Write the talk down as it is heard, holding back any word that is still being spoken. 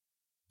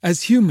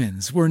As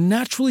humans, we're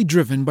naturally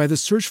driven by the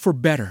search for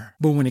better.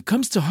 But when it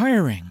comes to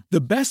hiring,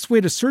 the best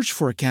way to search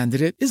for a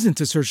candidate isn't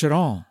to search at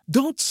all.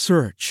 Don't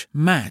search,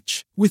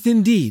 match with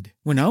Indeed.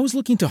 When I was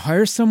looking to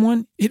hire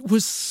someone, it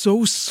was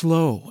so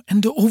slow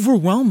and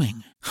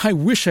overwhelming. I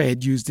wish I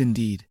had used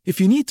Indeed.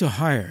 If you need to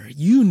hire,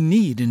 you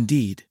need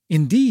Indeed.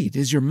 Indeed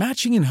is your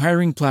matching and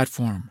hiring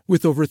platform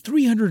with over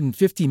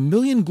 350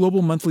 million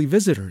global monthly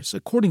visitors,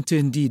 according to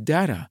Indeed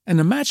data, and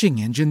a matching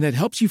engine that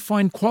helps you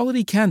find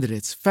quality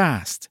candidates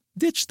fast.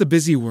 Ditch the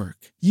busy work.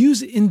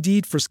 Use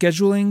Indeed for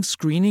scheduling,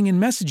 screening,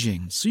 and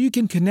messaging so you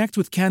can connect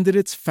with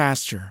candidates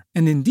faster.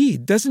 And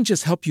Indeed doesn't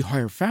just help you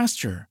hire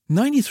faster.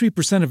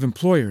 93% of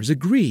employers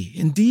agree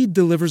Indeed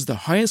delivers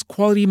the highest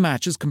quality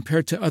matches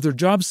compared to other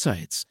job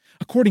sites,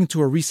 according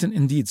to a recent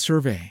Indeed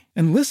survey.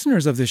 And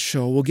listeners of this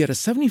show will get a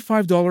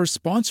 $75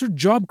 sponsored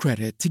job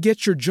credit to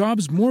get your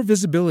jobs more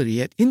visibility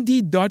at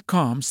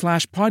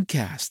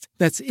Indeed.com/podcast.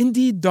 That's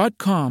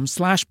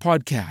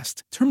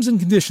Indeed.com/podcast. Terms and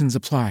conditions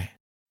apply.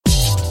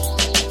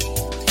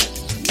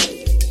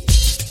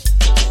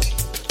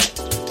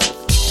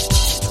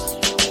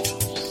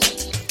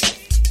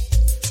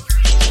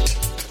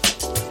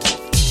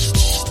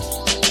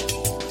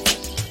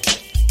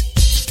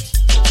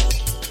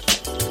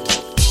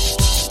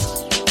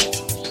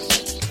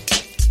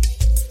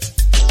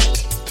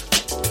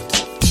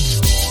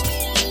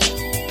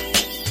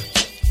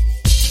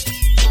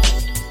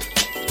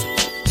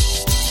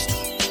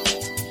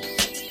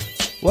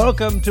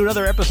 Welcome to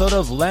another episode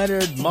of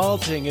Leonard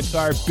Malting. It's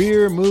our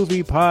beer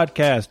movie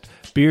podcast,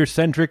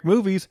 beer-centric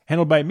movies,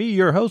 handled by me,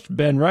 your host,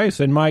 Ben Rice,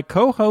 and my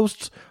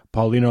co-hosts,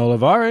 Paulina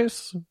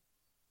Olivares.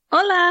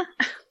 Hola.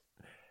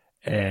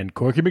 And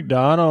Corky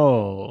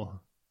McDonald.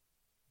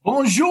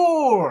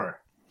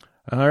 Bonjour.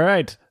 All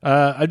right.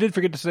 I did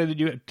forget to say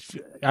that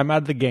I'm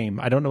out of the game.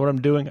 I don't know what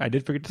I'm doing. I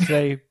did forget to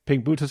say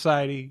Pink Boot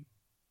Society,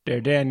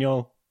 Dare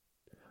Daniel.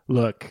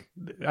 Look,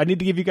 I need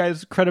to give you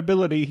guys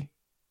credibility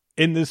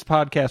in this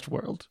podcast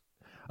world.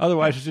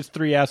 Otherwise, it's just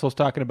three assholes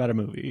talking about a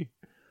movie.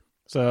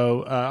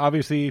 So,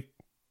 obviously,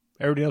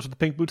 everybody knows what the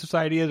Pink Boot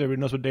Society is. Everybody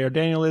knows what Dare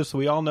Daniel is. So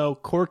we all know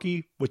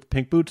Corky with the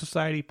Pink Boot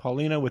Society,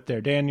 Paulina with Dare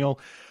Daniel.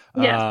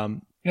 Yeah.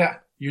 Yeah,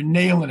 you're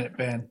nailing it,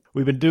 Ben.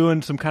 We've been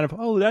doing some kind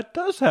of, that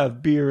does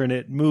have beer in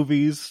it,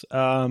 movies,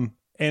 and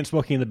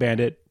Smokey and the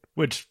Bandit,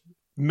 which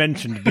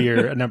mentioned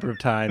beer a number of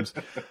times.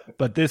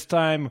 But this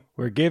time,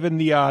 we're giving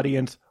the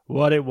audience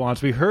what it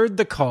wants. We heard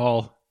the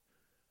call.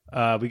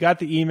 We got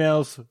the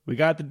emails, we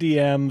got the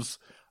DMs.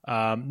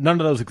 None of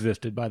those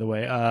existed, by the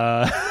way.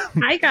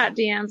 I got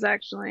DMs,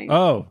 actually.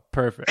 Oh,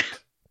 perfect.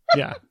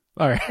 Yeah.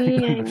 All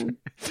right.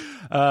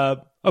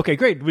 Okay,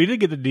 great. We did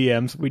get the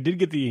DMs. We did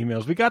get the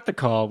emails. We got the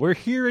call. We're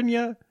hearing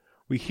you.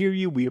 We hear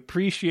you. We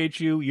appreciate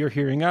you. You're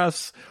hearing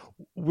us.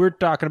 We're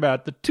talking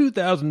about the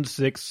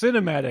 2006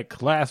 cinematic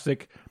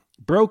classic,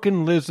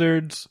 Broken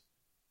Lizards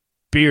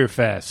Beer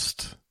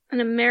Fest. An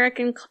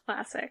American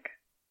classic.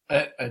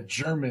 A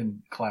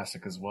German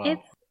classic as well.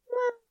 It's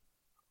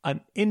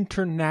an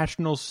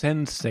international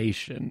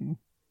sensation.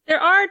 There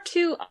are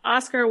two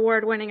Oscar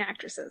award-winning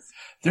actresses.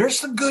 There's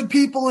some good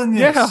people in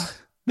this. Yeah.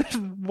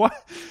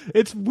 What?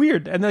 It's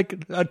weird. And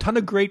like a ton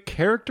of great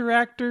character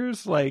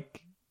actors.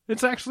 Like,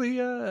 it's actually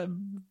a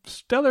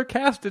stellar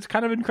cast. It's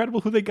kind of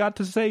incredible who they got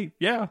to say,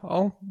 yeah,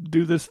 I'll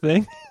do this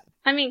thing.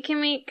 I mean,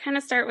 can we kind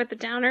of start with the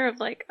downer of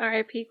like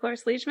R.I.P.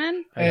 Cloris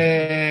Leachman?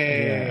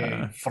 Hey,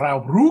 Yeah. Frau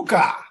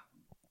Bruca.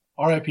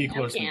 R.I.P.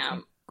 Cloris Yeah.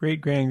 Leachman.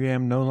 Great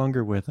Grand no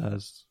longer with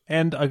us.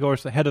 And, of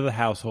course, the head of the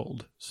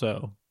household.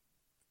 So,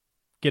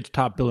 gets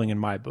top billing in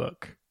my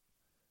book.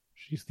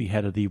 She's the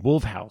head of the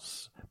Wolf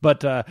House.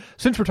 But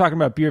since we're talking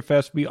about Beer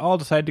Fest, we all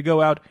decided to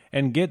go out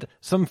and get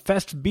some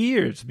Fest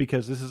beers,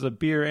 because this is a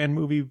beer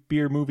movie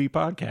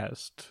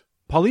podcast.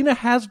 Paulina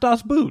has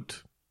Das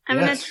Boot. I'm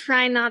going Yes. to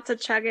try not to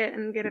chug it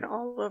and get it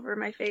all over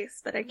my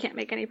face, but I can't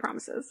make any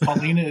promises.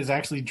 Paulina is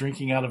actually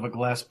drinking out of a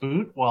glass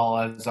boot, while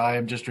as I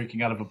am just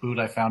drinking out of a boot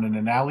I found in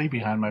an alley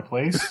behind my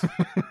place.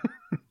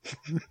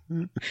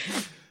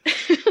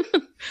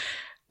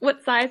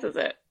 What size is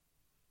it?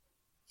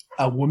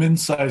 A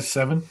woman's size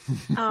 7.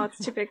 Oh,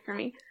 it's too big for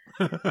me.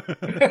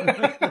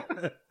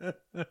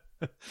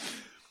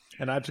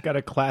 And I've just got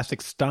a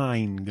classic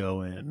Stein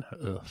going.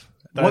 Ugh.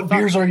 What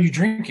beers are you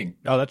drinking?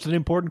 Oh, that's an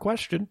important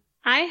question.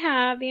 I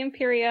have the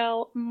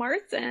Imperial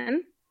Marzen.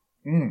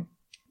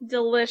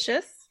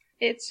 Delicious.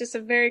 It's just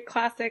a very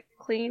classic,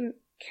 clean,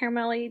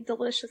 caramelly,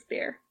 delicious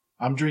beer.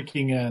 I'm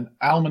drinking an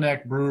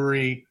Almanac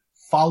Brewery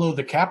Follow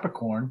the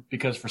Capricorn,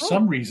 because for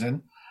some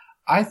reason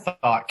I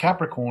thought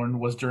Capricorn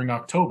was during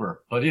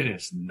October, but it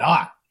is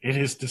not. It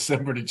is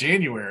December to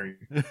January.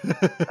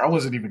 I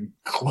wasn't even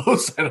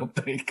close, I don't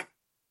think.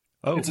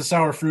 Oh, It's a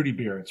sour fruity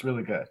beer. It's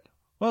really good.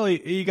 well,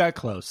 you got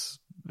close.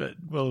 But,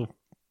 well,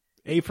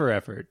 A for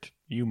effort,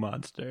 you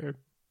monster.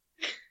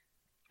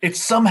 It's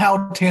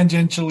somehow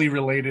tangentially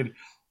related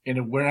in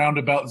a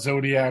roundabout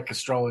zodiac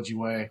astrology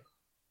way.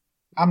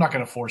 I'm not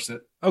going to force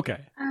it. Okay.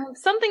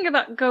 Something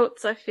about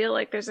goats, I feel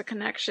like there's a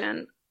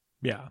connection.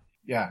 Yeah.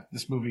 Yeah,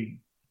 this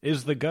movie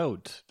is the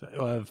goat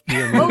of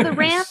beer Oh, movies. the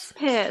Ram's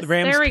Piss. The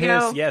Ram's There we Piss,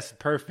 go. yes,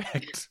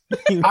 perfect.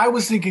 I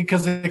was thinking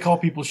because they call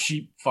people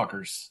sheep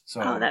fuckers.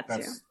 So Oh, that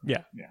too.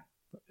 Yeah. Yeah.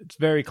 It's a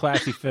very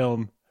classy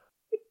film.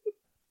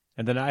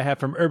 And then I have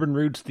from Urban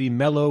Roots the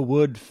Mellow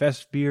Wood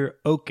Fest Beer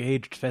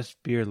Oak-Aged Fest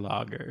Beer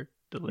Lager.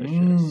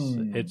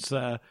 Delicious. It's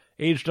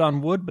aged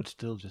on wood, but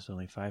still just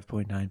only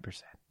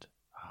 5.9%.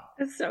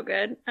 It's so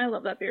good. I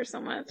love that beer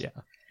so much. Yeah.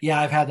 Yeah,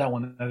 I've had that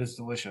one. That is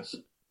delicious.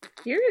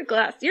 Your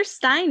glass, your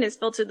stein is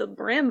filled to the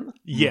brim.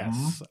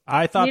 Yes.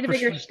 I You thought need a for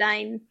bigger sure-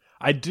 stein.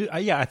 I do.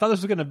 I thought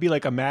this was going to be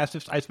like a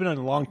massive. It's been a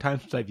long time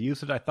since I've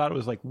used it. I thought it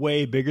was like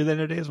way bigger than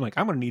it is. I'm like,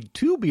 I'm going to need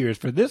 2 beers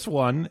for this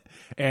one.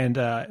 And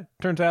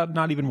turns out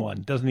not even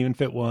one. Doesn't even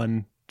fit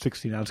one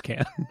 16-ounce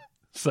can.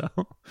 So.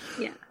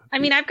 Yeah. I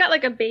mean, I've got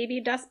like a baby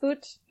dust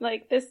boot.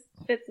 Like this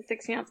fits a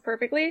 16-ounce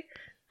perfectly.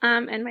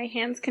 And my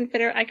hands can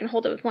fit it. I can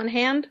hold it with one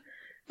hand.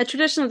 A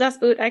traditional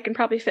dust boot, I can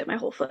probably fit my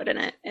whole foot in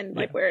it and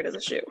like wear it as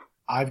a shoe.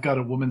 I've got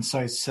a woman's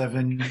size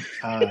 7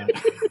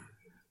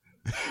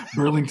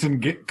 Burlington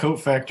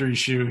Coat Factory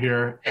shoe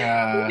here.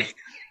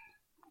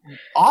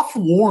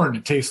 Off-worn,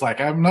 it tastes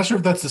like. I'm not sure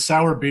if that's the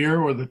sour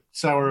beer or the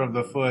sour of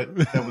the foot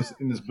that was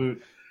in this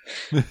boot.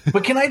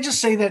 But can I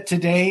just say that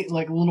today,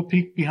 like a little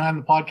peek behind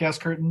the podcast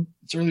curtain,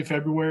 it's early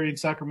February in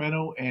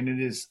Sacramento, and it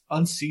is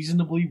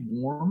unseasonably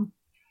warm,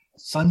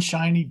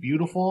 sunshiny,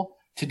 beautiful.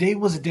 Today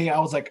was a day I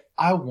was like,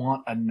 I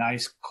want a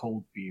nice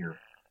cold beer.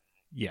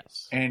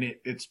 Yes. And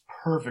it's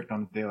perfect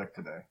on a day like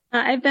today.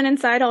 I've been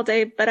inside all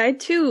day, but I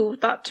too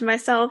thought to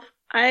myself,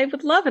 I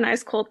would love an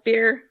ice cold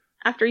beer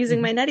after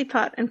using my neti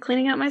pot and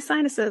cleaning out my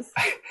sinuses.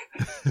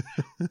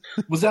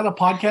 Was that a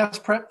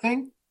podcast prep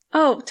thing?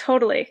 Oh,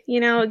 totally. You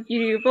know, you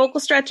do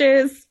vocal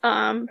stretches.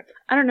 I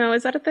don't know.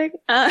 Is that a thing?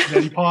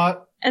 Neti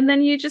pot? And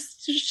then you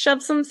just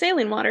shove some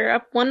saline water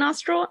up one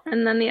nostril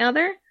and then the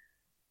other.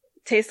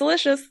 Tastes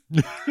delicious.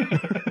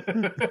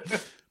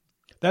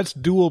 That's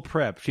dual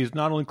prep. She's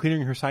not only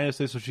clearing her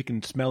sinuses so she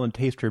can smell and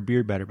taste her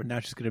beer better, but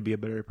now she's going to be a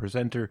better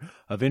presenter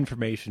of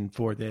information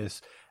for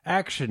this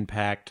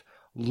action-packed,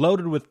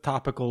 loaded with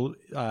topical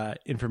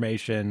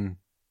information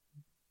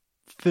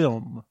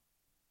film.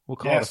 We'll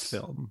call it a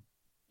film.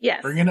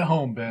 Yes. Bringing it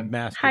home, Ben.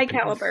 High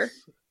caliber.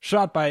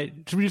 Shot by...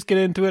 Should we just get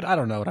into it? I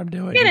don't know what I'm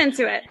doing. Get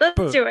into it.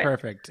 Let's do it.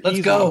 Perfect. Let's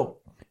Easy. go.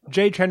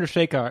 Jay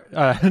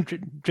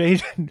Chandrasekhar. Jay...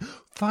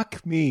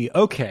 Fuck me.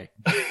 Okay.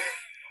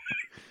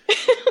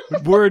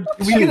 Word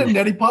Can we get a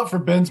neti pot for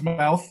Ben's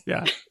mouth?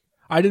 Yeah.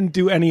 I didn't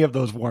do any of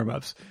those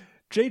warm-ups.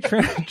 Jay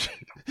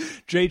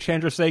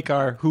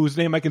Chandrasekhar, whose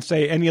name I can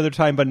say any other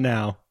time but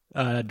now,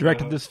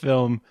 directed this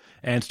film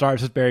and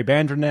stars as Barry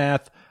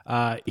Bandranath.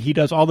 He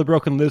does all the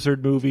Broken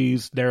Lizard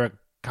movies. They're a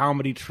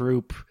comedy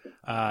troupe.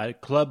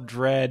 Club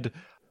Dread,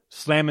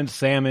 Slammin'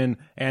 Salmon,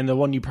 and the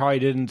one you probably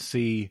didn't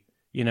see,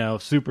 you know,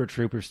 Super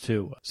Troopers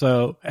 2.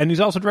 So, and he's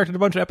also directed a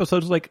bunch of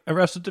episodes like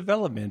Arrested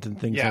Development and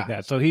things like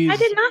that. So he's... I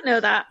did not know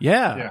that.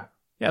 Yeah.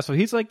 So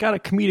he's like got a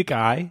comedic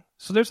eye.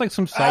 So there's like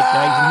some sight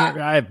gags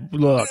in here.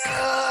 Look,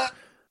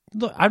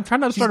 I'm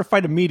trying not to start a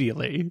fight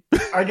immediately.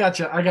 I got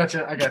you.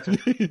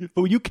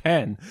 But you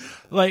can.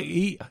 Like,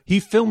 he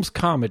films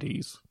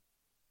comedies.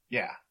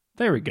 Yeah.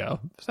 There we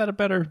go. Is that a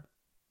better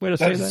way to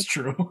say that? That's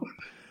true.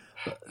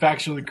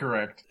 Factually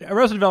correct.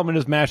 Arrested Development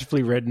is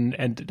masterfully written,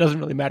 and it doesn't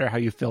really matter how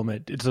you film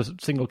it. It's a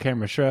single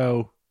camera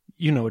show.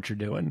 You know what you're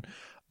doing.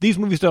 These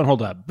movies don't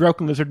hold up.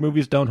 Broken Lizard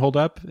movies don't hold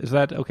up. Is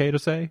that okay to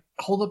say?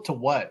 Hold up to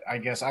what? I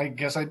guess I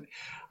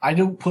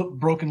don't put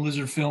Broken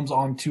Lizard films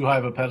on too high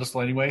of a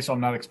pedestal anyway, so I'm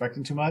not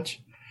expecting too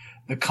much.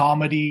 The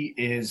comedy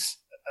is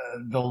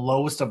the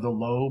lowest of the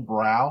low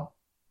brow.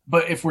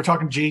 But if we're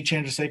talking Jay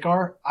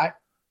Chandrasekhar,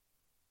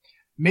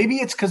 maybe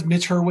it's because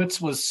Mitch Hurwitz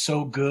was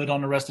so good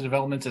on Arrested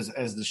Development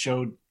as the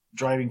show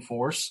driving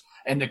force,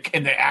 and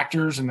the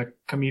actors and the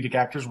comedic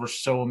actors were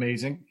so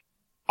amazing.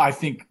 I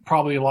think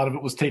probably a lot of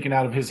it was taken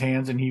out of his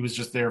hands, and he was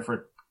just there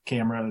for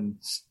camera. And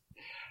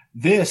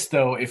this,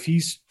 though, if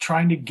he's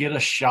trying to get a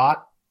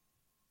shot,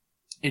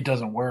 it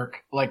doesn't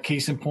work. Like,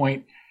 case in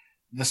point,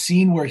 the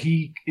scene where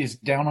he is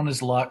down on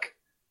his luck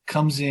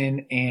comes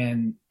in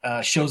and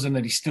shows him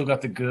that he's still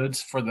got the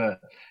goods for the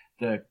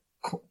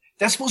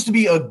that's supposed to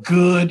be a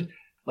good,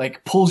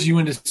 like, pulls you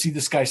in to see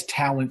this guy's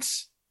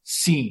talents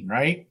scene,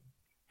 right?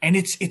 And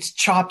it's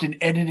chopped and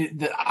edited.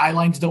 The eye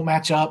lines don't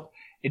match up.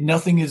 And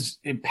nothing is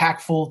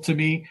impactful to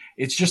me.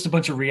 It's just a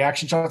bunch of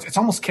reaction shots. It's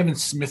almost Kevin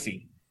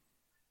Smithy.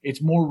 It's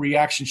more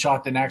reaction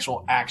shot than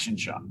actual action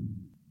shot.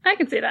 I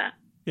can see that.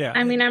 Yeah.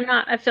 I mean, I'm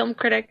not a film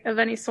critic of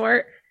any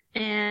sort.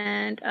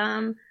 And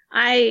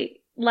I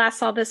last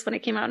saw this when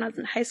it came out when I was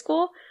in high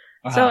school.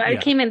 So I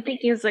came in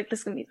thinking it was like, this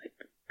is going to be like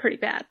pretty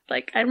bad.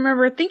 Like, I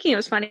remember thinking it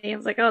was funny. I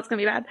was like, oh, it's going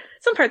to be bad.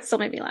 Some parts still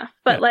made me laugh.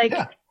 But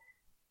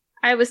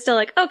I was still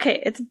like, okay,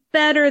 it's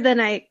better than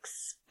I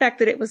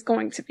expected it was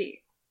going to be.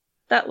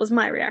 That was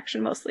my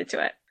reaction mostly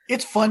to it.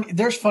 It's fun.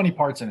 There's funny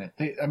parts in it.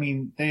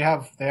 They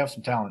have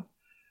some talent.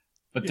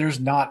 But there's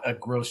not a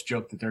gross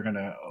joke that they're going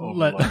to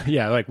overlook.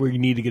 Like we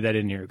need to get that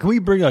in here. Can we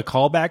bring a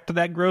callback to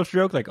that gross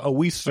joke? Like, oh,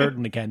 we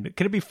certainly can.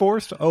 Can it be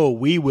forced? Oh,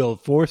 we will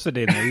force it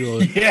in there. We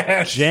will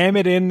jam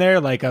it in there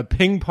like a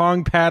ping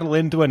pong paddle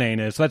into an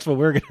anus. That's what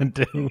we're going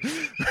to do.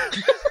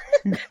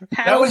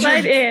 Paddle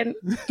side in.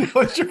 That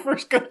was your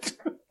first go-to.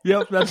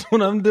 Yep, that's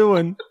what I'm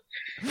doing.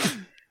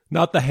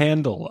 Not the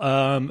handle.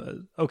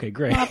 Okay,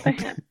 great. Not the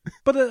handle.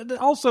 But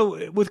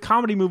also, with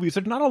comedy movies,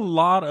 there's not a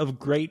lot of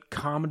great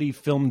comedy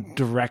film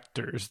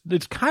directors.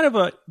 It's kind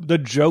of the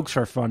jokes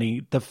are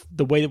funny.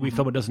 The way that we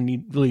film it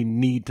doesn't really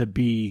need to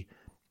be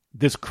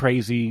this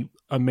crazy,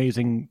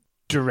 amazing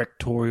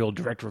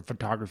director of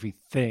photography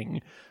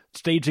thing.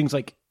 Staging's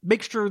like,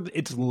 make sure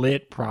it's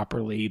lit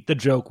properly. The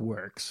joke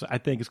works. I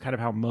think is kind of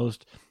how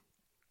most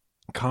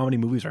comedy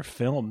movies are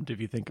filmed,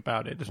 if you think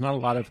about it. There's not a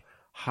lot of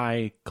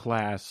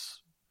high-class,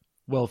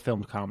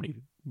 well-filmed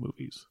comedy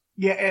movies.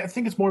 Yeah, I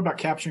think it's more about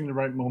capturing the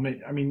right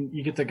moment. I mean,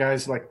 you get the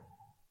guys like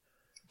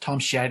Tom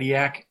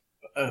Shadyac,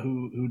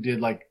 who did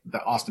like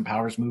the Austin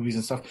Powers movies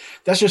and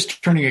stuff. That's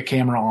just turning a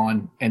camera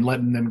on and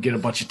letting them get a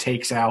bunch of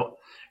takes out,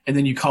 and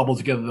then you cobble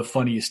together the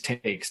funniest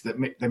takes that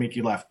make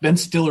you laugh. Ben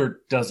Stiller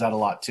does that a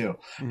lot too.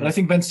 Mm-hmm. But I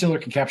think Ben Stiller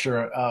can capture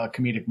a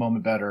comedic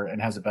moment better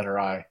and has a better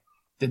eye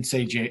than,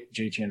 say, J.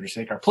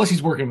 Chandrasekhar. Plus,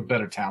 he's working with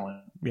better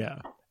talent. Yeah,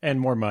 and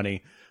more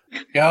money.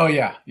 Oh,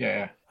 yeah.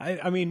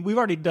 I mean, we've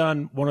already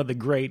done one of the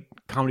great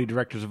comedy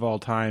directors of all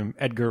time,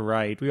 Edgar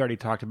Wright. We already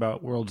talked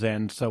about World's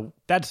End, so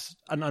that's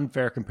an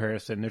unfair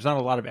comparison. There's not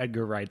a lot of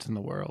Edgar Wrights in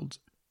the world.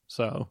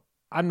 So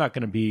I'm not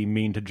going to be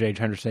mean to J.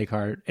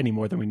 Chandrasekhar any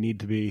more than we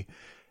need to be.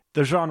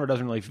 The genre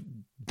doesn't really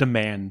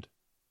demand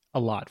a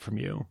lot from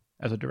you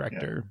as a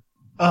director.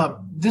 Yeah.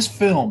 This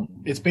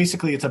film,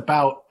 it's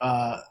about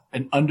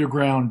an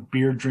underground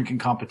beer drinking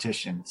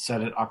competition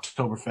set at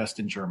Oktoberfest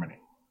in Germany,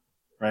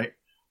 right?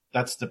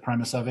 That's the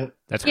premise of it.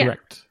 That's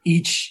correct.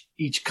 Each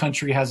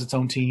country has its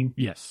own team.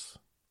 Yes,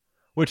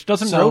 which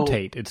doesn't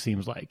rotate. It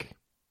seems like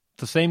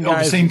the same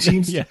guys. The same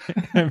teams. Yeah,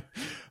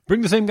 bring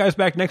the same guys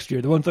back next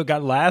year. The ones that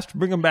got last,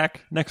 bring them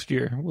back next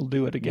year. We'll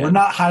do it again. We're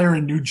not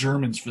hiring new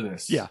Germans for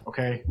this. Yeah.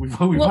 Okay. We've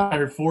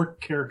hired 4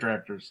 character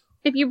actors.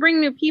 If you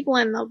bring new people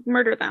in, they'll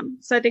murder them.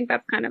 So I think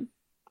that's kind of.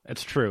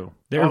 That's true.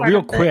 They're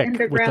real quick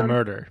with the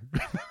murder.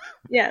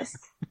 Yes.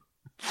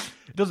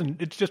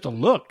 It's just a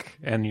look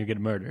and you get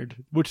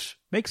murdered, which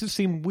makes it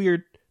seem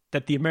weird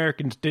that the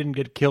Americans didn't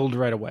get killed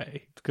right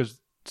away, because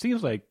it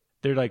seems like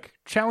they're like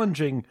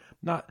challenging,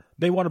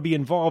 they want to be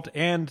involved,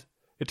 and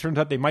it turns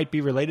out they might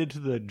be related to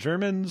the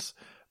Germans,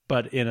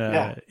 but in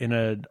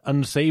an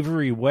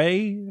unsavory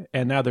way,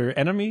 and now they're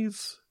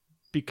enemies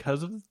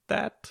because of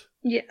that.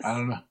 Yes. I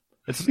don't know.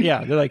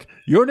 They're like,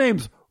 your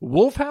name's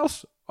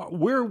Wolfhouse?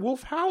 We're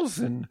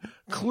Wolfhausen.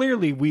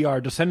 Clearly we are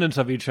descendants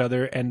of each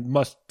other and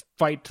must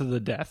fight to the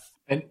death.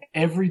 And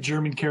every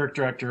German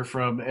character actor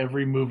from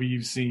every movie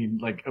you've seen,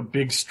 like a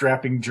big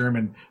strapping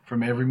German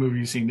from every movie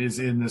you've seen, is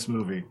in this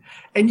movie.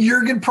 And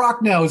Jürgen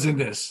Prochnow is in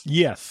this.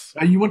 Yes.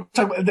 You want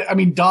to talk about, I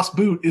mean, Das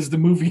Boot is the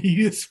movie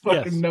he is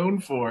fucking known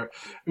for.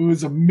 It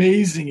was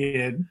amazing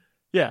in.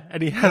 Yeah,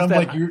 and he has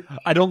that. Like,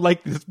 I don't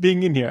like this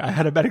being in here. I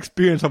had a bad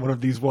experience on one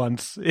of these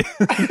once.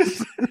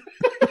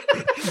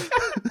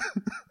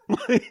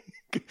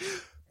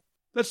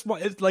 That's why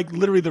it's like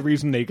literally the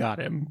reason they got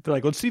him. They're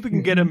like, let's see if we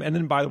can get him, and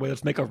then by the way,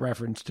 let's make a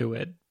reference to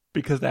it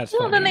because that's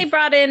funny. Then they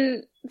brought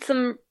in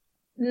some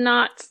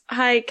not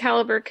high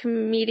caliber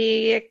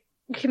comedian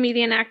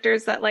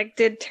actors that like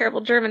did terrible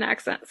German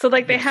accents. So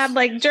like they had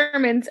like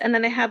Germans, and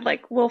then they had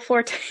like Will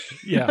Forte.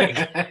 Yeah,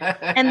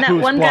 and that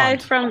one guy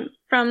from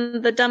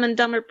the Dumb and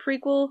Dumber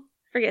prequel.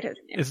 Forget his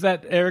name. Is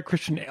that Eric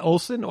Christian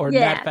Olsen or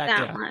Matt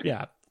that one?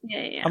 Yeah.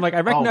 Yeah. I'm like,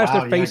 I recognize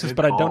their faces,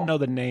 but I don't know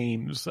the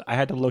names. I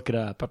had to look it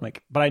up. I'm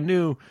like, but I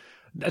knew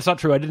that's not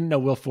true. I didn't know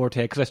Will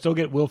Forte because I still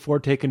get Will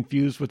Forte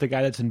confused with the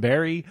guy that's in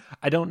Barry.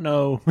 I don't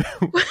know.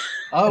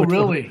 Oh,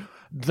 really? One.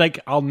 Like,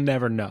 I'll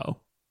never know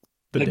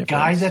the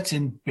guy that's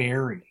in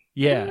Barry.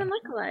 Yeah.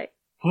 Look alike.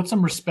 Put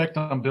some respect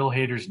on Bill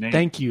Hader's name.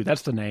 Thank you.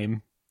 That's the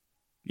name.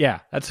 Yeah,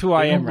 that's who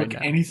I am right now.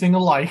 Anything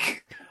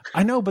alike.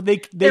 I know, but they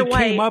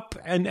came up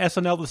in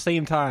SNL the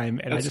same time,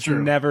 and That's I just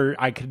true. never.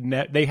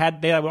 They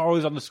were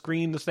always on the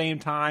screen the same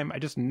time. I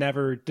just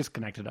never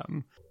disconnected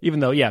them.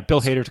 Even though, yeah,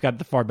 Bill Hader's got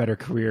the far better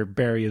career.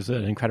 Barry is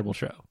an incredible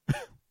show.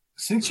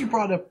 Since you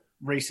brought up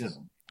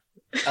racism,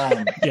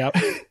 yep.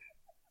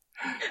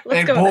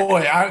 And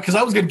boy, because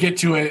I was going to get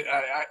to it,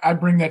 I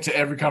bring that to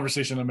every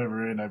conversation I'm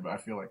ever in. I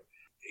feel like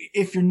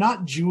if you're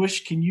not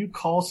Jewish, can you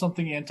call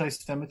something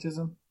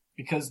anti-Semitism?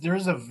 Because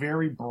there's a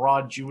very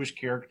broad Jewish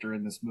character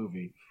in this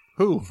movie.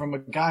 Who? From a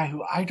guy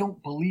who I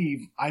don't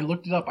believe. I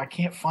looked it up. I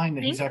can't find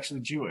that he's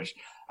actually Jewish.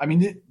 I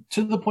mean,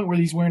 to the point where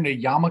he's wearing a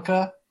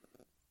yarmulke.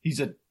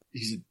 He's a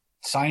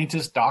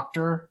scientist,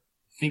 doctor.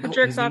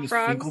 Jerks off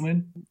frogs.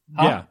 Finkelman.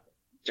 Huh? Yeah.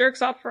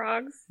 Jerks off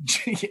frogs.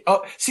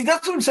 Oh, see,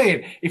 that's what I'm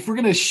saying. If we're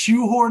gonna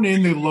shoehorn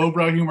in the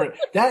lowbrow humor,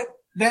 that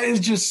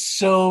is just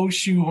so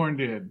shoehorned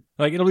in.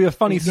 Like, it'll be a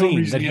funny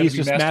scene that he's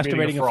just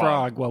masturbating a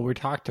frog while we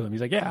talk to him.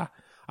 He's like, yeah.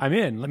 I'm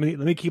in. Let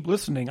me keep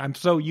listening. I'm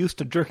so used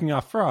to jerking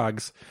off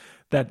frogs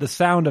that the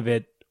sound of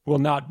it will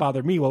not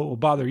bother me. What will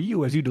bother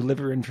you as you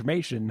deliver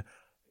information.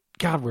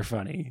 God, we're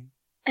funny.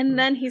 And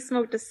then he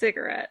smoked a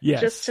cigarette.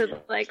 Yes. Just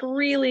to, like,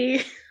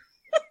 really...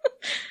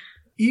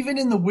 Even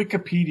in the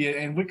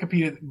Wikipedia, and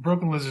Wikipedia,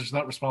 Broken Lizard's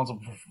not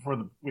responsible for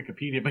the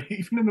Wikipedia, but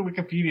even in the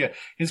Wikipedia,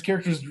 his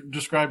character is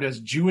described as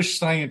Jewish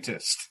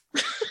scientist.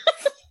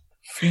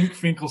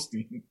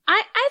 Finkelstein.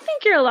 I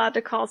think you're allowed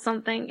to call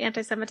something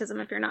anti-Semitism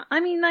if you're not.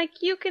 I mean, like,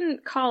 you can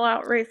call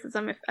out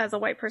racism as a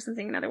white person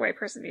seeing another white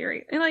person be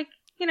racist. And, like,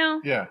 you know.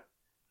 Yeah.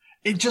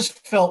 It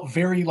just felt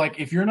very, like,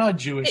 if you're not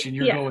Jewish and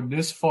you're going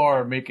this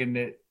far, making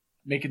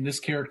this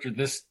character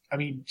this, I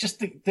mean, just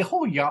the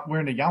whole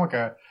wearing a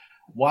yarmulke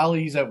while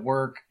he's at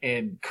work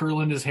and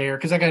curling his hair,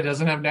 because that guy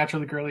doesn't have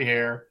naturally curly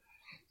hair,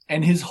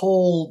 and his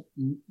whole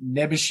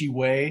nebbishy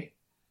way,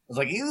 I was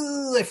like,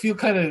 ew, I feel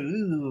kind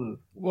of,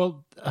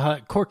 Well,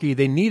 Corky,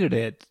 they needed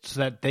it so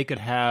that they could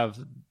have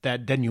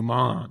that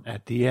denouement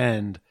at the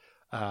end,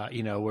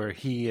 where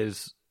he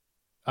is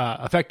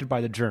affected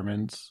by the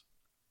Germans.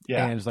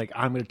 Yeah. And it's like,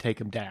 I'm going to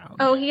take him down.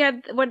 Oh, he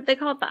had what they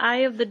call it, the Eye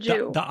of the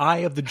Jew. The Eye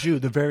of the Jew,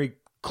 the very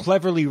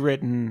cleverly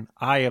written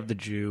Eye of the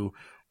Jew.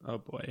 Oh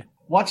boy.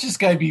 Watch this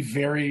guy be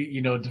very,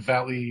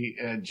 devoutly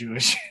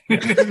Jewish.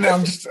 Now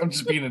I'm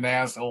just being an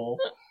asshole.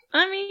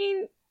 I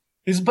mean,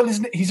 he's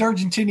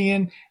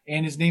Argentinian,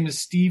 and his name is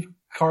Steve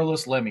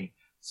Carlos Lemmy.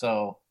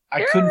 So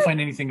I couldn't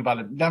find anything about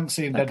it. I'm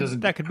saying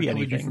that could be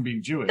anything from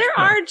being Jewish. There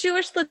are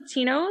Jewish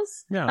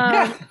Latinos.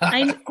 Yeah,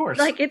 of course.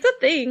 Like, it's a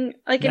thing.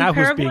 Like, now in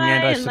Paraguay, who's being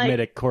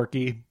anti-Semitic, like,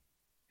 Corky?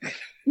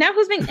 Now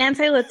who's being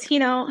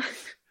anti-Latino?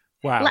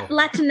 Wow.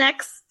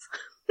 Latinx.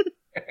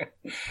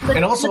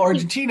 And also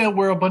Argentina,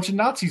 where a bunch of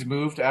Nazis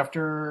moved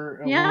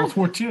after World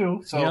War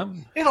II. So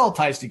it all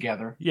ties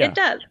together. Yeah. It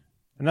does.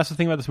 And that's the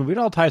thing about this movie. It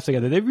all ties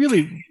together. They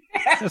really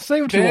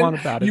say what Ben, you want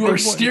about it. You are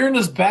steering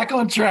us back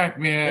on track,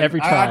 man. Every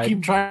time. I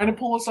keep trying to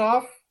pull us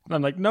off.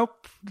 I'm like,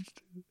 nope.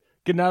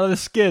 Getting out of the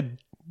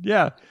skid.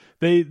 Yeah.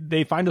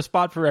 They find a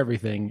spot for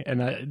everything.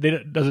 And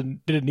did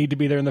it need to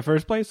be there in the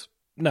first place?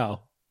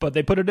 No. But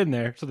they put it in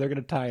there, so they're going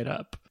to tie it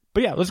up.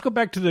 But yeah, let's go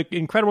back to the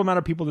incredible amount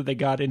of people that they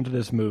got into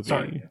this movie.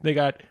 Sorry. They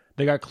got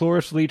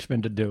Cloris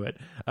Leachman to do it.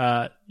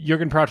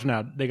 Jürgen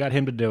Prochnow, they got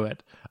him to do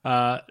it.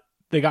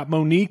 They got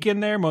Monique in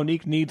there.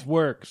 Monique needs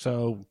work,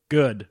 so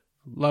good.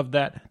 Love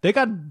that. They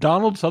got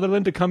Donald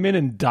Sutherland to come in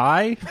and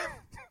die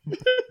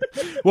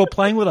while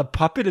playing with a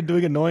puppet and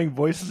doing annoying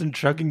voices and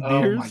chugging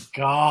beers. Oh my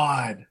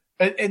God.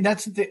 And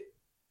that's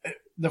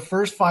the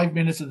first 5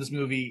 minutes of this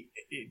movie,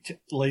 it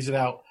lays it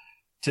out.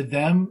 To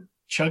them,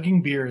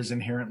 chugging beer is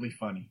inherently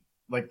funny.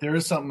 Like, there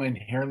is something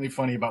inherently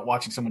funny about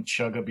watching someone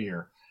chug a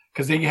beer,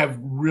 because they have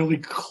really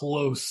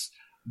close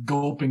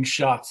gulping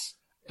shots.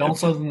 Donald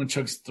Sutherland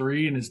chugs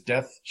 3 in his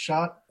death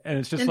shot. And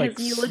it's just like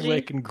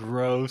slick and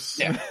gross.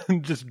 Yeah.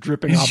 Just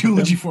dripping his off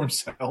eulogy of him. For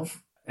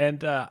himself.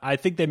 And I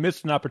think they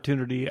missed an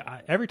opportunity.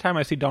 Every time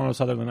I see Donald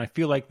Sutherland, I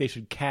feel like they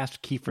should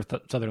cast Kiefer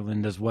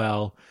Sutherland as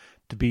well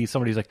to be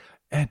somebody who's like,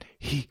 and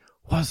he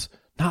was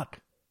not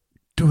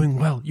doing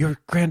well. Your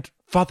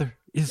grandfather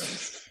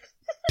is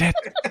dead.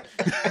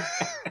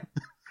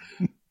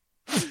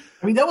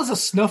 I mean, that was a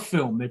snuff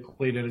film they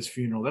played at his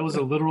funeral. That was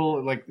a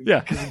literal,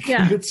 because he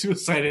committed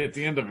suicide at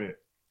the end of it.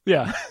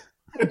 Yeah.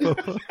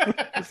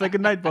 It's like,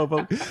 good night,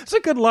 Bobo. It's a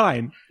good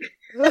line.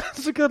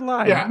 It's a good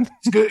line. Yeah,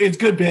 it's good. It's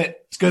good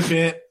bit. It's good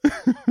bit.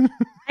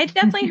 I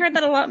definitely heard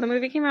that a lot when the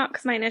movie came out,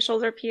 because my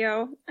initials are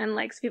P.O. and,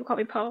 like, people call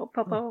me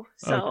Popo.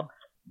 So,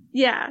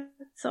 yeah.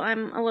 So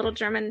I'm a little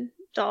German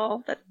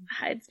doll that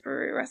hides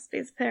brewery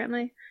recipes,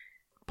 apparently.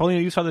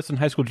 Paulina, you saw this in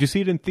high school. Did you see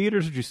it in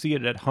theaters, or did you see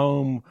it at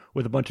home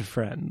with a bunch of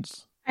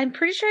friends? I'm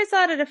pretty sure I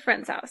saw it at a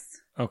friend's house.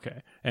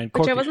 Okay. And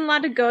Which I wasn't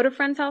allowed to go to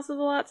friends' houses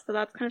a lot, so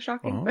that's kind of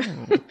shocking.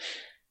 Oh.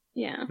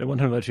 Yeah. They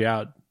wanted to let you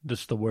out.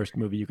 This is the worst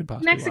movie you could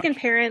possibly Mexican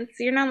watch. parents,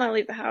 you're not allowed to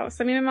leave the house.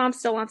 I mean, my mom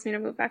still wants me to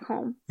move back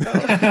home. So.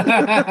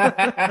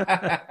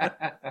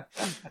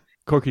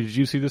 Corky, did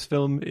you see this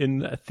film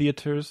in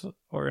theaters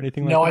or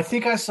anything like that? No, I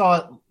think I saw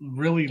it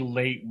really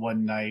late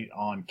one night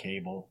on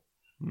cable.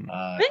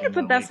 I think it's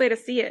the best way to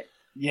see it.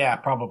 Yeah,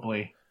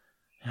 probably.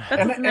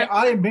 And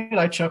I admit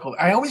I chuckled.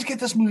 I always get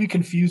this movie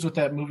confused with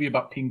that movie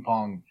about ping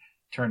pong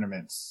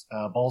tournaments,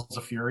 Balls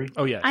of Fury.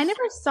 Oh, yes. I never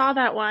saw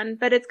that one,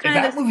 but it's kind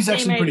of that movie's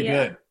actually pretty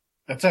idea. good.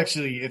 It's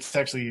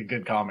actually a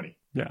good comedy.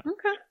 Yeah.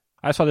 Okay.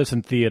 I saw this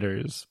in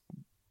theaters,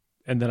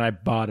 and then I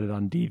bought it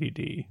on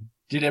DVD.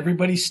 Did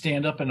everybody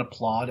stand up and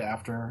applaud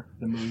after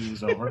the movie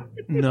was over?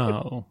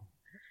 No.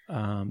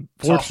 Toss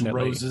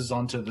Fortunately. roses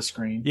onto the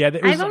screen. Yeah,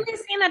 I've only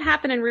seen that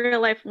happen in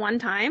real life one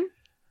time,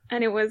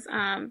 and it was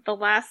The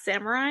Last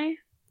Samurai.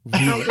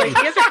 I was like, you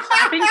guys are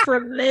clapping for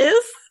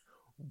this?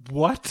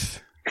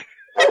 What?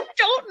 I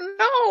don't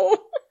know.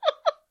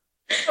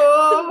 It's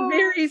a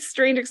very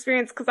strange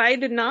experience, because I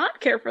did not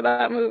care for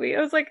that movie.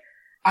 I was like,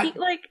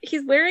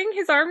 he's wearing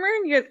his armor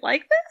and you guys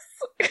like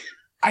this?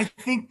 I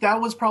think that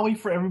was probably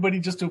for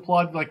everybody just to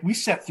applaud. Like, we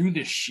sat through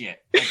this shit.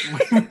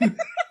 Like,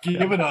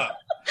 give it up.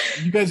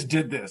 You guys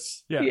did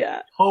this.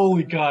 Yeah.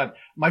 Holy God.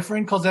 My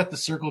friend calls that the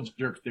circle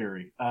jerk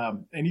theory.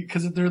 And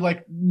because they're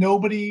like,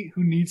 nobody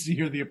who needs to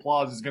hear the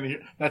applause is going to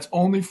hear. That's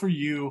only for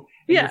you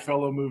and your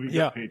fellow movie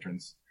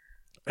patrons.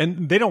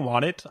 And they don't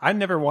want it. I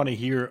never want to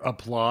hear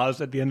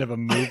applause at the end of a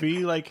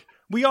movie. Like,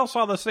 we all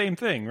saw the same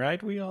thing,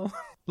 right? We all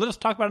let us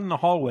talk about it in the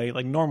hallway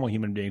like normal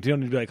human beings. You don't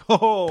need to be like,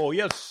 oh,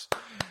 yes,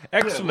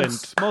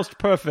 excellent, most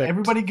perfect.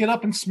 Everybody get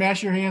up and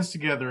smash your hands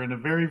together in a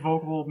very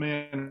vocal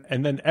manner.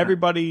 And then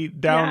everybody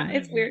down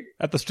it's weird.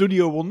 at the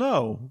studio will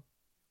know.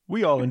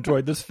 We all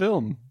enjoyed this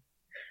film.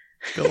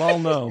 They'll all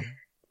know.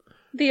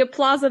 The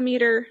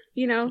applause-meter,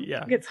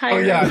 gets higher. Oh,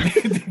 yeah.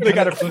 They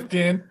got it flipped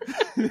in.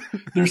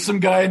 There's some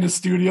guy in the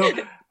studio.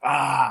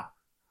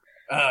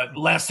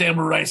 Last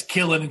Samurai's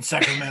killing in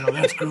Sacramento.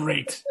 That's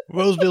great.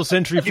 Roseville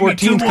Century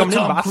 14 coming in,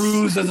 Tom boss.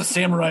 Cruise as a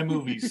samurai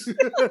movies.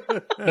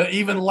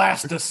 Even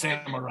Last of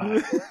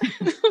Samurai.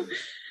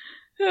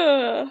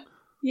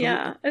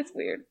 Yeah, it's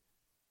weird.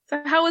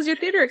 So how was your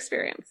theater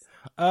experience?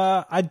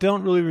 I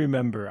don't really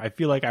remember. I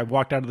feel like I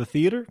walked out of the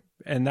theater,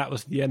 and that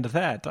was the end of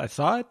that. I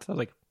saw it. I was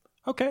like,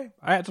 okay,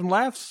 I had some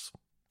laughs.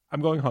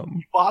 I'm going home.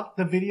 You bought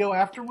the video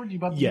afterward? You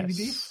bought the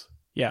DVD?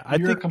 Yeah,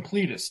 You're a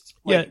completist.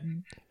 Like,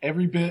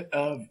 every bit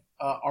of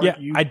art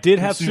you I did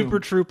consume. have Super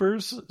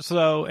Troopers,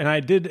 and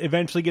I did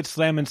eventually get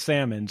Slammin'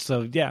 Salmon.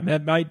 So yeah,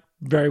 that might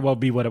very well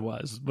be what it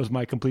was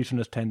my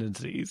completionist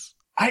tendencies.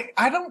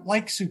 I don't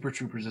like Super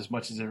Troopers as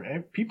much as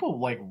people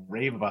like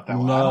rave about that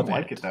one. I don't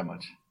like it that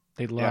much.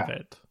 They love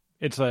it.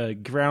 It's a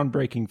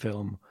groundbreaking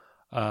film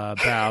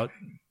about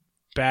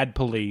bad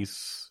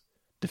police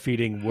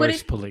defeating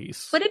worse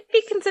police. Would it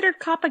be considered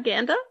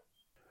propaganda?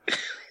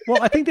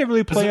 Well, I think they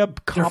really play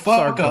up cops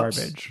are fuck-ups.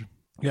 garbage.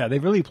 Yeah, they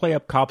really play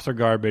up cops are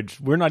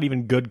garbage. We're not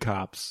even good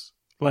cops.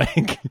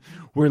 Like,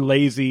 we're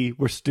lazy,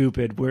 we're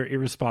stupid, we're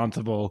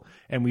irresponsible,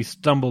 and we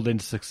stumbled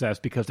into success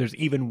because there's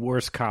even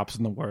worse cops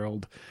in the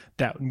world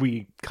that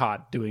we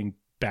caught doing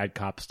bad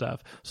cop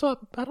stuff. So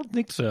I don't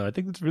think so. I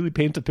think it really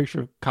paints a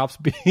picture of cops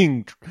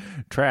being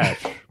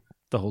trash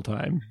the whole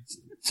time.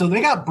 So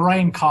they got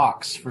Brian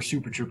Cox for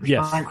Super Troopers.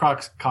 Yes. Brian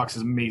Cox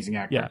is an amazing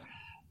actor. Yeah.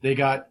 They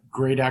got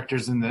great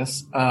actors in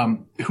this.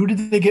 Who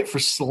did they get for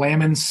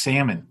Slammin'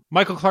 Salmon?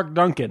 Michael Clark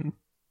Duncan.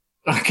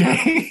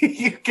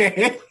 Okay.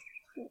 Okay.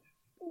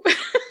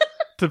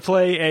 To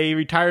play a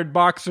retired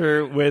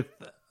boxer with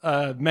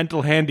a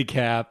mental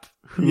handicap.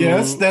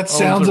 Yes, that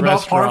sounds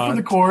about par for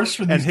the course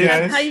for these guys.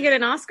 That's how you get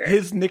an Oscar.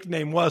 His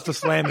nickname was the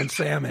Slammin'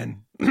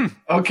 Salmon.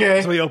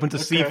 Okay. So he opens a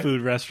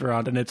seafood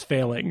restaurant and it's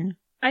failing.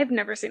 I've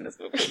never seen this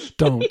movie.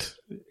 Don't.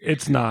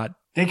 It's not.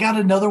 They got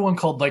another one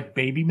called like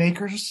Baby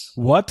Makers.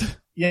 What?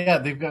 Yeah,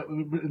 they've got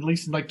at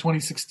least in like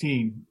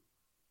 2016.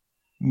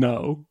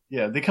 No.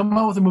 Yeah, they come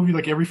out with a movie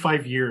like every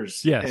 5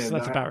 years. Yes,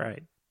 that's about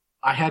right.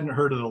 I hadn't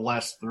heard of the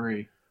last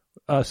three.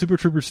 Super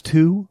Troopers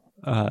 2,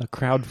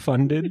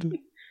 crowdfunded,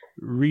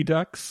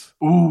 Redux.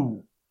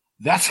 Ooh,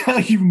 that's how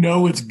you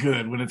know it's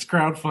good, when it's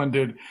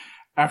crowdfunded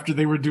after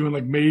they were doing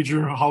like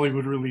major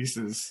Hollywood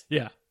releases.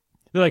 Yeah.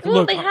 They're like, well,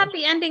 look. They had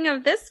the ending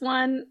of this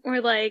one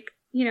where like,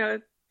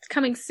 it's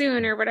coming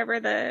soon or whatever,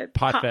 the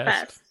Pop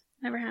Fest.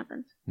 Never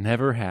happened.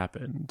 Never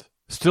happened.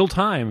 Still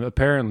time,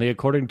 apparently,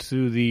 according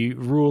to the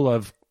rule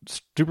of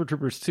Super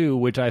Troopers 2,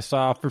 which I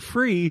saw for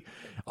free,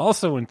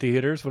 also in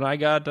theaters when I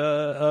got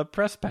a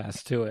press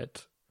pass to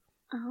it.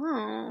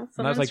 Oh,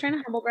 someone's trying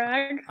to humble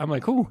brag. I'm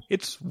like, ooh,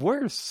 it's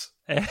worse.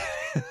 It's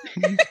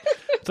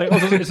like,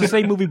 it's the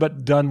same movie,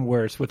 but done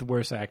worse with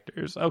worse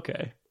actors.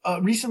 Okay.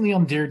 Recently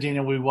on Dare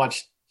Daniel, we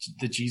watched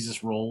The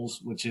Jesus Rolls,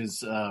 which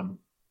is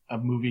a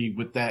movie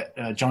with that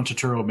John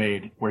Turturro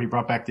made, where he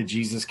brought back the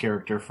Jesus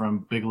character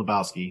from Big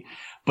Lebowski.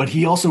 But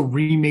he also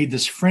remade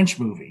this French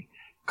movie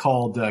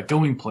called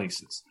Going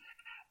Places,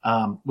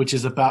 which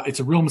is it's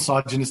a real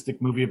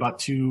misogynistic movie about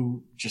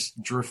two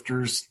just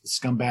drifters,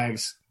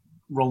 scumbags,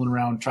 rolling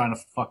around trying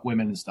to fuck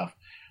women and stuff.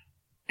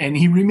 And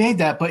he remade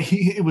that, but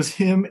it was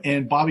him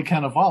and Bobby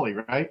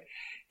Cannavale, right?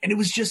 And it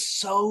was just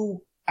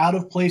so out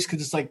of place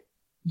because it's like,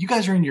 you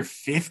guys are in your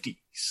 50s,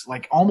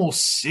 like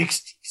almost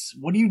 60s.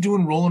 What are you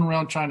doing rolling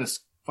around trying to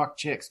fuck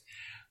chicks?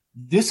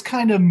 This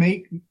kind of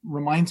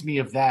reminds me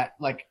of that.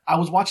 Like, I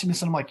was watching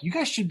this and I'm like, you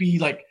guys should be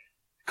like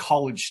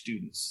college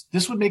students.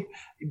 This would make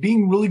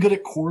being really good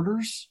at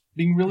quarters,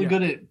 being really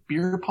good at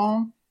beer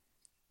pong.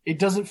 It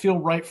doesn't feel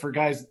right for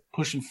guys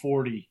pushing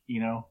 40,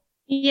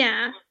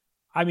 Yeah.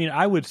 I mean,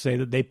 I would say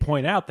that they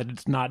point out that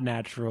it's not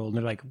natural. And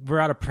they're like, we're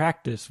out of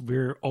practice.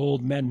 We're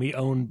old men. We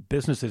own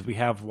businesses. We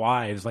have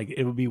wives. Like,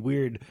 it would be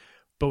weird,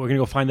 but we're going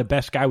to go find the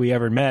best guy we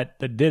ever met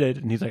that did it.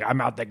 And he's like, I'm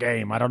out the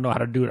game. I don't know how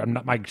to do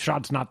it. My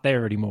shot's not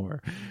there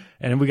anymore.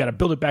 And we got to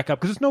build it back up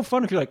because it's no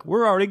fun if you're like,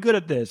 we're already good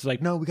at this.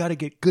 Like, no, we got to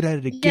get good at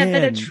it again. Yeah,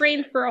 but it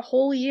trained for a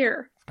whole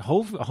year. A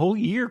whole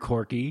year,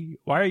 Corky.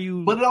 Why are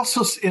you? But it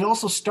also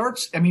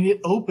starts. I mean, it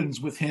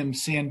opens with him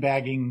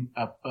sandbagging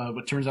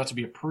what turns out to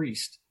be a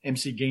priest,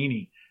 MC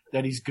Gainey,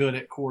 that he's good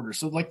at quarters.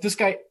 So like this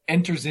guy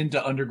enters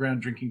into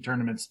underground drinking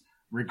tournaments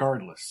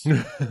regardless.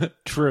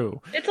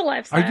 True. It's a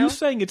lifestyle. Are you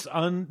saying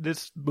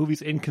this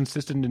movie's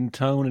inconsistent in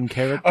tone and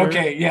character?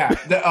 Okay, yeah.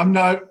 I'm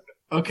not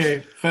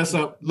Okay, fess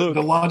up. Look,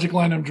 the logic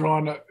line I'm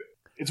drawing,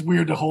 it's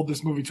weird to hold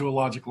this movie to a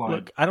logic line.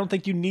 Look, I don't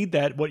think you need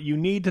that. What you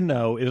need to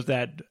know is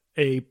that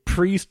a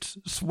priest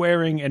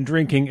swearing and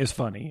drinking is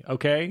funny,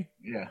 okay?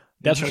 Yeah.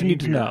 That's what you need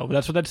to know.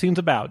 That's what that scene's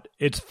about.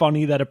 It's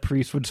funny that a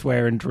priest would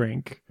swear and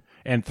drink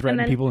and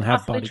threaten people and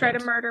have bodyguards. Try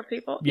to murder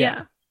people.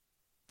 Yeah.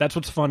 That's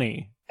what's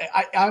funny.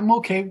 I'm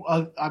okay.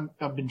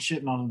 I've been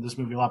shitting on this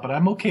movie a lot, but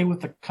I'm okay with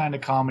the kind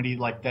of comedy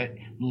like that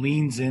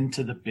leans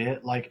into the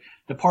bit. Like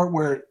the part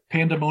where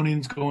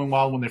pandemonium's going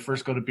wild when they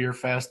first go to Beer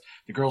Fest,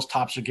 the girls'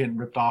 tops are getting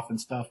ripped off and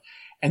stuff.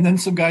 And then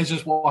some guys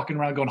just walking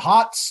around going,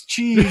 hot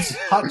cheese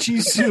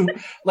soup.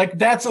 Like,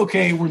 that's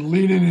okay. We're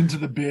leaning into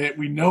the bit.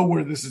 We know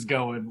where this is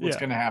going, what's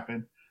going to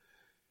happen.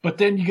 But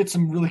then you get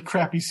some really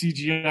crappy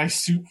CGI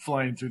soup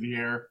flying through the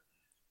air.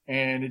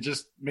 And it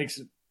just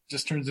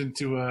turns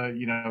into a,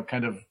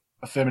 kind of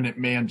effeminate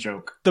man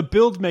joke. The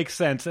build makes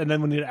sense. And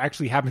then when it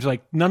actually happens, you're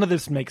like, none of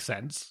this makes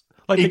sense.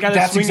 Like the guy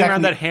that's swinging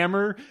around that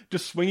hammer,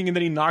 just swinging, and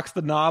then he knocks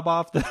the knob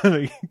off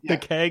the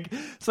keg.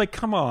 It's like,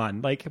 come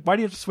on. Like, why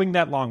do you have to swing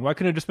that long? Why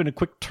couldn't it have just been a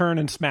quick turn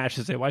and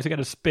smashes it? Why is it got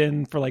to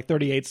spin for like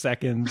 38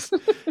 seconds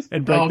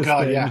and break the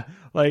spin? Yeah.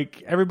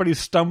 Like, everybody's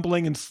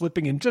stumbling and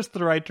slipping in just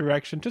the right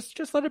direction.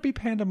 Just let it be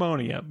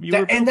pandemonium.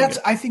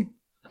 I think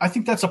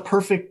that's a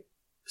perfect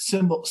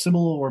symbol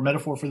or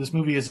metaphor for this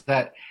movie, is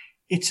that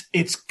it's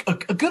a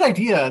good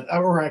idea,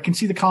 or I can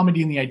see the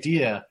comedy in the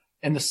idea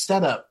and the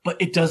setup, but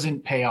it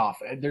doesn't pay off.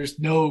 There's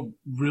no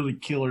really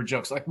killer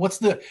jokes. Like, what's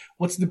the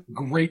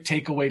great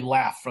takeaway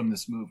laugh from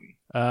this movie?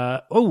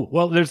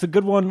 Well, there's a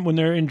good one when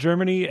they're in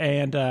Germany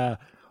and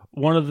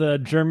one of the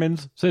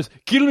Germans says,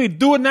 "Kill me,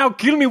 do it now,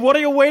 kill me, what are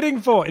you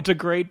waiting for?" It's a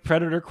great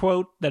Predator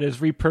quote that is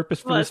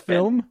repurposed for this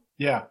film.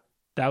 Yeah.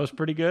 That was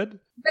pretty good.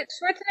 But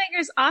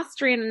Schwarzenegger's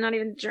Austrian and not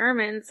even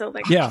German, so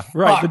like... Yeah,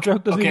 right. The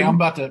joke doesn't I'm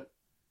about to...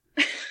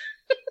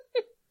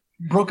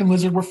 Broken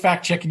Lizard, we're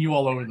fact-checking you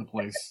all over the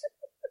place.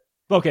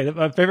 Okay,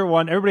 my favorite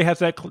one. Everybody has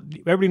that.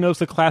 Everybody knows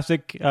the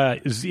classic.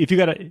 If you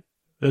got to,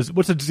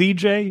 what's it,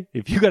 ZJ?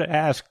 If you got to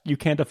ask, you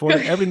can't afford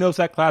it. Everybody knows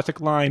that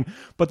classic line.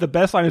 But the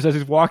best line is as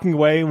he's walking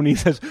away when he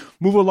says,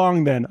 "Move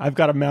along, then. I've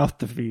got a mouth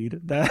to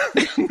feed." That's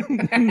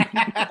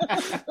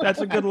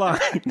a good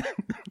line.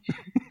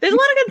 There's a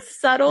lot of good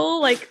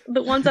subtle, like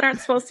the ones that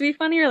aren't supposed to be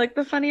funny, or like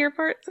the funnier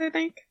parts. I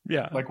think.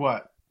 Yeah. Like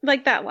what?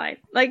 Like that line.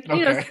 Like stuff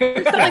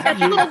like that.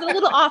 A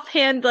little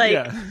offhand, like.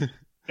 Yeah.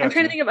 I'm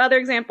trying to think of other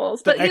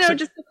examples, but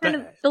just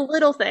the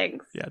little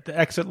things. Yeah, the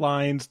exit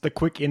lines, the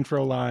quick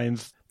intro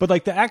lines, but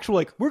like the actual,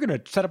 like, we're gonna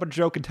set up a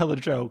joke and tell a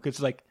joke.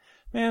 It's like,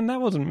 man, that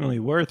wasn't really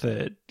worth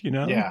it,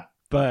 Yeah.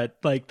 But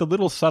like the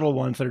little subtle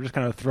ones that are just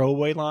kind of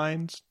throwaway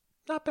lines,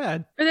 not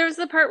bad. Or there was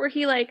the part where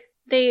he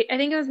I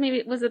think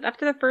it was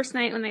after the first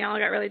night when they all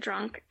got really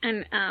drunk,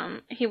 and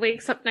he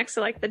wakes up next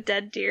to like the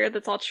dead deer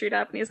that's all chewed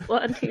up and he's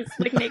blood and he's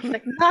like naked,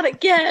 like, not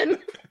again.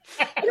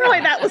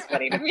 Why that was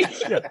funny to me.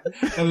 Yeah,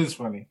 that is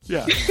funny.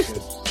 Yeah.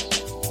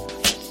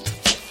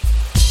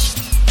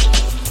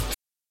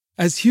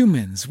 As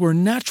humans, we're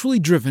naturally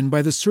driven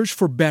by the search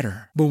for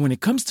better. But when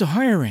it comes to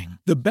hiring,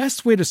 the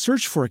best way to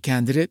search for a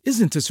candidate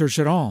isn't to search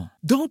at all.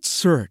 Don't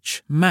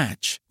search,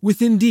 match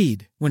with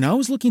Indeed. When I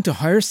was looking to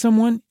hire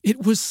someone,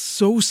 it was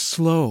so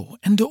slow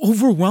and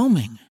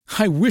overwhelming.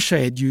 I wish I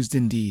had used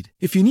Indeed.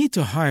 If you need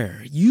to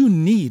hire, you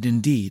need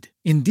Indeed.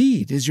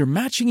 Indeed is your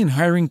matching and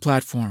hiring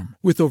platform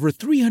with over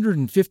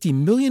 350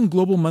 million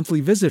global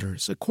monthly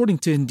visitors, according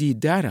to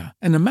Indeed data,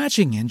 and a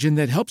matching engine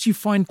that helps you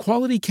find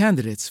quality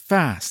candidates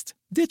fast.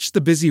 Ditch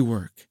the busy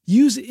work.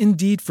 Use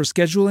Indeed for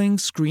scheduling,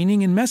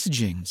 screening, and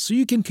messaging so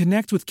you can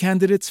connect with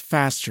candidates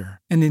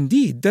faster. And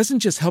Indeed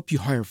doesn't just help you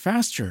hire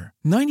faster.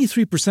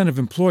 93% of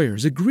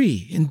employers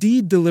agree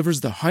Indeed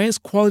delivers the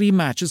highest quality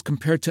matches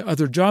compared to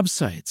other job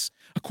sites,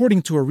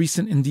 according to a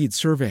recent Indeed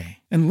survey.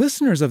 And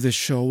listeners of this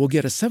show will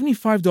get a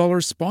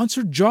 $75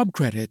 sponsored job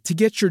credit to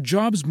get your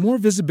jobs more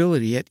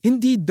visibility at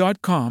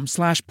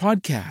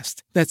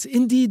Indeed.com/podcast. That's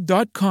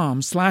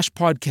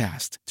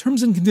Indeed.com/podcast.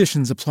 Terms and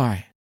conditions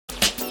apply.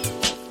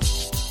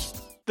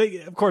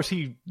 Of course,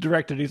 he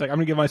directed. He's like, I'm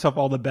gonna give myself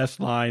all the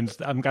best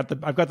lines. I've got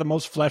the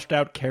most fleshed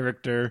out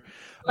character.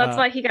 That's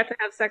why he got to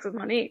have sex with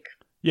Monique.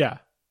 Yeah,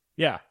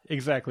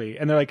 exactly.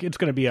 And they're like, it's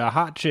gonna be a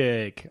hot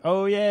chick.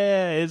 Oh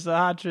yeah, it's a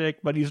hot chick,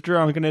 but he's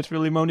drunk and it's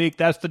really Monique.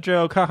 That's the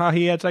joke. Haha,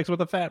 he had sex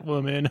with a fat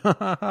woman.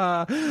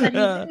 But he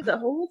knew the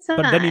whole time.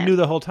 But then he knew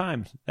the whole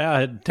time.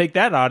 Take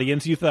that,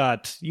 audience. You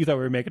thought we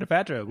were making a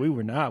fat joke. We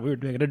were not. We were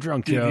making a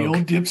drunk joke. The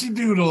old dipsy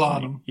doodle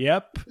on him.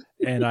 Yep.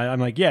 And I'm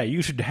like, yeah,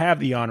 you should have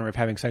the honor of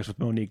having sex with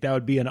Monique. That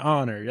would be an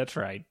honor. That's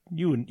right.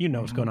 You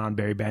know what's going on,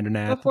 Barry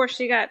Bandernath. Before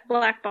she got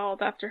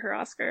blackballed after her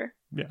Oscar.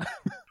 Yeah.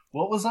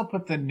 What was up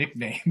with the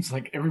nicknames?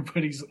 Like,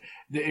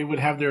 it would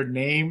have their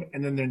name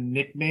and then their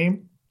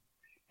nickname,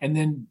 and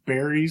then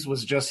Barry's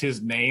was just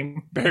his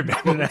name. Barry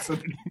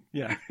Bandernath.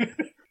 Yeah.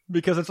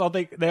 Because it's all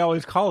they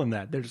always call him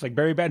that. They're just like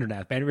Barry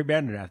Bandernath, Barry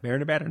Bandernath,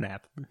 Barry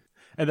Bandernath.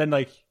 And then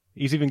like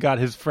he's even got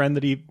his friend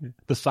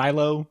the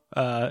Silo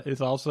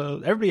is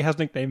also, everybody has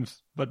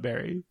nicknames but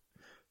Barry.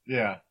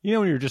 Yeah.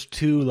 When you're just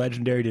too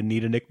legendary to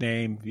need a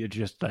nickname, you're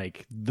just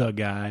like the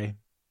guy.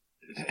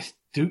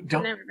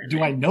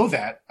 Do I know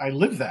that? I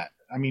live that.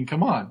 I mean,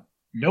 come on.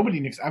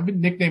 I've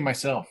been nicknamed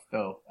myself,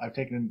 though. I've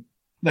taken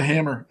the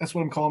Hammer. That's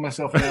what I'm calling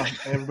myself now.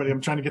 Everybody,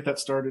 I'm trying to get that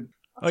started.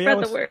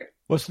 Spread the word.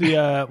 What's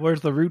the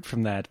where's the root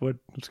from that?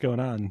 What's going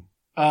on?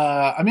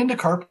 I'm into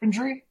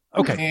carpentry.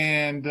 Okay.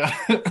 And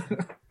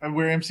I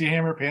wear MC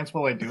Hammer pants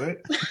while I do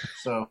it.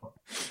 So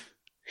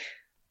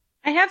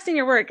I have seen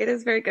your work. It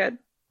is very good.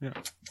 Yeah.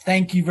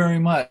 Thank you very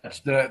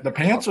much. The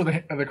pants or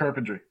the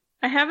carpentry?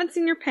 I haven't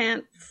seen your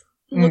pants.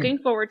 Looking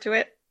forward to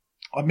it.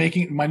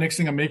 My next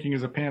thing I'm making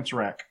is a pants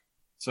rack.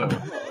 So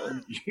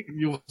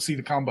you'll see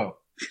the combo.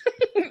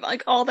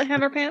 Like all the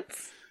Hammer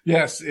pants?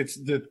 Yes, it's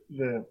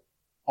the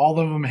all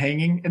of them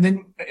hanging. And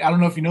then I don't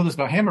know if you know this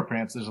about Hammer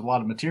pants, there's a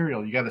lot of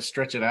material. You got to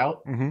stretch it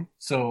out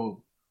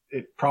so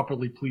it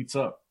properly pleats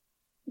up.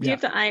 Do you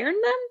have to iron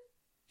them?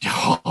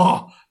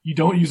 Oh, you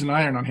don't use an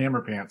iron on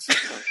Hammer pants.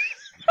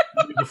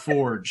 You need a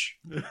forge.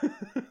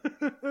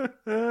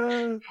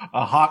 A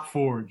hot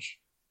forge.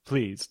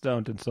 Please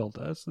don't insult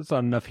us. It's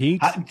not enough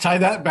heat. Tie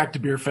that back to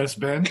Beer Fest,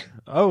 Ben.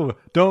 Oh,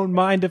 don't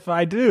mind if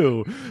I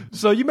do.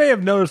 So you may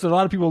have noticed that a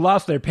lot of people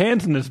lost their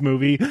pants in this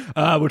movie,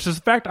 which is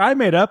a fact I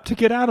made up to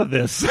get out of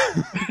this.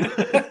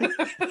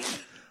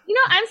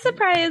 I'm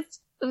surprised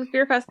with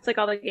Beer Fest, like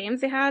all the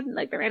games they had,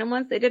 like the random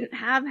ones, they didn't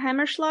have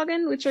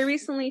Hammerschlagen, which I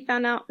recently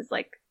found out is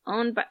like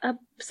owned by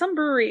some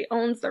brewery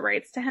owns the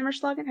rights to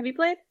Hammerschlagen. Have you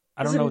played?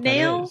 I don't know what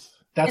that is.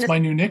 That's my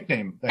new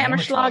nickname.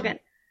 Hammerschlagen.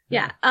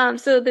 Yeah.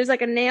 So there's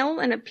like a nail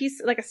and a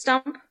piece, like a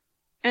stump,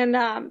 and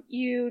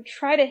you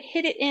try to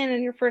hit it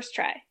in your first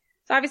try.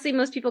 So obviously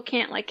most people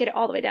can't like get it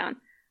all the way down. And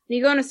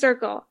you go in a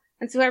circle,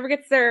 and so whoever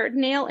gets their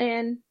nail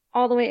in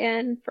all the way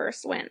in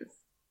first wins.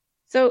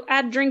 So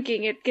at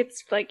drinking, it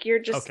gets like you're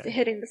just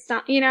hitting the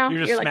stump,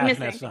 You're just like smashing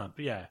missing that stump,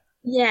 yeah.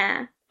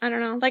 Yeah. I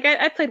don't know. Like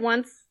I played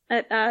once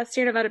at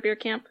Sierra Nevada Beer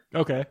Camp.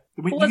 Okay.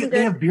 Wait,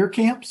 they have beer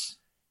camps?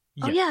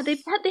 Yes. Oh yeah, they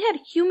had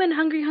human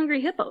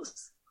hungry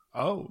hippos.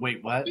 Oh.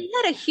 Wait, what? They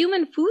had a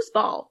human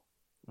foosball.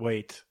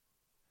 Wait.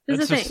 That's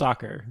just thing.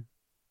 Soccer.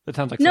 That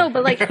sounds like no, soccer.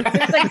 But like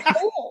it's like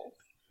holes.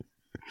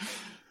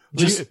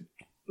 Just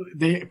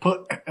they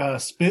put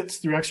spits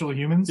through actual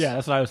humans? Yeah,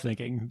 that's what I was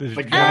thinking.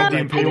 Like the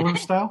Impaler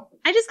style?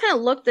 I just kind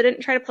of looked. I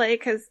didn't try to play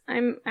because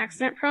I'm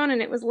accident prone,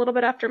 and it was a little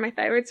bit after my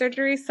thyroid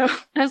surgery. So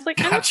I was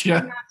like, I'm not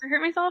to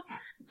hurt myself.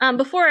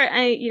 Before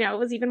I,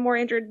 was even more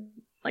injured,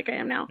 like I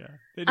am now.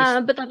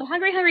 Yeah, but the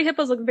hungry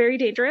hippos look very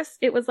dangerous.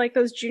 It was like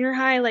those junior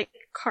high like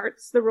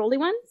carts, the rolly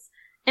ones.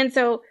 And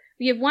so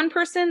you have one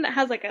person that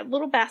has like a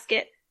little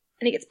basket,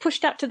 and he gets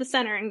pushed out to the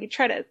center, and you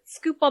try to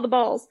scoop all the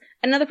balls.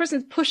 Another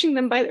person's pushing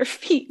them by their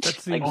feet. That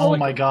seems like, oh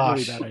my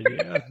gosh! Really bad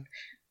idea.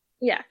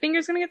 Yeah,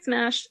 fingers gonna get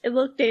smashed. It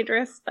looked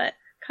dangerous, but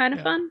kind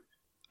of fun.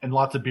 And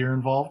lots of beer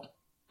involved?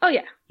 Oh,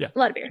 yeah. A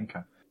lot of beer.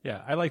 Okay.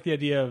 Yeah, I like the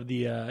idea of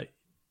the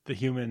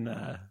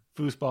human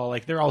foosball.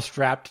 Like, they're all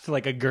strapped to,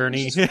 like, a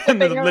gurney and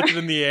they're lifted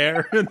in the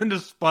air and then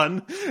just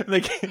spun. And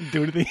they can't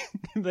do anything.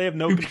 They have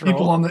no control.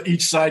 People on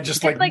each side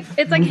just it's like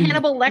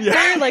Hannibal Lecter.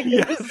 Yeah, like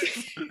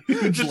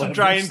just a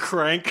giant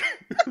crank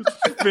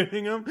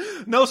spinning them.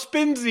 No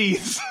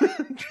spinsies.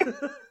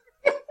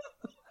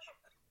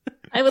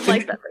 I would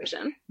like that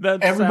version.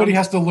 Everybody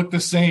has to look the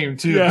same,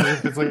 too. Yeah.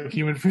 If it's like a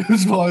human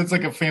foosball, it's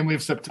like a family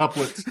of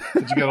septuplets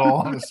that you got all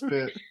on a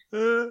spit.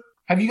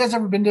 Have you guys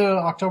ever been to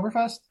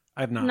Oktoberfest?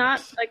 I have not.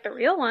 Not like the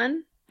real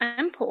one.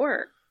 I'm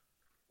poor.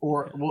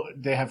 Or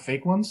they have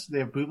fake ones? They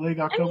have bootleg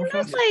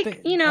Oktoberfest?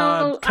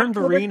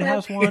 Turnverine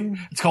has one.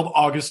 It's called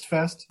August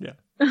Fest. Yeah.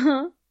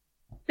 Uh-huh.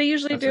 They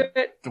usually do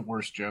it. The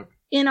worst joke.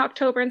 In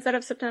October instead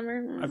of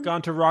September. I've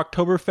gone to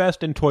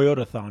Rocktoberfest and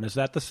Toyotathon. Is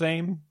that the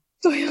same?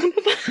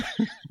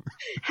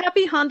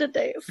 Happy Honda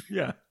days.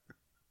 Yeah.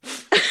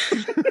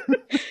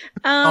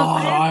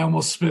 I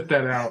almost spit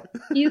that out.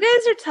 You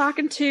guys are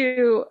talking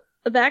to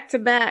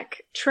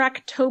back-to-back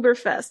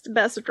Tracktoberfest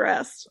Best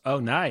Dressed. Oh,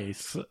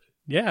 nice.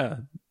 Yeah.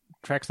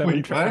 Track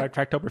 7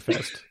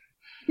 Tracktoberfest.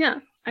 Yeah.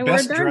 I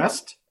Best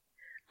Dressed?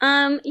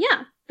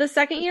 Yeah. The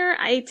second year,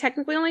 I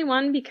technically only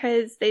won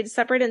because they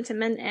separated into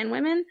men and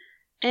women,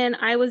 and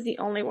I was the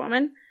only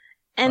woman.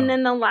 And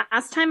then the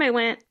last time I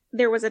went,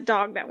 there was a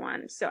dog that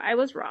won, so I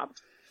was robbed.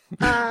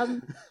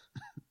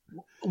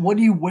 What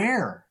do you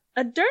wear?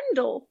 A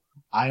dirndl.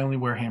 I only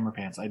wear Hammer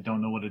pants. I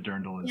don't know what a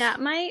dirndl is. Yeah,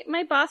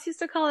 my boss used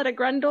to call it a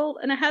grundle,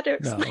 and I had to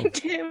explain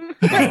to him.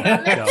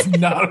 That's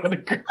not what a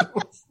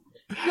grundle is.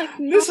 Like,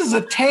 no. This is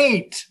a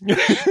taint.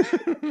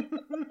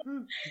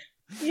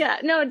 Yeah,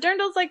 no,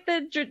 dirndl's like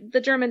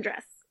the German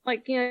dress.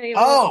 Like,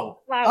 blouse.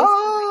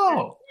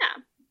 Oh!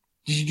 Yeah.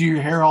 Did you do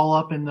your hair all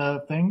up in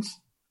the things?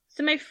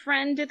 So my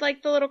friend did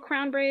like the little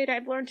crown braid.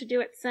 I've learned to do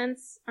it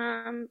since.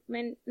 My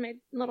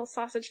little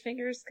sausage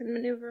fingers can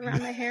maneuver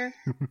around my hair.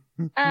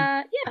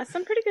 Yeah, so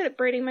I'm pretty good at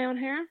braiding my own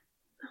hair.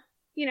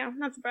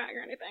 Not to brag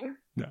or anything.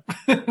 No.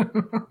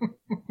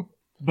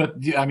 But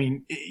I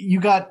mean, you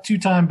got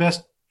 2-time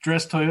best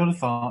dressed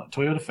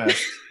Toyota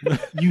Fest.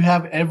 You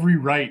have every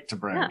right to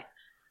brag. Yeah.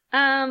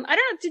 I don't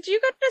know. Did you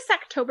go to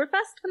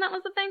Sacktoberfest when that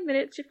was a thing? They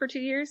did it for 2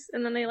 years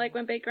and then they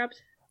went bankrupt.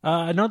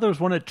 I know there was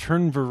one at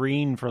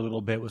Turnverein for a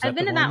little bit. Was that I've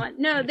been to that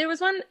one. No, there was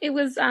one. It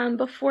was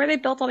before they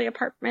built all the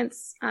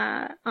apartments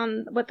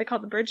on what they call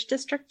the Bridge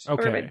District.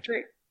 Okay.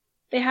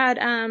 They had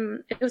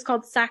it was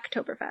called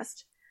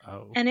Sacktoberfest.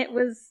 Oh. And it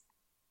was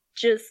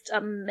just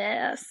a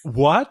mess.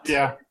 What?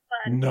 Yeah.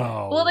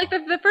 No. Well, like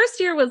the first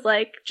year was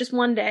like just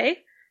one day.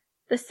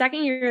 The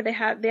second year they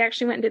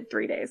actually went and did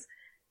 3 days.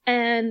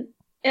 And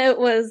it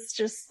was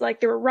just like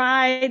there were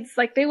rides,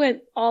 like they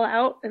went all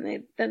out,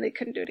 and then they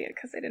couldn't do it again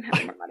because they didn't have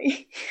any more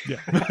money.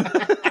 Yeah.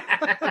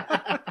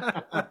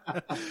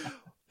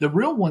 The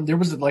real one, there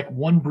was like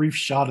one brief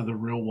shot of the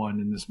real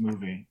one in this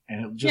movie,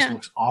 and it just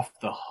looks off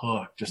the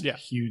hook. Just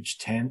huge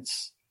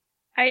tents.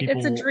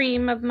 It's a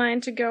dream of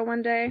mine to go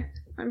one day.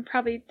 I'm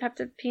probably have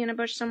to pee in a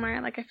bush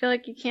somewhere. Like I feel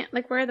like you can't.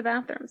 Like where are the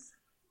bathrooms?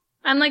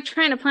 I'm like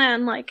trying to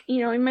plan, like,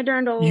 you know, in my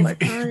dirndl, like,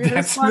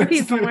 there's one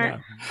piece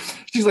somewhere.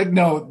 She's like,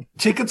 no,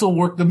 tickets will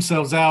work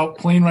themselves out.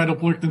 Plane ride will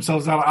work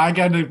themselves out. I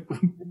got to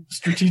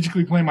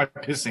strategically plan my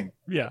pissing.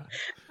 Yeah.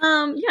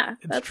 Yeah,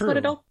 that's true. what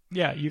it'll.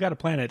 Yeah, you got to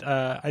plan it.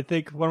 I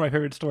think one of my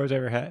favorite stories I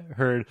ever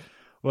heard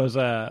was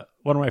one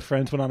of my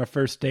friends went on a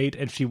first date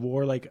and she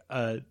wore like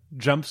a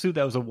jumpsuit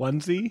that was a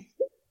onesie.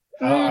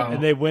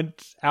 And they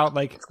went out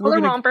like. It's called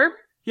a romper.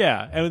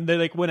 Yeah, and they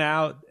like went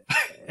out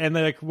and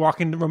they like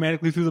walking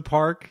romantically through the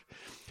park.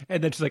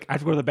 And then she's like, I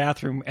have to go to the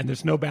bathroom, and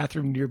there's no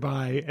bathroom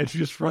nearby. And she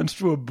just runs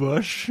to a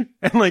bush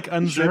and like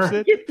unzips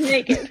it. Gets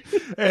naked.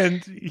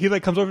 And he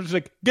like comes over and she's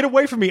like, get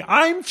away from me.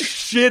 I'm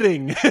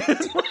shitting.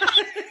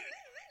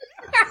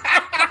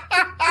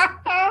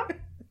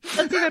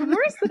 That's even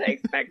worse than I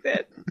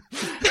expected.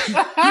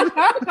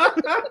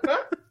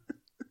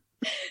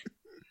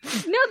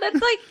 No,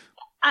 that's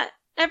like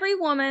every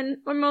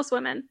woman, or most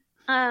women,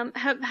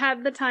 have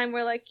had the time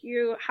where like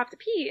you have to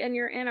pee and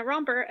you're in a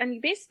romper and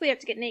you basically have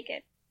to get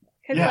naked.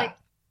 Because, like,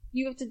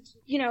 you have to,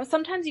 you know,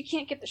 sometimes you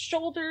can't get the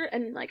shoulder,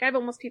 and, like, I've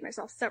almost peed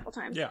myself several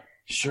times. Yeah.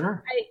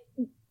 Sure. I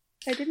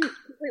didn't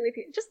completely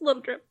pee. Just a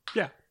little drip.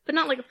 Yeah. But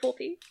not, like, a full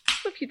pee.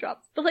 Just a few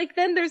drops. But, like,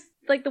 then there's,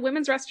 like, the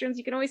women's restrooms,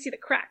 you can always see the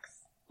cracks.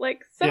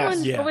 Like,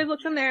 someone always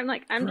looks in there and,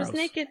 like, I'm just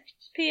naked,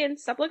 peeing,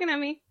 stop looking at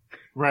me.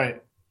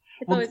 Right.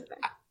 It's always there.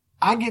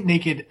 I get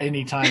naked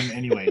anytime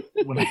anyway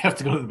when I have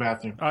to go to the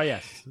bathroom. Oh,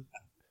 yes.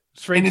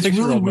 And it's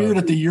really weird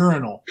at the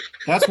urinal.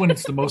 That's when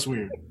it's the most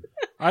weird.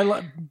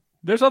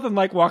 There's nothing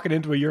like walking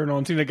into a urinal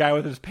and seeing a guy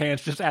with his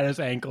pants just at his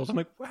ankles. I'm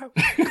like, wow,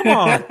 come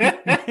on,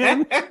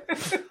 man.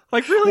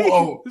 Like, really?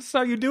 Whoa. This is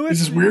how you do it? Is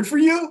this weird for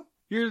you?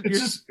 You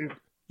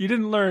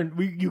didn't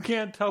learn. You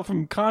can't tell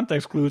from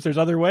context clues. There's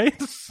other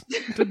ways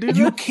to do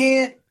You that.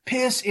 can't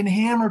piss in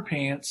hammer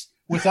pants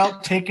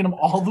without taking them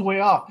all the way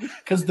off.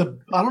 Because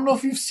I don't know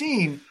if you've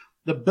seen,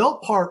 the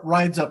belt part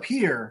rides up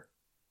here,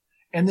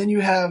 and then you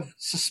have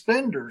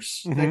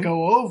suspenders that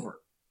go over.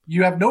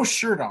 You have no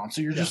shirt on,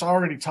 so you're just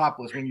already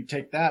topless when you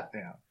take that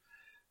down.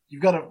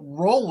 You've got to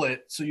roll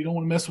it so you don't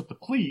want to mess with the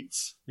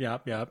pleats.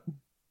 Yep.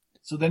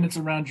 So then it's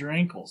around your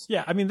ankles.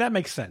 Yeah, I mean, that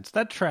makes sense.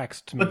 That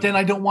tracks to me. But then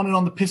I don't want it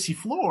on the pissy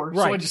floor,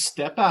 so I just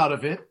step out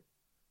of it.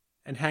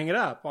 And hang it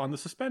up on the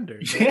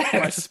suspenders. Yes.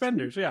 My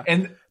suspenders, yeah.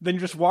 And then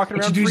you're just walking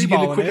around what you do is you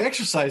get a quick it.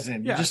 exercise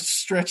in. Yeah. You just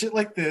stretch it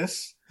like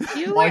this.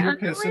 You while wear you're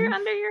underwear pissing.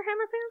 under your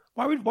hammer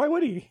pants? Why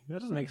would he? That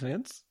doesn't make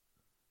sense.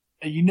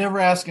 You never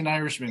ask an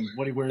Irishman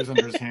what he wears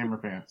under his hammer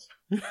pants.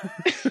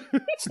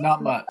 It's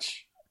not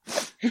much.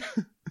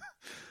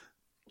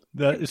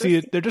 They're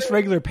just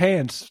regular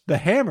pants. The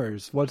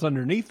hammer's what's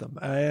underneath them.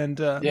 And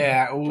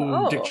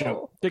dick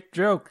joke. Dick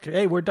joke.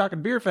 Hey, we're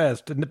talking beer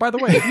fest. And by the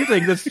way, if you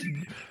think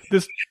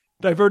this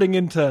diverting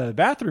into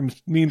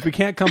bathrooms means we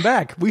can't come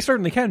back, we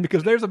certainly can,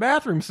 because there's a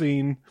bathroom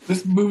scene.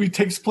 This movie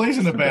takes place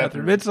in a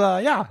bathroom. It's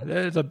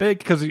it's a big,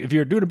 because if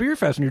you're doing a beer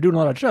fest and you're doing a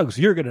lot of chugs,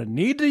 you're gonna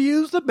need to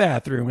use the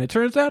bathroom. And it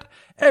turns out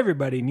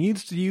everybody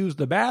needs to use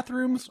the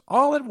bathrooms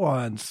all at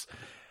once.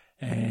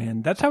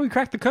 And that's how we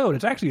crack the code.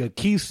 It's actually a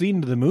key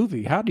scene to the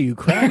movie. How do you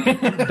crack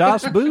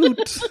Das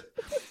Boot?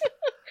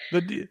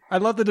 I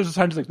love that there's a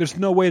sign that's like, there's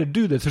no way to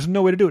do this. There's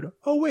no way to do it.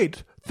 Oh,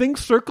 wait.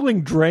 Things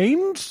circling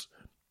drains?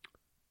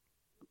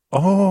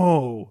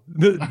 Oh,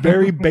 the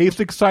very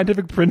basic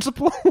scientific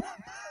principle?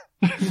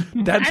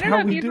 That's I don't how know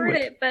if we you've do heard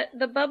it. it, but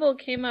the bubble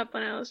came up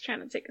when I was trying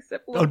to take a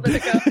sip a little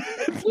bit ago.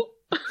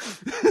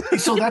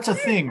 So that's a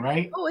thing,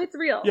 right? Oh, it's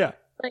real. Yeah.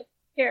 Like,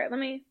 here, let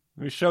me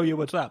show you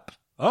what's up.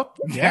 Oh,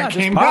 yeah, it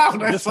this came pops.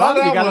 out. I This saw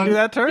pops. that You got to one. do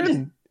that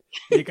turn.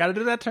 You got to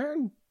do that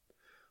turn.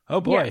 Oh,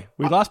 boy. Yeah.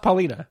 We lost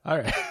Paulina. All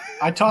right.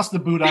 I tossed the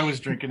boot I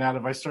was drinking out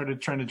of. I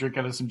started trying to drink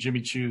out of some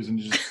Jimmy Choo's and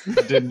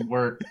it didn't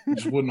work. It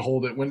just wouldn't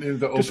hold it. Went into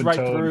the Just open right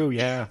toe. through,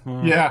 yeah.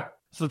 Yeah.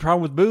 That's the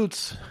problem with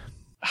boots.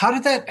 How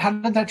did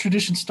that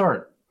tradition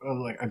start?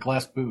 Like a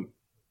glass boot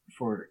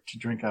to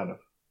drink out of?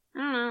 I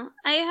don't know.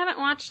 I haven't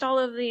watched all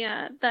of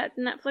the that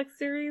Netflix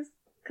series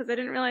because I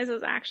didn't realize it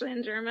was actually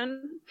in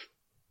German.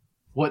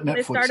 What Netflix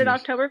They started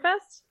series?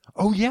 Oktoberfest.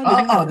 Oh,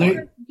 yeah.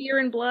 Beer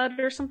and blood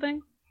or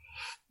something.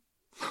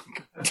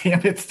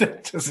 Damn it,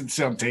 that doesn't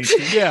sound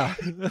tasty. Yeah.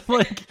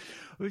 Like,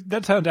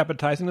 that sounds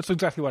appetizing. That's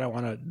exactly what I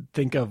want to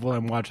think of when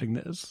I'm watching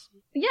this.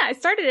 Yeah, I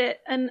started it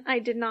and I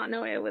did not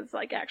know it was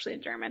like actually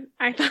in German.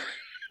 I thought,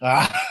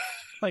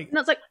 Like, and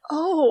I was like,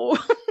 oh.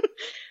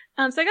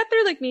 So I got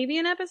through like maybe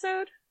an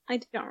episode.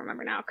 I don't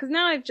remember now because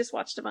now I've just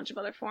watched a bunch of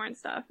other foreign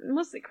stuff,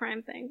 mostly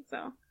crime things.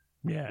 So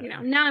yeah.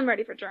 Now I'm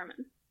ready for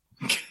German.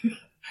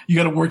 You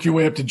got to work your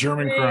way up to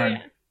German crime.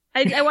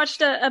 Yeah. I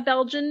watched a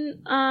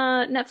Belgian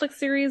Netflix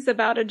series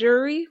about a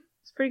jury.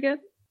 It's pretty good.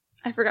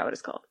 I forgot what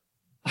it's called.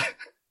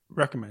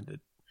 Recommended.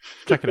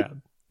 Check it out.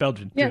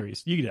 Belgian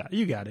juries. You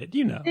got it.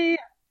 You know. Yeah.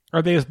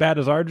 Are they as bad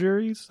as our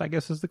juries? I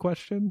guess is the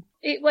question.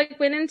 It like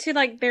went into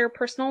like their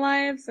personal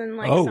lives and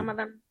like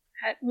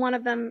one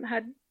of them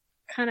had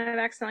kind of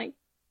accidentally.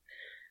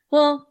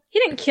 Well, he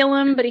didn't kill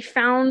him, but he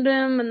found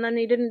him, and then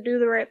he didn't do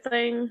the right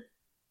thing.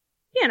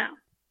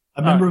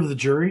 A member of the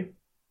jury?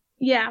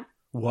 Yeah.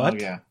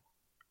 What? Oh,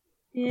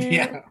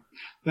 yeah.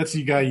 That's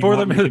the guy. For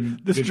them,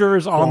 this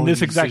juror's on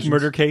this exact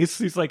murder case.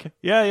 He's like,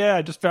 yeah,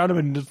 I just found him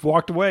and just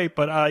walked away.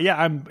 But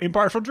I'm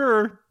impartial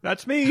juror.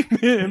 That's me,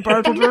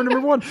 impartial juror number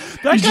one.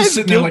 That He's guy's just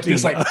sitting guilty.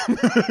 there like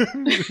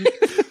this,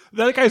 like.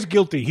 That guy's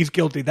guilty. He's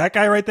guilty. That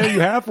guy right there. You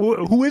have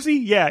who is he?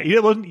 Yeah, he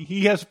wasn't.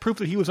 He has proof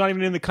that he was not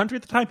even in the country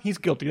at the time. He's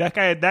guilty. That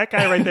guy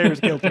right there is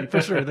guilty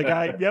for sure. The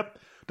guy. Yep.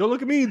 Don't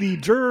look at me. The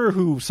juror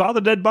who saw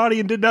the dead body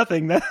and did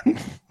nothing.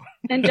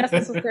 And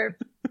justice was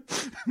served.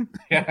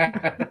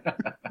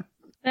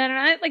 I don't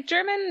know, like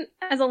German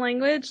as a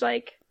language,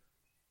 like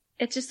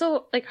it's just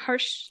so like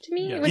harsh to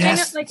me. Which I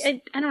know, like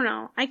I don't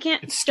know, I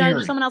can't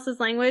judge someone else's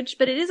language,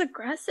 but it is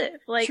aggressive.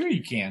 Like sure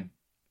you can.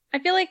 I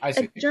feel like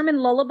a German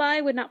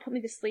lullaby would not put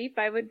me to sleep.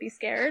 I would be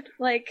scared.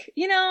 Like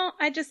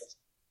I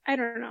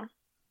don't know.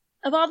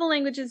 Of all the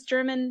languages,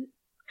 German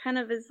kind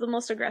of is the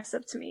most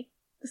aggressive to me.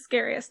 The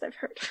scariest I've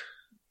heard.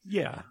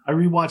 Yeah. I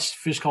rewatched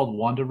Fish Called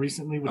Wanda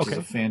recently, which is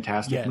a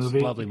fantastic movie.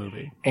 Lovely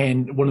movie.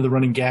 And one of the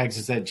running gags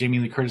is that Jamie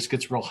Lee Curtis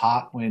gets real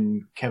hot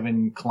when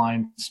Kevin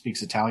Kline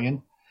speaks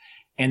Italian.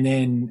 And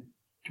then,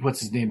 what's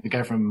his name? The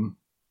guy from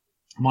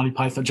Monty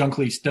Python, John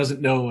Cleese,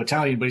 doesn't know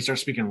Italian, but he starts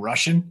speaking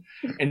Russian.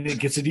 And it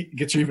gets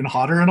her even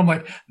hotter. And I'm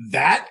like,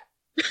 that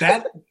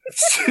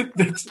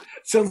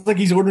sounds like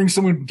he's ordering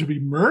someone to be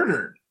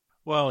murdered.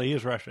 Well, he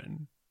is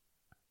Russian.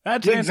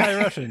 That's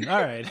anti-Russian.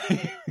 All right.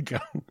 Go.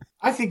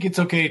 I think it's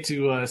okay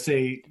to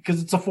say,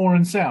 because it's a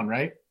foreign sound,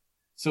 right?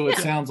 So it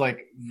sounds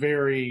like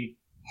very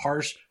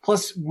harsh.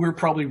 Plus, we're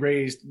probably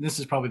raised, this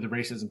is probably the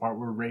racism part,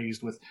 we're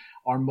raised with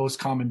our most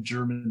common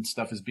German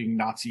stuff as being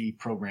Nazi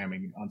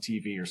programming on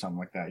TV or something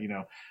like that.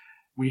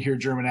 We hear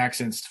German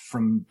accents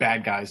from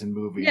bad guys in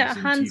movies. Yeah,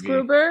 Hans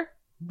Gruber.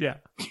 Yeah.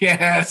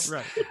 Yes.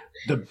 Right.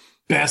 The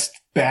best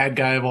bad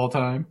guy of all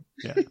time.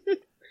 Yeah.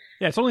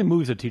 Yeah, it's only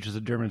movies that teach us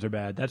that Germans are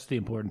bad. That's the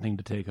important thing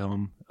to take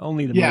home.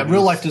 Only the movies.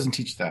 Real life doesn't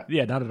teach that.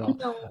 Yeah, not at all.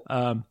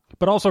 No.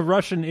 But also,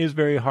 Russian is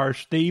very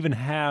harsh. They even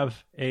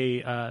have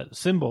a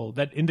symbol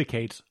that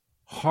indicates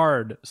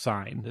hard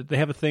sign. They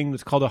have a thing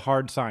that's called a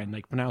hard sign,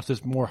 like pronounce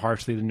this more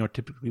harshly than you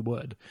typically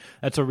would.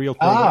 That's a real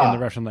thing in the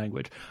Russian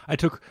language. I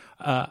took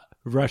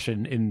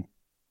Russian in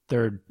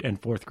 3rd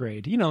and 4th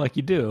grade. Like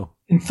you do.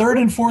 In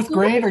 3rd and 4th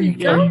grade?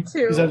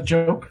 Is that a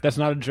joke? That's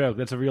not a joke.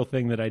 That's a real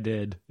thing that I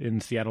did in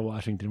Seattle,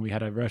 Washington. We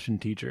had a Russian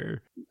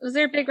teacher. Was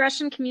there a big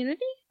Russian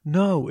community?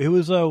 No, it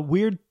was a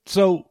weird.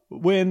 So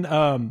when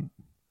the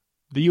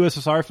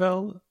USSR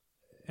fell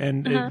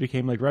and it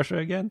became like Russia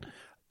again,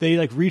 they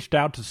like reached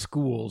out to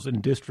schools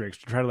and districts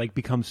to try to like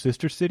become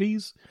sister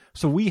cities.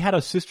 So we had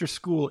a sister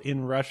school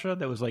in Russia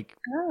that was like,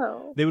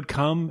 they would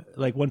come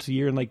like once a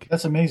year and like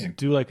that's amazing.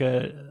 Do like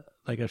a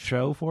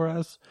show for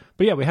us.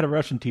 But yeah, we had a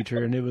Russian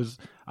teacher, and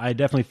I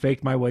definitely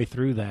faked my way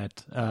through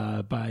that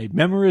by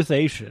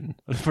memorization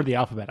for the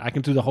alphabet. I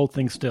can do the whole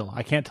thing still.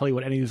 I can't tell you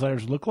what any of these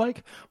letters look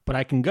like, but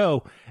I can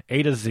go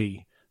A to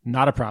Z.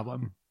 Not a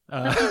problem.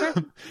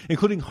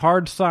 Including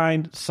hard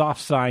sign,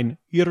 soft sign,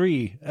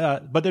 yuri.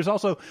 But there's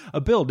also a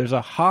build. There's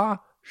a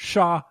ha,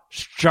 sha,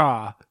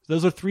 sha.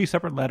 Those are 3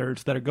 separate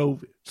letters that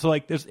so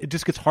like it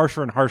just gets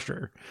harsher and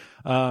harsher.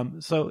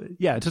 So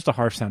yeah, it's just a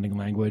harsh sounding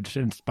language,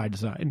 and it's by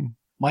design.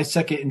 My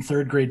 2nd and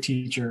 3rd grade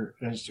teacher,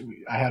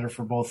 I had her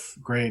for both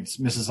grades,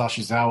 Mrs.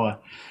 Ashizawa,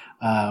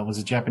 was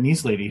a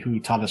Japanese lady who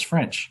taught us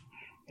French.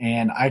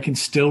 And I can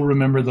still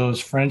remember those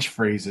French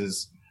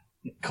phrases,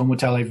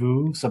 Comment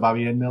allez-vous? Ça va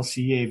bien,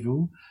 merci, et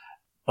vous?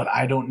 But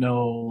I don't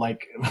know,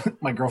 like,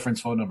 my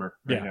girlfriend's phone number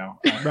right now.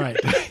 Right.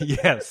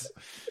 Yes.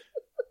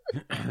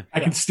 I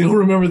can still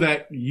remember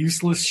that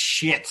useless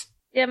shit.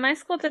 Yeah, my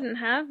school didn't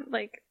have,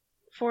 like,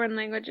 foreign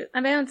languages. I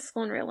mean, I went to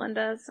school in Rio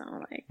Linda, so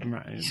like,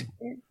 right.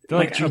 They're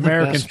like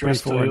Americans pretty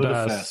foreign to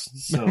us,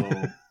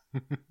 so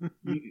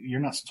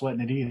you're not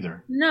sweating it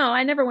either. No,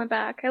 I never went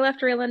back. I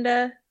left Rio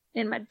Linda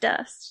in my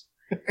dust.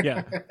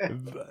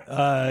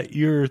 Yeah,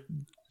 you're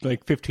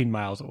like 15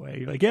 miles away.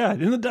 You're like, yeah,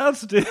 in the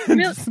dust.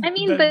 I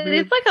mean, but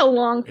it's like a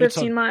long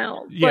 15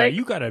 miles. Yeah, like,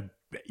 you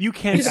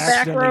can't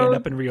accidentally end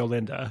up in Rio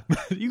Linda.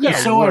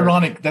 It's so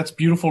ironic. That's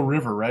beautiful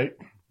river, right?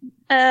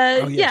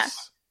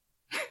 Yes.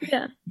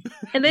 Yeah,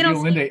 and they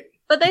don't.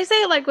 But they say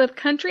it like with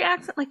country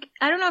accent. Like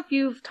I don't know if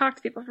you've talked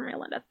to people from Rio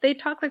Linda. They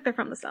talk like they're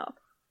from the South.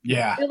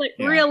 Yeah, they're like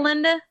Rio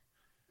Linda.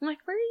 I'm like,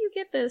 where do you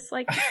get this?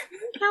 Like,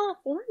 in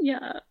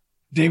California.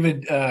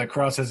 David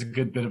Cross has a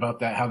good bit about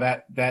that, how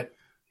that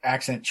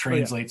accent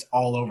translates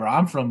all over.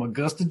 I'm from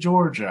Augusta,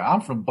 Georgia.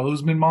 I'm from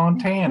Bozeman,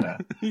 Montana.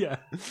 Yeah.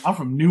 I'm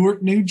from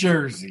Newark, New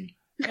Jersey.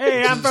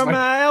 Hey, I'm from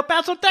El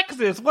Paso,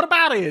 Texas. What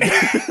about it?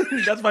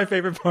 That's my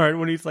favorite part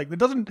when he's like,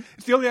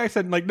 it's the only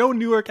accent, like no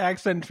Newark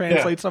accent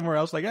translates somewhere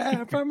else. Like, hey,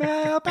 I'm from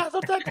El Paso,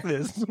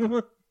 Texas.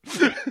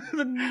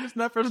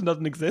 That person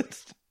doesn't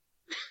exist.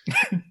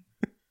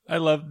 I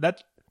love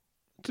that.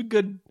 It's a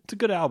good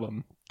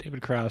album.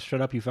 David Cross,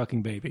 Shut Up You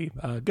Fucking Baby.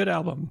 Good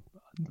album.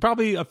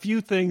 Probably a few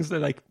things that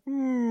like,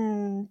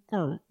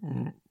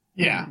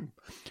 yeah,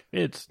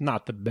 it's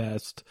not the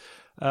best,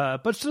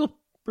 but still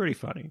pretty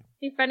funny.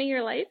 You funny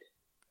your light?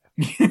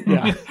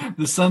 Yeah.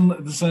 the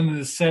sun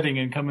is setting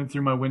and coming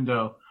through my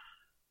window.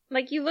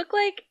 Like you look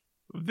like,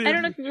 I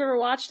don't know if you've ever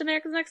watched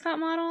America's Next Top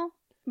Model,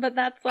 but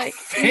that's like.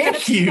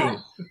 Thank you.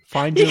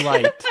 Find your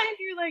light. Find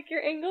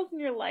your angles and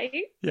your light.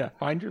 Yeah,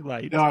 find your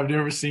light. No, I've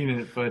never seen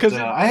it, but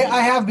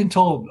I have been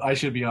told I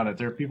should be on it.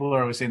 There are people that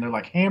are always saying, they're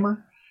like,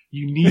 Hammer,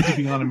 you need to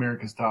be on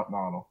America's Top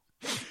Model.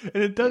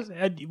 And it does,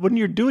 when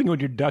you're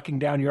ducking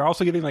down, you're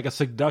also getting like a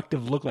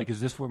seductive look, like, is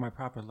this where my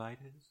proper light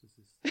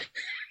is?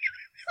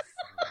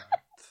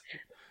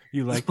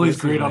 You like this plays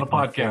great on like a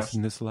podcast.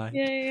 In this light?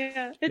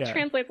 Yeah. It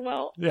translates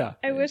well. Yeah.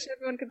 I wish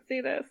everyone could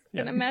see this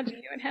and imagine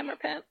you in Hammer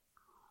pants.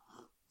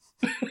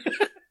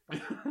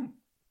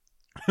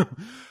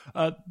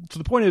 So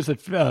the point is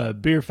that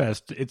Beer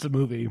Fest, it's a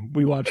movie.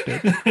 We watched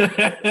it.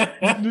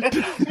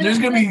 There's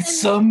going to be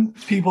some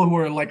people who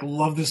are like,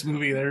 love this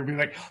movie. They're going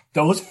to be like,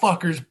 those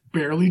fuckers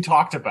barely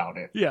talked about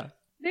it. Yeah.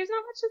 There's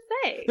not much to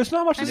say. There's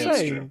not much to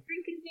say.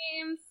 Drinking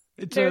games.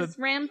 There's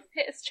Ram's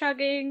piss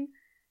chugging.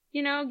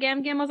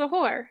 Gam Gam was a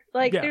whore.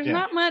 Like, there's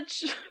not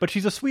much. But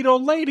she's a sweet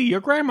old lady. Your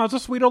grandma's a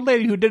sweet old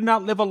lady who did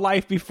not live a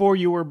life before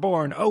you were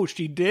born. Oh,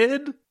 she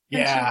did?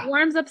 Yeah. And she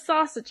warms up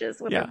sausages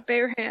with her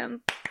bare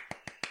hands.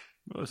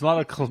 There's a lot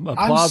of applause.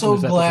 I'm so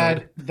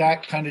glad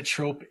that kind of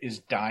trope is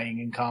dying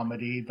in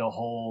comedy. The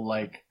whole,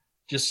 like,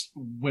 just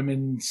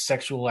women's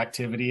sexual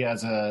activity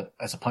as a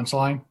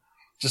punchline.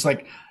 Just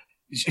like,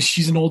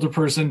 she's an older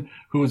person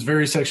who is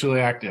very sexually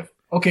active.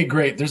 Okay,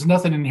 great. There's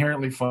nothing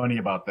inherently funny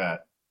about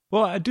that.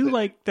 Well, I do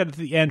like that at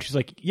the end, she's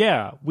like,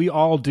 yeah, we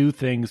all do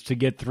things to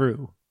get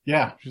through.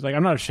 Yeah. She's like,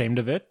 I'm not ashamed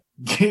of it.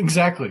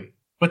 Exactly.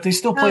 But they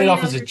still play it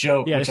off as a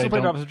joke. Yeah, they still play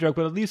it off as a joke,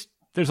 but at least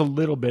there's a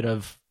little bit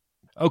of,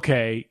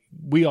 okay,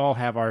 we all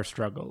have our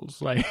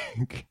struggles. Like,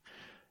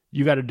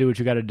 you got to do what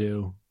you got to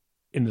do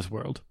in this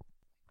world.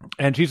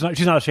 And she's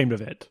not ashamed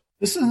of it.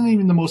 This isn't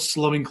even the most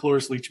slumming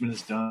Cloris Leachman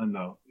has done,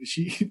 though.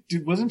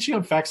 Wasn't she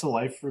on Facts of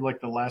Life for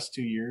like the last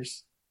 2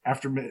 years?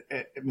 After Ms.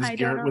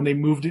 Garrett, when they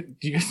moved it,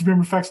 do you guys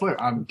remember Facts of Life?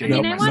 I'm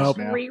dating myself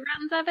now. I watched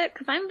reruns of it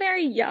because I'm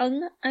very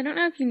young. I don't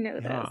know if you know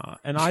this.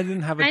 And I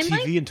didn't have a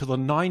TV until the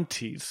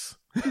 90s.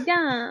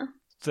 Yeah.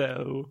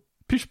 So,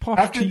 pish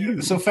posh to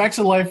you. So Facts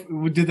of Life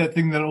did that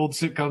thing that old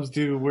sitcoms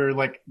do where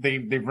like they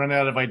run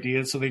out of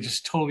ideas, so they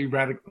just totally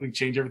radically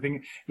change everything.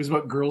 It was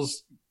about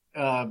girls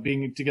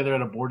being together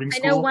at a boarding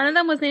school. I know one of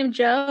them was named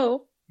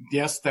Joe.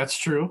 Yes, that's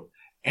true.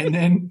 And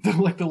then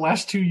the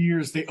last 2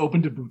 years they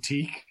opened a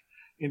boutique.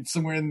 And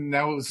somewhere, and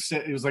now it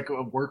was like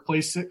a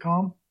workplace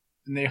sitcom,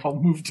 and they all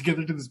moved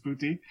together to this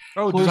boutique.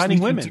 Oh, Designing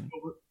Women.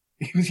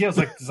 It was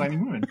like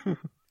Designing Women.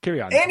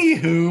 Carry on.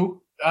 Anywho,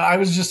 I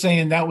was just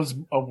saying that was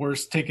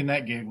taking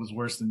that gig was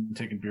worse than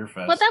taking Beer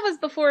Fest. Well, that was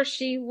before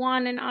she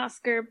won an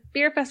Oscar.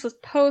 Beer Fest was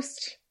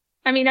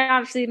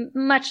obviously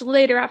much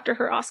later after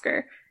her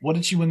Oscar. What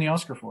did she win the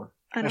Oscar for?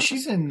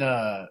 She's in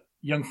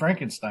Young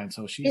Frankenstein,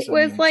 so she's. It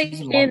was like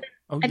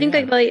I think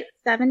like late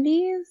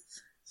 70s.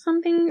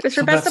 Something. It's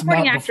for Best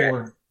Supporting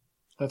Actress.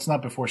 That's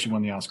not before she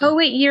won the Oscar. Oh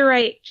wait, you're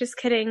right. Just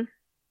kidding.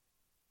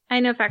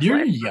 I know Facts of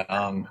Life. You're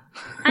young.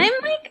 I'm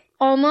like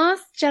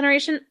almost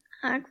Generation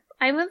X.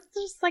 I was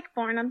just like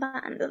born at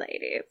the end of the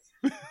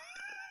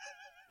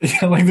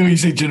 80s. I like the way you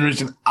say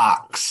Generation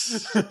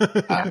Ox.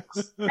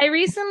 I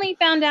recently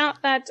found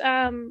out that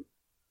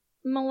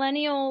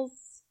millennials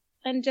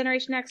and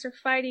Generation X are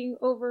fighting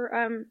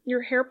over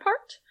your hair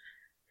part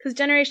because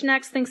Generation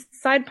X thinks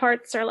side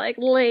parts are like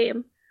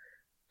lame.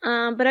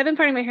 But I've been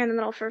parting my hair in the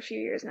middle for a few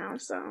years now,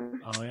 so.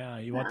 Oh yeah,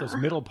 you want those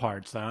middle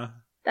parts, huh?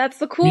 That's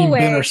the cool way.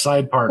 Ben are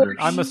side parters.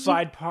 I'm a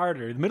side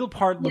parter. The middle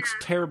part looks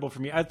terrible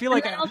for me. I feel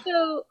like.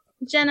 Also,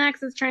 Gen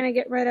X is trying to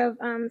get rid of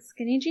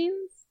skinny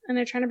jeans, and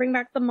they're trying to bring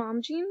back the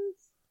mom jeans.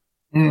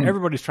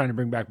 Everybody's trying to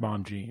bring back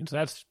mom jeans.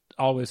 That's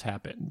always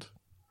happened.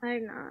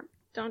 I'm not.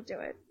 Don't do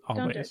it.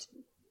 Always. Don't do it.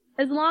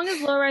 As long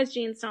as low-rise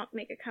jeans don't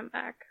make a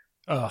comeback.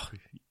 Ugh.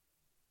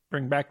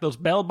 Bring back those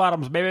bell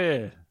bottoms,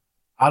 baby.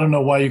 I don't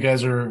know why you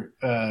guys are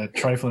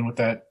trifling with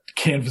that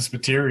canvas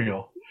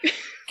material.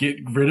 Get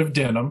rid of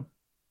denim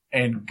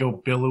and go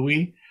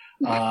billowy.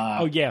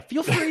 Oh yeah,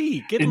 feel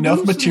free. Get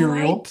enough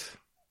material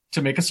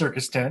to make a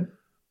circus tent.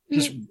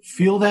 Just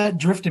feel that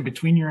drifting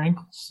between your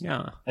ankles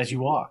as you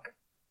walk.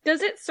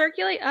 Does it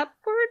circulate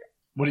upward?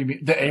 What do you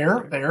mean? The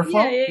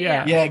airflow?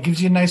 Yeah. Yeah, it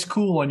gives you a nice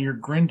cool on your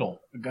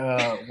grindle.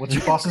 What's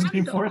your boss's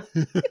name for it?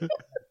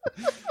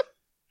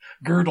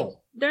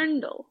 Girdle.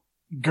 Dirndl.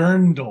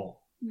 Gurndle.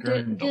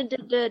 Dirndl.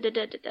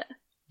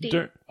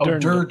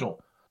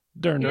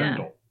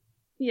 Dirndl.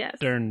 Yes.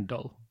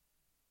 Dirndl.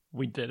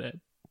 We did it.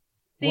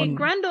 See,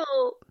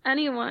 Grundle,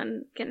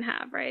 anyone can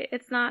have, right?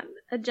 It's not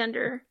a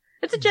gender.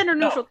 It's a gender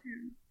neutral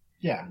term.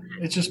 Yeah,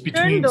 it's just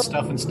between Dirndl.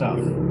 stuff and stuff.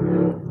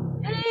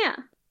 Yeah.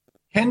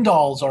 Ken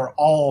dolls are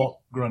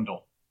all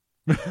Grundle.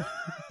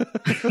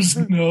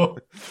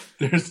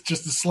 There's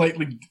just a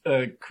slightly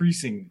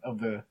creasing of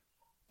the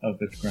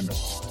Grundle.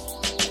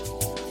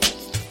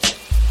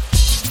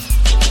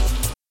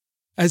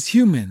 As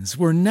humans,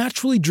 we're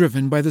naturally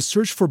driven by the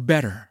search for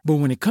better. But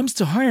when it comes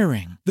to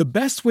hiring, the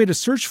best way to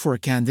search for a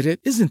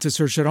candidate isn't to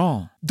search at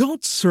all.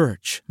 Don't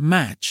search,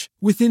 match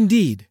with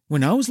Indeed.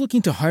 When I was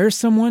looking to hire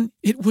someone,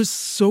 it was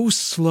so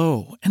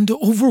slow and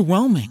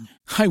overwhelming.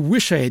 I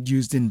wish I had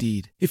used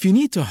Indeed. If you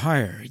need to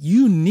hire,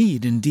 you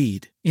need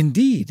Indeed.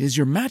 Indeed is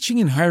your matching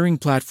and hiring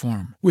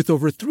platform with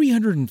over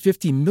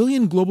 350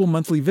 million global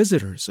monthly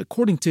visitors,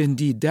 according to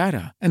Indeed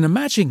data, and a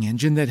matching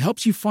engine that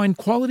helps you find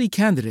quality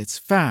candidates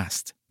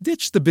fast.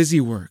 Ditch the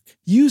busy work.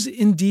 Use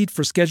Indeed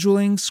for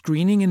scheduling,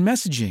 screening, and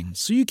messaging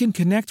so you can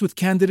connect with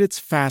candidates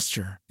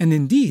faster. And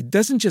Indeed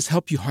doesn't just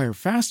help you hire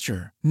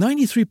faster.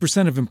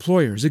 93% of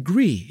employers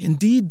agree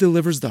Indeed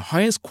delivers the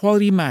highest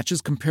quality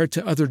matches compared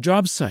to other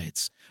job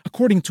sites,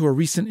 according to a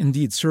recent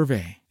Indeed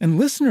survey. And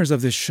listeners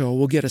of this show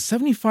will get a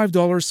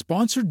 $75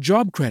 sponsored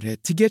job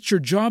credit to get your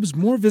jobs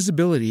more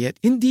visibility at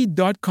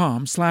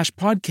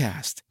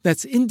Indeed.com/podcast.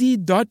 That's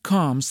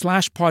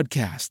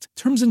Indeed.com/podcast.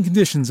 Terms and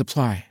conditions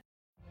apply.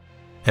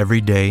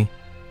 Every day,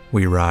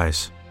 we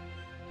rise,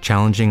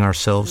 challenging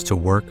ourselves to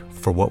work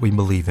for what we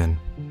believe in.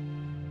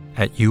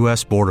 At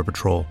U.S. Border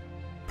Patrol,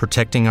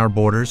 protecting our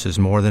borders is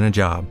more than a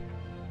job.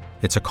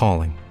 It's a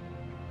calling.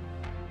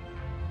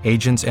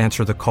 Agents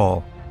answer the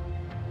call,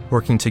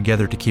 working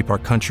together to keep our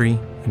country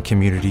and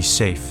communities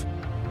safe.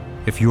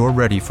 If you're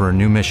ready for a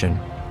new mission,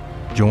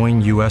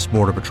 join U.S.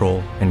 Border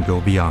Patrol and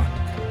go beyond.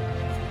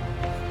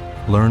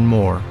 Learn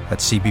more at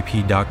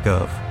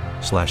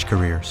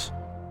cbp.gov/careers.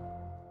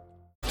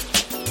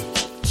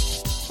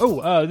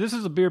 Oh, this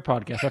is a beer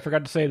podcast. I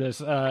forgot to say this.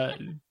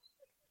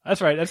 That's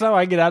right. That's how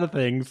I get out of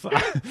things.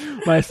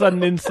 My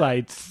sudden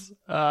insights.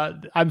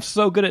 I'm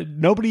so good at.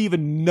 Nobody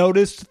even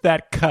noticed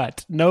that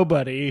cut.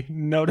 Nobody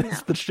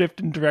noticed the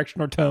shift in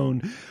direction or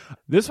tone.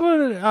 This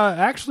one,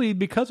 actually,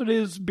 because it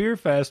is Beer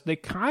Fest, they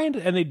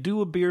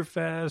do a Beer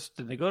Fest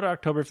and they go to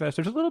Oktoberfest.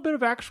 There's a little bit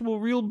of actual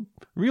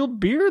real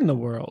beer in the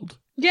world.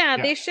 Yeah,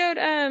 they showed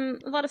a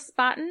lot of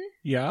Spaten.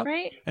 Yeah,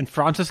 right. And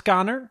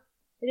Franziskaner.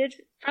 They did.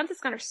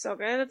 Franziskaner's so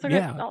good. That's like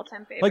an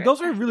all-time favorite. Like,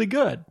 those are really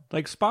good.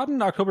 Like, Spaten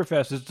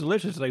Oktoberfest is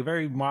delicious. Like,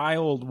 very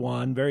mild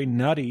one, very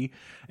nutty.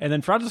 And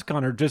then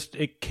Franziskaner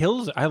it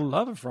kills it. I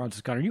love a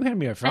Franziskaner. You hand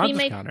me a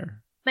Franziskaner.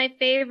 My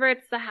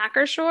favorite's the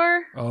Hacker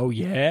Shore. Oh,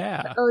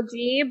 yeah. The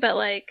OG, but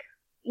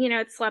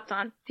it's slept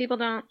on. People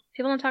don't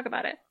talk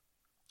about it.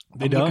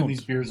 They don't. Looking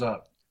these beers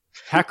up.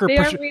 They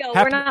are real.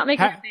 We're not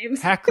making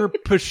names. Hacker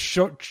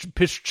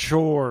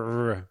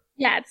Pishor.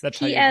 Yeah, it's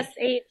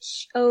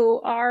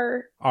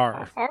PSHORR.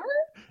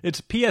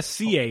 It's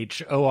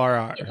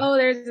PSCHORR. Oh,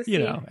 there's a C.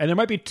 And there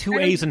might be two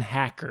A's in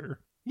hacker.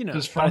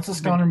 Does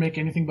Franziskaner make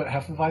anything but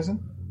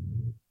Hefeweizen?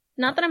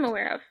 Not that I'm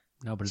aware of.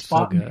 No, but it's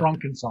so good.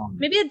 Frankensong.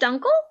 Maybe a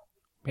Dunkel?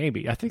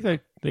 Maybe. I think they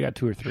got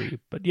 2 or 3,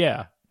 but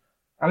yeah.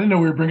 I didn't know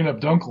we were bringing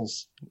up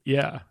Dunkels.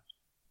 Yeah.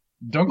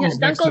 Dunkel's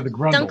next to the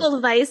Grundle.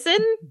 Dunkelweizen?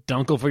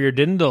 Dunkel for your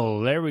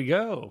Dindle. There we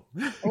go.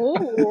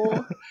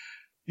 Oh.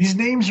 These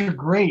names are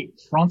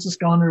great.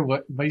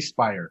 Franziskaner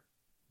Weissbier.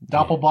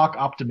 Doppelbock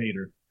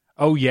Optimator.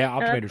 Oh, yeah.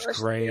 Optimator's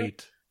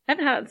great. I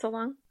haven't had it in so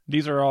long.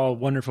 These are all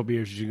wonderful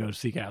beers you should go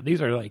seek out. These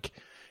are like,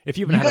 if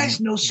you guys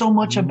know so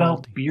much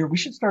about beer. We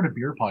should start a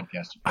beer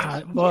podcast.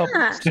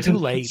 It's too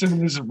late. Consider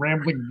this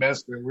rambling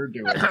mess that we're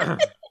doing.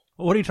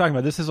 What are you talking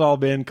about? This has all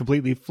been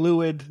completely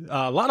fluid.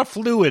 A lot of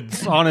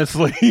fluids,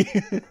 honestly.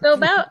 So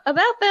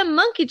about them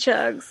monkey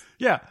chugs.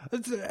 Yeah.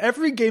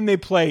 Every game they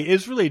play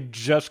is really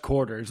just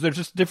quarters. There's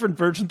just different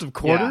versions of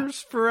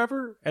quarters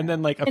forever. And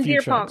then like a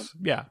few chugs.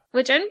 Yeah.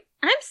 Which I'm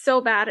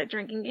so bad at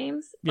drinking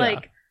games. Yeah.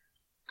 Like,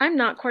 I'm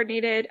not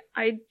coordinated.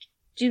 I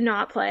do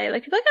not play.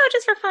 Like, people are like, oh,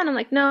 just for fun. I'm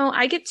like, no,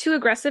 I get too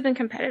aggressive and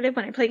competitive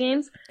when I play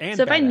games.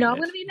 So if I know I'm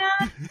going to be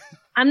bad,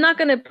 I'm not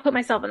going to put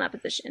myself in that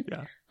position.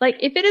 Yeah. Like,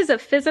 if it is a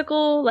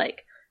physical,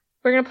 like,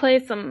 we're going to play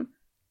some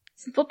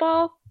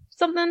football,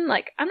 something,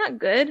 like, I'm not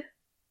good,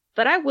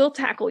 but I will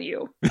tackle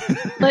you.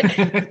 Like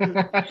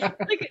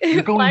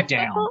you're going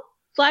down.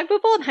 Flag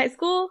football in high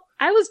school,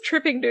 I was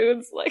tripping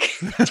dudes. Like,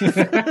 like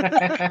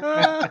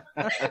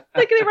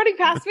they're running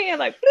past me. I'm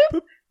like,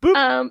 boop.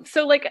 Boop.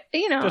 So like,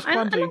 I'm not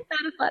that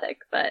athletic,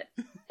 but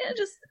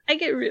I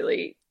get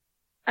really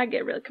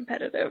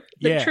competitive.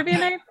 The trivia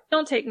night,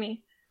 don't take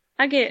me.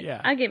 I get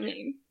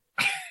mean.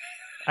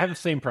 I have the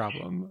same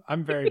problem.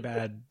 I'm very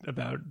bad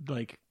about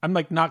I'm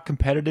like not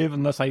competitive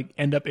unless I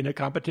end up in a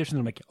competition.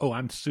 I'm like, oh,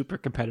 I'm super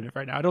competitive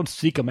right now. I don't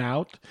seek them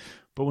out,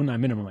 but when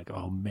I'm in them, I'm like,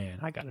 oh man,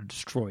 I got to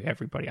destroy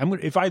everybody.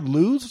 If I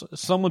lose,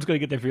 someone's gonna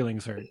get their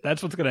feelings hurt.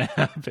 That's what's gonna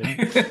happen.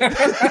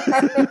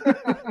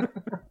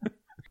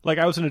 Like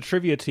I was in a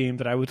trivia team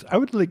that I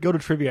would like go to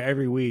trivia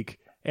every week,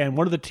 and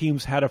one of the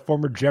teams had a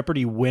former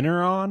Jeopardy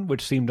winner on,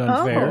 which seemed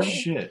unfair. Oh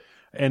shit.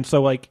 And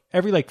so, like,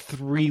 every,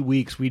 3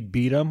 weeks, we'd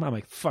beat them. I'm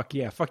like, fuck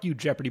yeah, fuck you,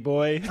 Jeopardy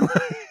boy.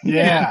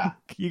 Yeah.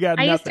 You got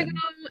I nothing. used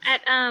to go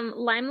at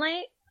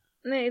Limelight.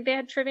 They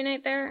had trivia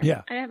night there.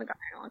 Yeah. I haven't gone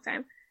there in a long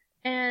time.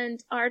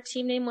 And our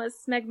team name was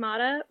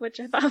Smegmata, which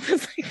I thought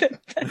was,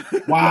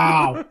 the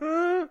Wow.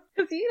 Because,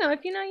 if you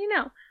know, you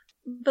know.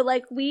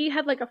 But, we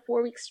had, a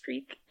 4-week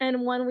streak.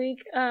 And 1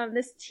 week,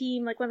 this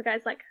team, one of the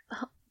guys,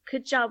 oh,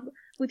 good job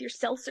with your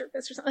cell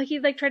service or something. He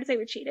tried to say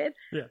we cheated.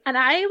 Yeah. And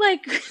I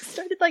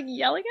started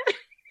yelling at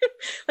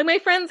him. My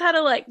friends had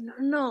to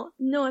no,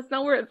 it's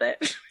not worth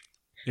it.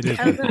 It is.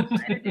 I was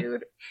excited,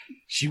 dude.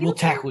 She will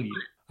tackle you.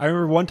 I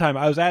remember one time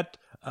I was at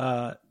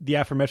the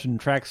aforementioned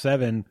track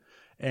 7,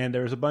 and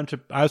there was a bunch of,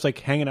 I was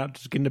hanging out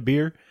just getting a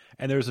beer,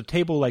 and there was a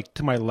table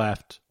to my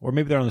left, or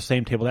maybe they're on the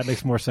same table. That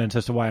makes more sense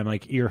as to why I'm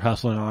ear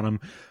hustling on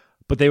them.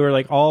 But they were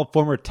all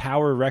former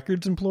Tower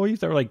Records employees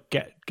that were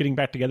getting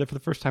back together for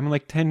the first time in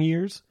 10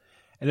 years.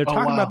 And they're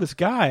talking about this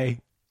guy.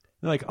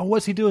 They're like, oh,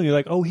 what's he doing? You're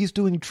like, oh, he's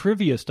doing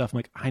trivia stuff. I'm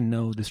like, I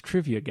know this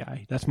trivia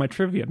guy. That's my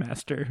trivia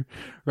master.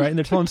 Right? And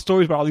they're telling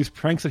stories about all these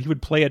pranks that he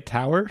would play at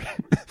Tower.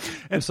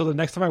 And so the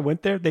next time I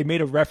went there, they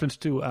made a reference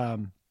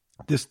to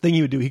this thing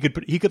he would do. He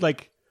could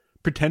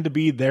pretend to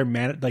be their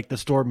the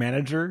store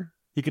manager.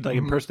 He could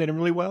impersonate him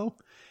really well.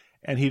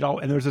 And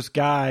and there was this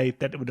guy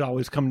that would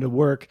always come to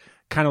work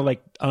kind of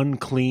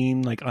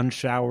unclean,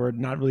 unshowered,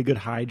 not really good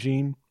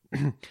hygiene.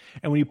 And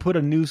when you put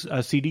a new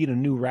CD in a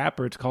new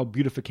wrapper, it's called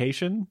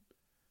beautification.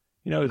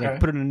 Okay.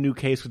 Put it in a new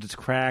case because it's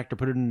cracked, or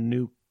put it in a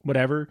new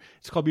whatever.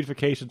 It's called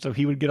beautification. So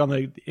he would get on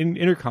the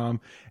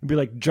intercom and be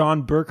like,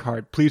 John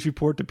Burkhart, please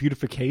report to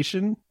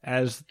beautification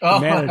as the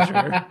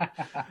manager.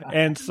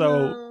 And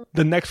so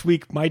the next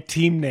week, my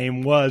team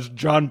name was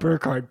John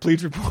Burkhart,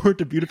 please report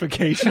to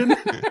beautification.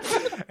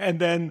 And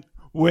then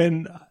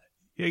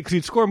because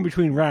he'd score in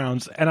between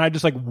rounds, and I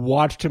just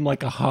watched him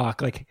like a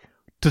hawk,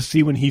 to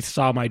see when he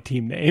saw my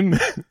team name.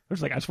 I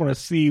was I just want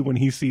to see when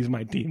he sees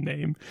my team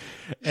name.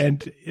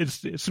 And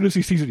as soon as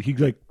he sees it, he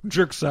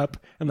jerks up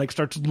and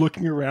starts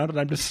looking around, and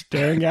I'm just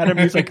staring at him.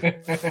 He's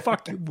like,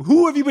 fuck you.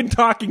 Who have you been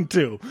talking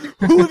to?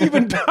 Who have you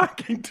been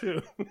talking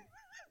to?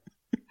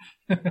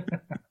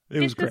 It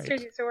was great. My sister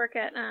used to work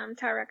at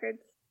Tower Records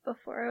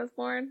before I was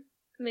born.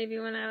 Maybe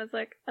when I was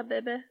a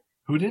baby.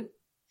 Who did?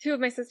 2 of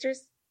my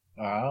sisters.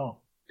 Oh.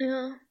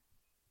 Yeah.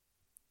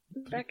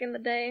 Back in the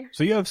day.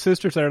 So you have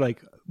sisters that are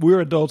we're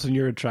adults and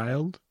you're a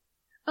child?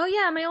 Oh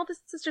yeah, my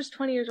oldest sister's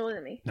 20 years older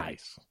than me.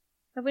 Nice.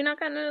 Have we not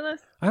gotten into this?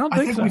 I don't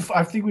think so.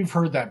 I think we've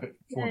heard that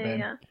before, Ben.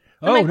 Yeah.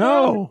 Oh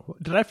no!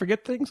 Did I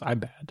forget things? I'm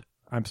bad.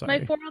 I'm sorry.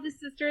 My 4 oldest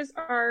sisters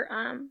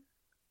are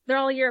they're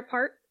all a year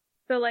apart.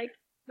 So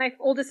my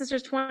oldest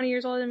sister's 20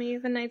 years older than me,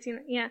 then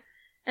 19. Yeah.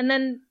 And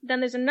then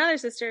there's another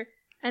sister,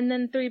 and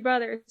then 3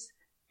 brothers,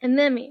 and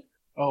then me.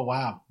 Oh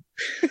wow.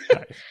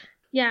 Nice.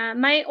 Yeah,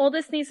 my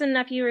oldest niece and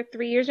nephew are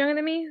 3 years younger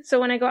than me. So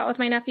when I go out with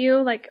my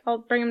nephew, I'll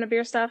bring him to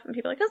beer stuff, and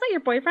people are like, "Is that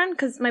your boyfriend?"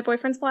 Because my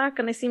boyfriend's black,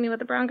 and they see me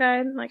with a brown guy,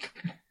 and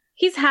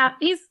he's a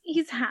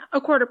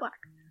quarter black.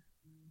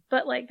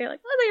 But they're like,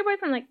 "Oh, is that your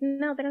boyfriend?" I'm like,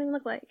 no, they don't even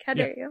look like. How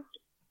dare you?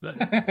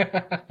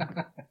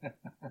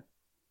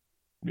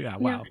 Yeah.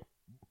 Wow.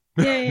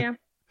 Yeah.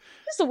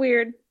 Just a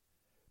weird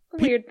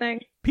thing.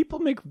 People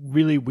make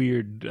really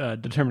weird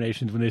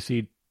determinations when they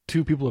see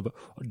 2 people of,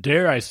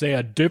 dare I say,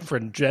 a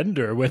different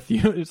gender with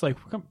you. It's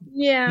come,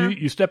 yeah.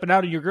 You stepping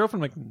out of your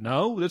girlfriend?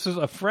 No, this is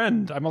a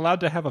friend. I'm allowed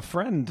to have a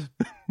friend.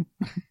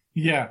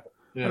 Yeah.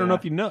 I don't know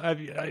if you know.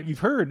 You've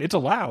heard it's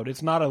allowed.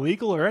 It's not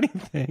illegal or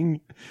anything.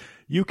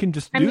 You can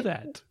just do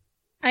that.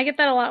 I get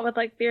that a lot with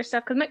beer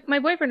stuff because my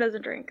boyfriend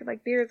doesn't drink.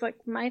 Beer is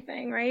my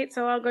thing, right?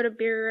 So I'll go to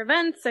beer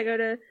events.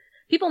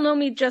 People know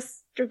me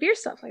just through beer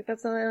stuff.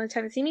 That's the only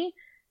time they see me.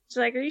 She's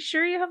like, "Are you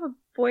sure you have a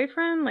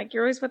boyfriend?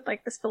 You're always with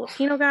this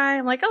Filipino guy."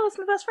 I'm like, "Oh, it's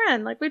my best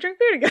friend. We drink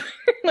beer together."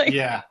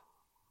 Yeah.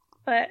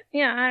 But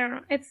yeah, I don't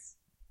know. It's.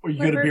 Or you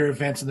go to beer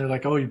events and they're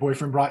like, "Oh, your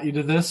boyfriend brought you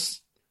to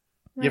this."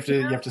 You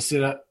have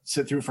to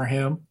sit through it for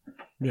him.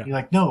 Yeah. You're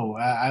like, "No,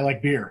 I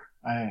like beer."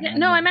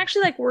 I'm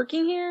actually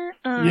working here.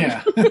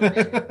 Yeah.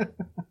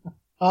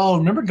 Oh,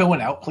 remember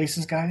going out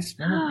places, guys?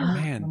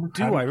 I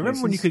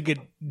remember when you could get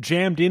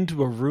jammed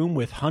into a room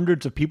with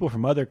hundreds of people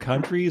from other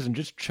countries and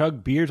just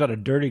chug beers out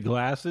of dirty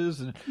glasses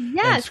and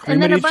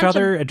scream at each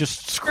other and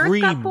just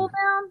scream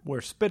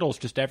where spittle's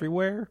just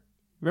everywhere.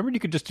 Remember you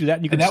could just do that,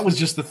 and that was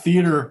just the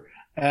theater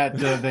at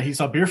the He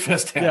Saw Beer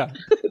Fest had.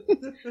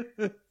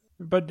 Yeah.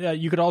 But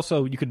you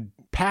could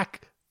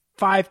pack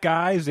 5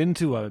 guys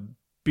into a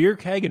beer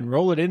keg and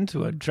roll it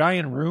into a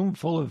giant room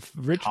full of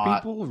rich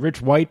people,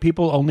 rich white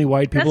people, only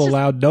white people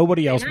allowed,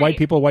 nobody else, white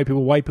people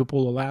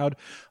allowed.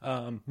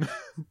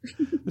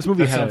 This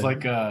movie sounds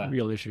like a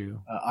real issue.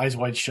 Eyes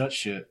Wide Shut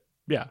shit.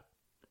 Yeah.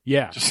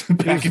 Yeah. Just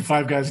packing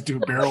 5 guys into a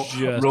barrel,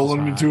 rolling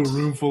them into a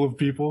room full of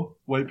people,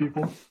 white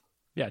people.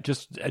 Yeah,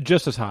 just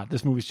as hot.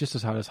 This movie's just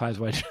as hot as Eyes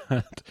Wide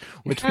Shut,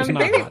 which was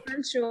not very hot.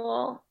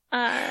 sensual.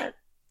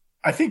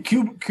 I think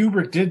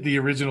Kubrick did the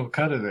original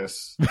cut of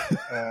this.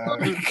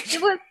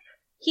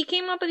 He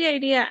came up with the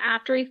idea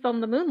after he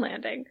filmed the moon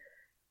landing.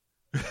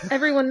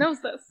 Everyone knows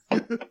this.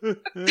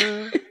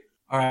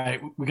 All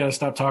right, we got to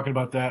stop talking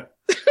about that.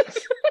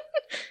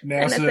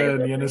 NASA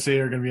and the NSA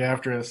are going to be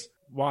after us.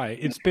 Why?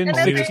 It's been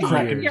 60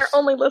 years. Your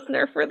only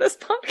listener for this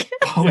podcast.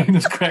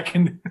 Paulina's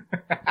cracking.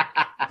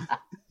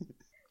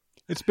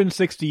 It's been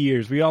 60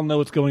 years. We all know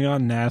what's going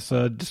on,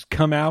 NASA. Just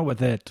come out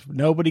with it.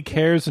 Nobody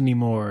cares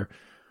anymore.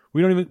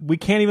 We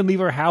can't even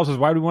leave our houses.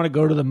 Why do we want to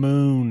go to the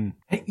moon?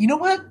 Hey, you know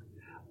what?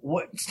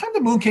 It's time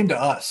the moon came to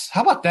us.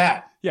 How about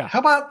that? Yeah. How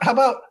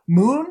about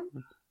moon?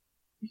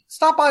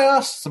 Stop by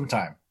us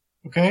sometime.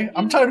 Okay?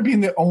 I'm tired of being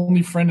the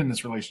only friend in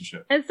this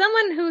relationship. As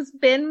someone who's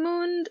been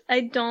mooned,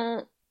 I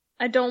don't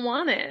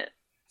want it.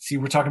 See,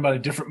 we're talking about a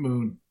different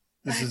moon.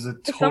 This is a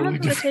totally someone's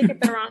different. Take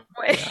it the wrong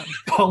way.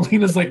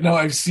 Paulina's like, no,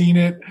 I've seen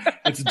it.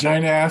 It's a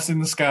giant ass in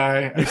the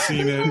sky. I've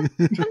seen it.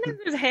 Sometimes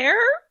there's hair.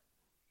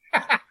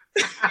 I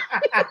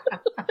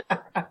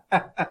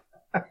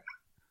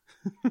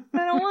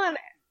don't want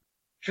it.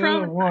 I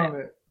don't want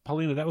it.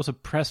 Paulina, that was a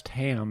pressed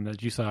ham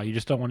that you saw. You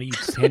just don't want to eat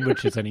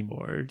sandwiches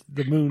anymore.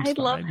 The moon's I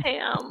fine. love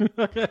ham.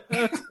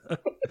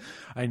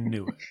 I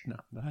knew it. No.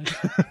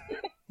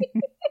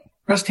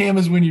 Pressed ham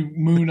is when you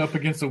moon up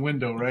against a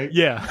window, right?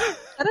 Yeah. Is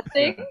that a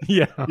thing?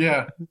 Yeah.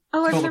 Yeah.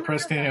 Oh, It's called a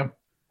pressed ham.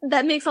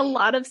 That makes a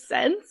lot of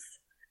sense.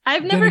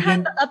 I've never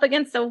had the up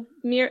against a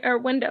mirror or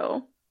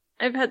window.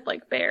 I've had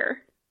like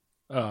bare.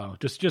 Oh,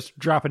 just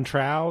dropping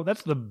trowel.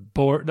 That's the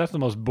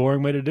most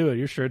boring way to do it.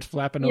 Your shirt's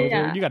flapping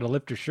over. You got to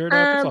lift your shirt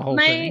up. It's a whole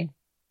thing.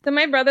 So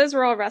my brothers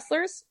were all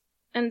wrestlers,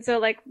 and so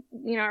like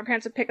our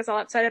parents would pick us all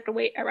up, so I'd have to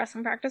wait at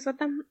wrestling practice with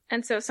them.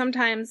 And so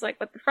sometimes,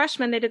 like with the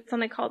freshmen, they did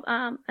something called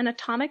an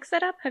atomic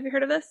setup. Have you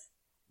heard of this?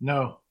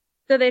 No.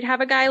 So they'd have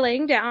a guy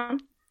laying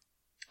down,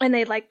 and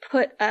they'd like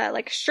put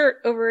like a shirt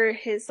over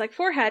his like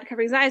forehead,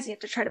 covering his eyes. And you have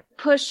to try to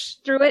push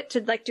through it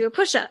to like do a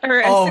push up.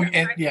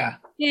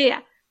 Yeah.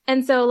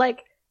 And so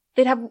like.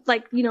 They'd have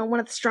like,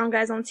 one of the strong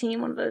guys on the team,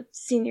 one of the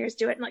seniors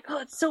do it and like,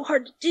 oh, it's so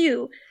hard to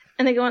do.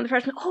 And they go on the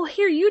freshman, oh,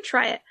 here, you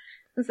try it.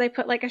 And so they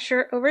put like a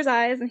shirt over his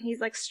eyes and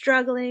he's like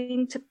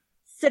struggling to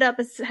sit up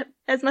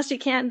as much as he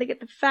can. They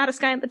get the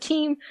fattest guy on the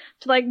team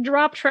to like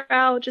drop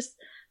trowel, just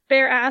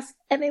bare ass.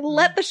 And they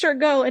let the shirt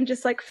go and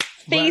just like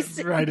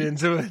face right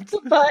into it.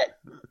 But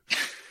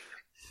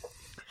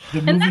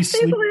and that's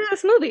basically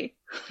this movie.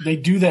 They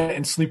do that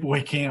in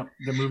Sleepaway Camp,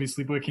 the movie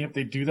Sleepaway Camp.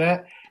 They do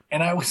that.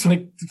 And I was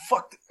like,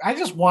 fuck, I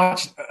just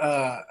watched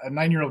a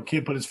 9-year-old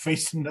kid put his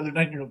face in another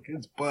 9-year-old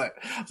kid's butt.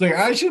 I was like,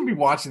 I shouldn't be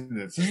watching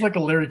this. This is like a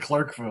Larry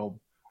Clark film.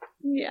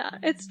 Yeah,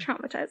 it's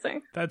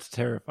traumatizing. That's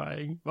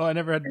terrifying. Well, I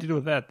never had to deal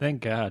with that.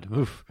 Thank God.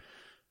 Oof.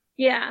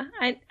 Yeah,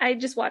 I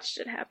just watched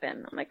it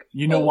happen. I'm like,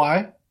 you know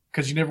why?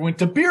 Because you never went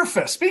to Beer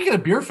Fest. Speaking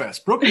of Beer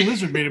Fest, Broken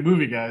Lizard made a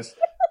movie, guys.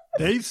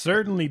 They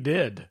certainly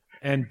did.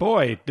 And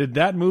boy, did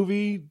that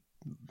movie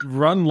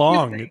run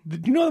long.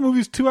 Did you know the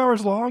movie's 2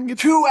 hours long?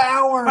 It's 2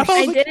 hours. I thought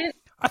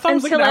it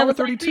was like an hour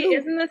 32.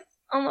 Isn't this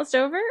almost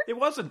over? It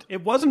wasn't.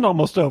 It wasn't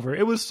almost over.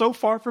 It was so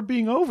far from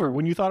being over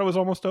when you thought it was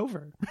almost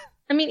over.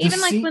 I mean, even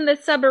like when the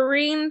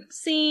submarine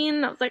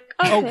scene, I was like,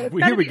 okay,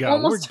 here we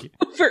go. We're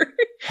over.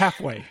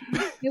 Halfway.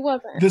 It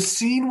wasn't. The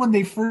scene when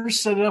they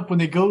first set it up, when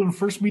they go and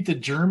first meet the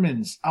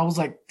Germans, I was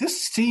like,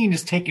 this scene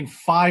is taking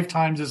 5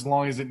 times as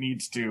long as it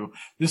needs to.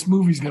 This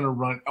movie's going to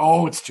run.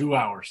 Oh, it's 2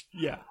 hours.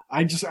 Yeah.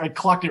 I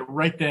clocked it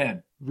right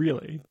then.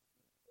 Really?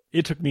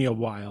 It took me a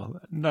while.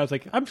 And I was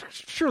like, I'm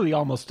surely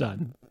almost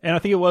done. And I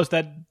think it was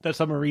that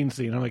submarine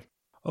scene. I'm like,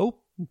 oh,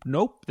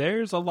 nope,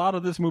 there's a lot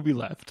of this movie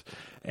left.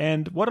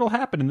 And what'll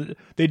happen?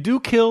 They do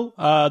kill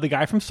the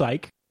guy from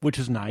Psych, which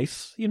is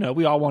nice.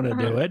 We all want to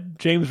do it.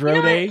 James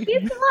Roday.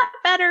 He's a lot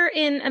better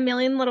in A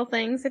Million Little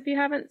Things. If you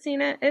haven't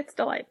seen it, it's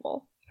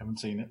delightful. Haven't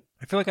seen it.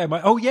 I feel like I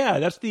might. Oh, yeah,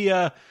 that's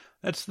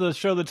the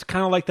show that's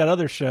kind of like that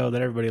other show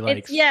that everybody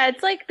likes.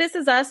 It's like This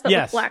Is Us, but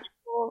with black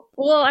people.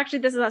 Well, actually,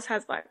 This Is Us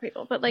has black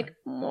people, but like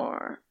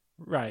more.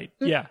 Right.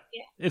 Yeah.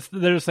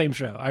 They're the same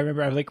show. I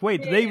remember I was like,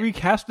 wait, did they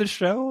recast this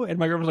show? And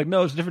my girlfriend was like,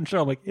 no, it's a different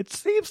show. I'm like, it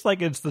seems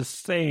like it's the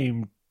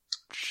same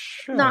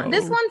show. No,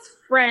 this one's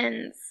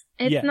Friends.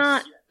 It's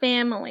not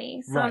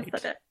family. So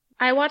right.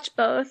 I watch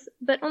both,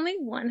 but only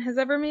one has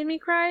ever made me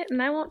cry,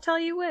 and I won't tell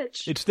you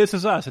which. It's This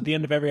Is Us at the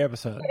end of every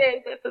episode.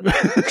 It is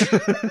This Is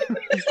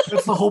Us.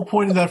 That's the whole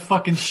point of that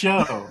fucking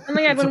show. Oh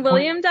my God, when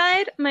William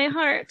died, my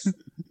heart.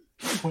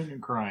 Point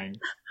in crying.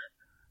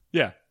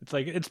 Yeah, it's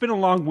like, it's been a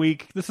long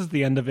week. This is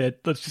the end of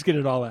it. Let's just get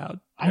it all out.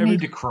 I need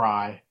to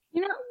cry.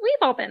 We've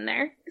all been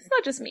there. It's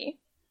not just me.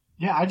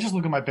 Yeah, I just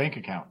look at my bank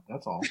account.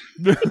 That's all.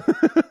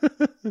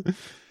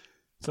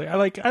 It's like I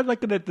like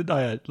it at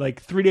the like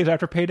 3 days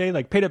after payday,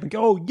 like paid up and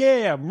go, oh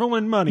yeah, I'm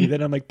rolling money.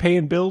 Then I'm like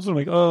paying bills and I'm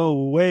like,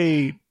 oh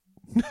wait.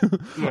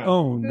 Yeah.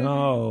 Oh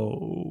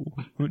no.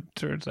 It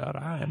turns out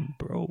I'm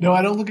broke. No,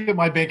 I don't look at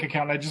my bank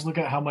account. I just look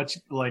at how much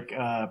like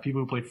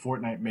people who play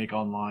Fortnite make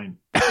online.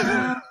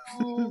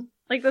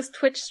 Like those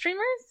Twitch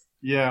streamers?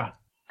 Yeah.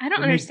 I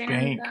don't They make understand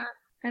bank. that.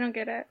 I don't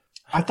get it.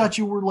 I thought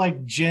you were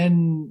like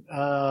Gen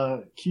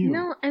Q.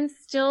 No, I'm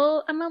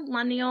still a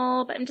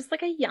millennial, but I'm just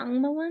like a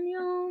young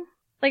millennial.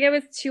 Like I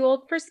was too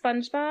old for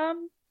SpongeBob,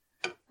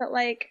 but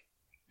like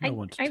No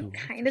one's I too old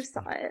kind for of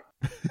saw it.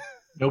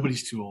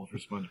 Nobody's too old for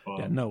SpongeBob.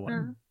 Yeah, no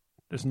one.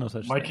 There's no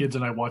such My thing. kids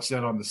and I watched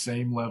that on the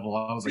same level.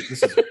 I was like,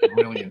 this is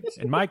brilliant.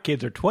 And my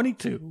kids are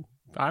 22.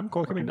 I'm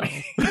Corky McDonald.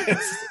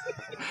 Yes.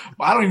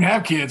 I don't even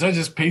have kids. I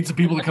just paid some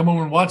people to come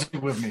over and watch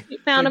it with me. You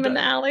found him in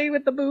the alley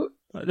with the boot.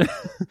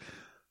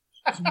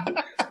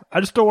 I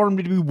just don't want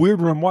him to be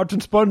weird when I'm watching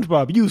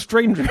SpongeBob. You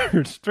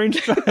stranger,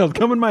 strange child,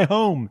 come in my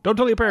home. Don't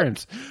tell your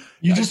parents.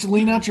 You just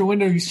lean out your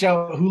window, you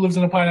shout, who lives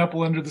in a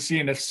pineapple under the sea?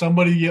 And if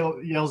somebody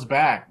yells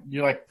back,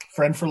 you're like,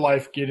 friend for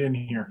life, get in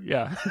here.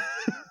 Yeah.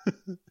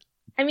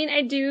 I mean,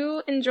 I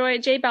do enjoy,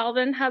 J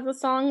Balvin has a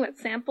song that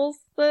samples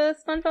the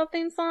SpongeBob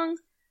theme song,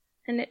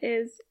 and it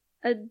is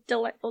a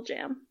delightful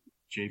jam.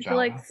 If you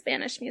like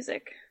Spanish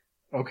music.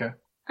 Okay.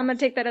 I'm going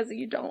to take that as a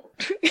you don't.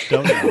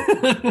 Don't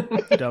know.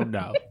 Don't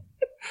know.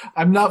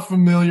 I'm not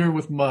familiar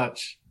with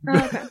much. Oh,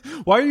 okay.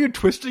 Why are you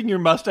twisting your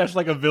mustache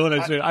like a villain?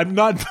 I said, I'm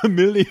not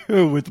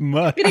familiar with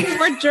much. Getting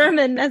more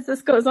German as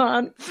this goes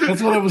on.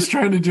 That's what I was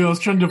trying to do. I was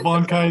trying to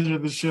Von Kaiser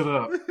this shit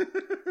up.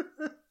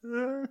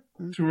 To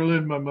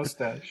relive my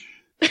mustache.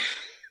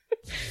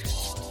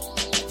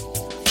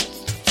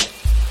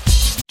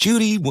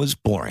 Judy was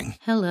boring.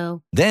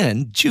 Hello.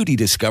 Then Judy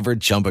discovered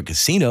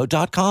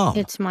ChumbaCasino.com.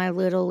 It's my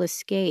little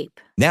escape.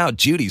 Now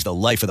Judy's the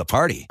life of the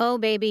party. Oh,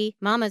 baby,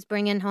 mama's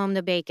bringing home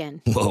the bacon.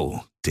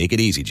 Whoa, take it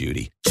easy,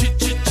 Judy.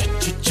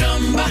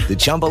 The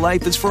Chumba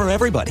life is for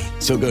everybody.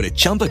 So go to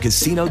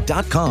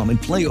ChumbaCasino.com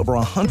and play over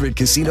 100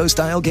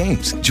 casino-style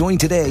games. Join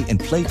today and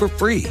play for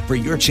free for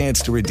your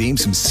chance to redeem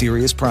some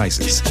serious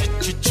prizes.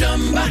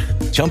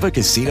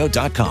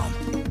 ChumbaCasino.com.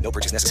 No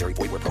purchase necessary.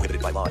 Void where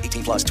prohibited by law.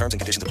 18 plus terms and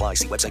conditions apply.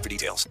 See website for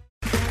details.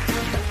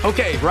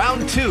 Okay,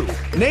 round two.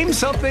 Name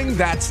something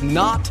that's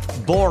not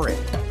boring.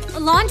 A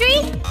laundry?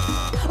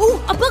 Ooh,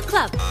 a book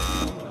club.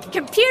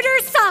 Computer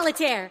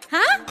solitaire,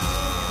 huh?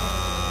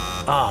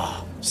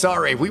 Ah,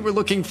 sorry. We were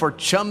looking for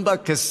Chumba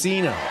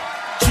Casino.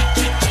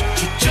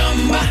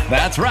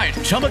 That's right.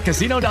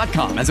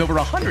 ChumbaCasino.com has over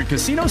 100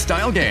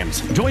 casino-style games.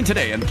 Join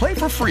today and play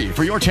for free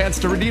for your chance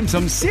to redeem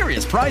some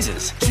serious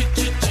prizes.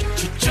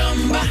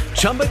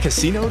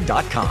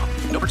 ChumbaCasino.com.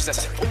 No purchase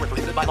necessary. Void where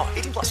prohibited by law.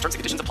 18 plus terms and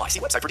conditions apply. See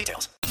website for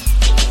details.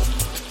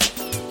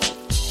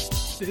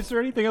 Is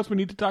there anything else we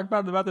need to talk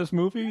about this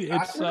movie?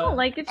 It's No,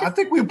 like it just, I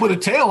think we put a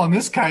tail on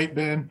this kite,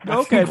 Ben. I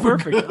okay, think we're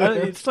perfect.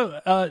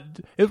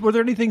 good. Were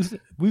there any things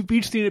we've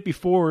each seen it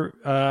before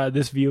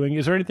this viewing?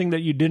 Is there anything that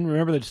you didn't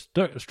remember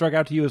that struck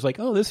out to you as like,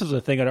 oh, this is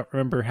a thing I don't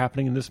remember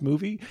happening in this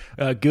movie?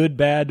 Good,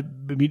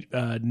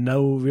 bad,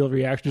 no real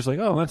reaction. Just like,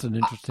 oh, that's an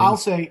interesting. I'll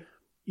say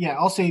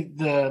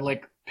the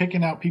like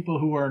picking out people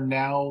who are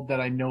now that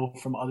I know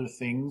from other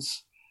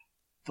things,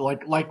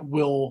 like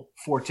Will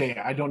Forte.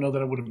 I don't know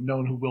that I would have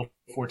known who Will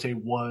Forte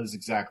was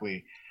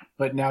exactly,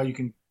 but now you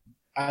can.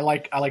 I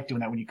like doing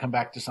that when you come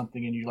back to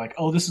something and you're like,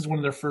 oh, this is one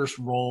of their first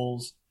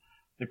roles.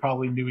 They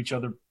probably knew each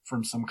other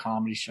from some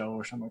comedy show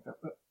or something like that.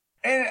 But,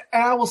 and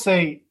I will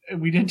say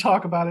we didn't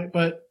talk about it,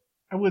 but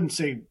I wouldn't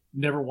say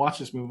never watch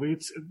this movie.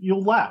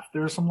 You'll laugh.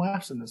 There are some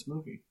laughs in this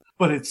movie,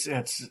 but it's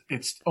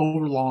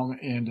overlong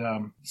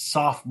and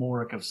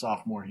sophomoric of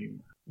sophomore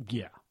humor.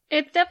 Yeah.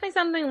 it's definitely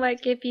something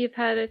like if you've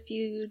had a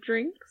few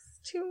drinks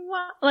to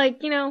watch.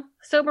 Like,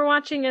 sober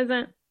watching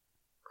isn't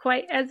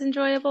quite as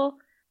enjoyable.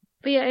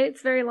 But yeah,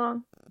 it's very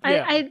long.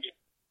 Yeah. I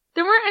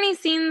there weren't any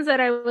scenes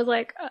that I was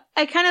like,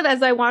 I kind of,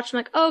 as I watched, I'm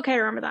like, oh, okay, I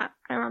remember that.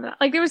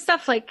 Like, there was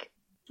stuff like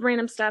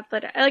random stuff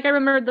that, like, I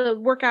remembered the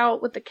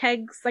workout with the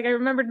kegs. Like, I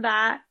remembered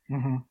that.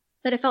 Mm-hmm.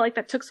 But I felt like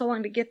that took so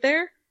long to get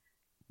there.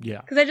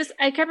 Yeah. Because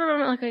I kept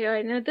remembering, like, oh,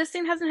 I know this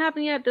scene hasn't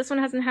happened yet. This one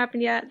hasn't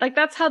happened yet. Like,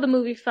 that's how the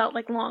movie felt,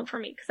 like, long for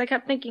me. Because I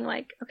kept thinking,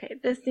 like, okay,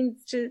 this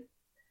needs to,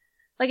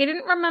 like, I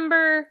didn't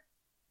remember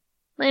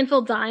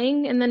Landfill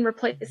dying and then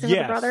replacing with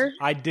the brother.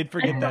 I did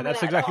forget that.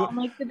 That's exactly what,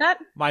 like, did that?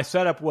 My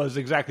setup was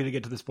exactly to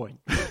get to this point.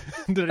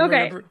 Did I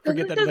Okay.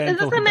 forget that Is this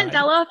Landfill a had died?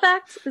 Mandela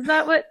effect? Is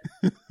that what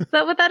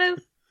that is?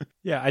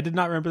 Yeah, I did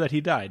not remember that he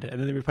died, and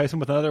then they replaced him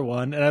with another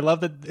one. And I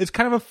love that it's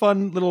kind of a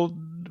fun little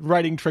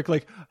writing trick.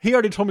 Like, he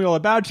already told me all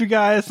about you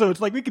guys, so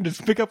it's like we can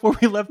just pick up where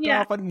we left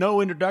off.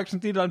 No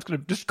introductions needed. I'm just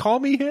gonna just call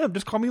me him,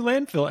 just call me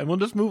Landfill, and we'll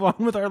just move on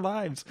with our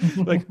lives.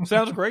 Like,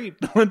 sounds great.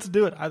 Let's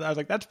do it. I was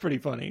like, that's pretty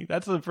funny.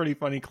 That's a pretty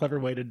funny, clever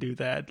way to do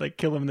that. Like,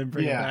 kill him and then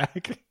bring him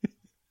back.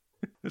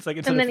 It's like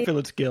instead of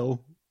Phillips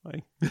Gill.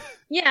 Like,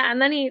 yeah,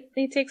 and then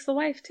he takes the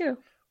wife too.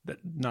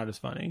 Not as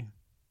funny.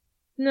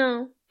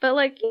 No, but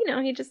like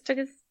he just took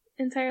his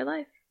entire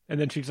life. And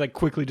then she's like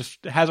quickly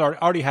just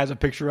already has a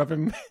picture of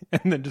him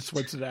and then just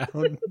swipes it out.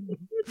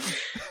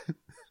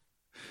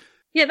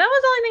 Yeah, that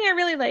was the only thing I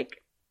really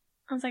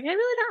I was like, I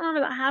really don't remember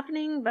that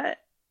happening, but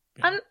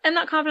I'm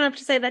not confident enough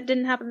to say that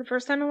didn't happen the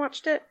first time I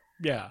watched it.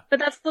 Yeah. But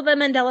that's the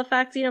Mandela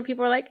effect. You know,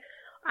 people are like,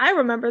 I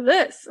remember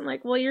this. I'm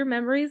like, well, your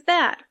memory is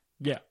bad.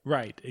 Yeah,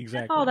 right.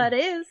 Exactly. That's all that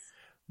is.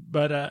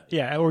 But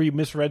yeah, or you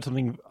misread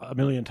something a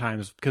million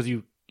times because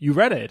you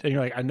read it and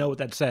you're like, I know what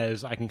that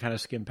says. I can kind of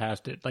skim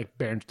past it, like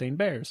Berenstain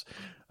Bears.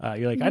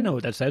 You're like, I know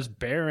what that says.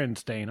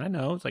 Berenstain. I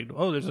know. It's like,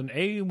 oh, there's an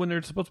A when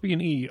there's supposed to be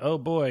an E. Oh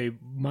boy,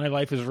 my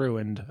life is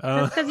ruined.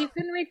 That's because you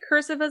couldn't read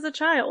cursive as a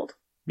child.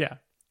 Yeah.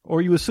 Or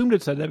you assumed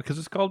it said that because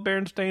it's called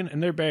Berenstain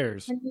and they're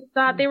bears. And you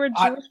thought they were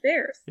Jewish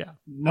bears. Yeah.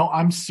 No,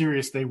 I'm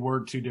serious. They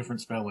were two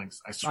different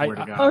spellings. I swear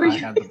to God. I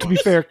had the books. To be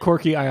fair,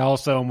 Corky, I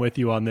also am with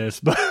you on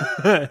this, but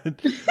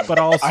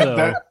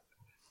also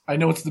I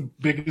know it's the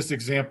biggest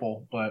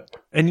example, but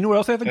and you know what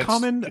else I have in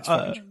common?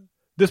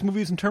 This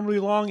movie is interminably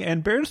long,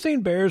 and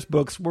Berenstain Bears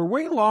books were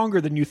way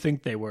longer than you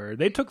think they were.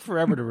 They took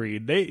forever to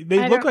read. They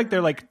look like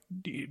they're like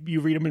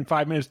you read them in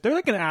 5 minutes. They're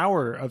like an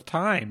hour of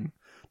time.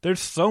 There's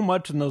so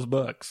much in those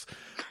books.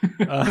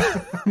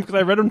 Because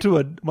I read them to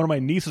one of my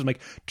nieces. I'm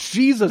like,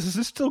 Jesus, is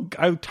this still?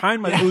 I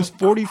timed it was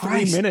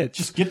 43 minutes.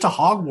 Just get to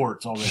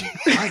Hogwarts already.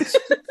 Christ.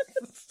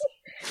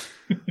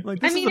 Like,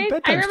 this is a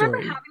bedtime I remember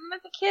story. having them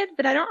as a kid,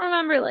 but I don't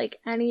remember like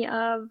any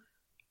of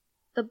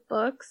the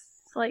books,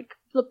 like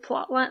the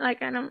plot line.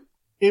 Like I don't.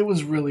 It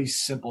was really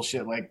simple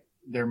shit. Like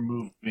they're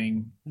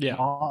moving. Yeah.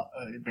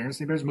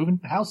 Berenstain Bears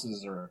moving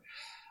houses, or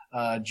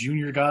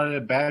Junior got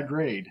a bad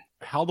grade.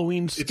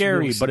 Halloween's scary,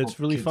 really but it's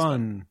really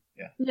fun.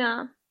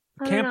 Yeah.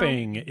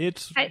 Camping,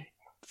 it's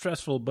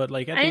stressful, but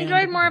like I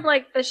enjoyed more of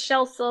like the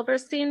Shel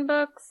Silverstein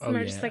books, Oh,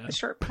 or just like the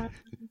short poems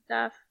and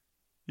stuff.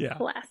 Yeah,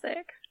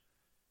 classic.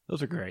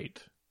 Those are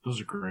great.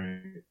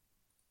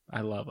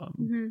 I love them.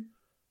 Mm-hmm.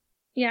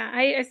 Yeah,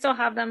 I still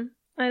have them,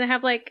 and I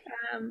have like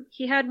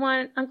he had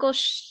one Uncle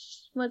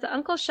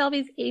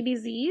Shelby's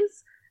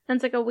ABZs, and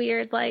it's like a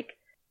weird like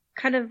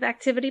kind of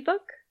activity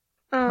book.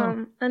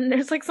 And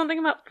there's like something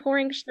about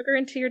pouring sugar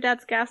into your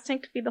dad's gas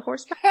tank to feed the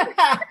horse.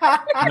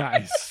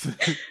 Nice.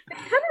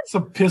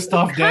 Some pissed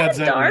off dads.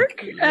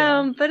 Dark,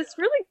 but it's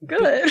really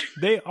good.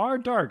 They are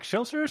dark.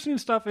 Shel Silverstein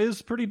stuff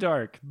is pretty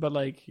dark, but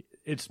like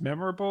it's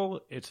memorable.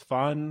 It's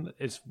fun.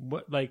 It's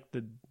what like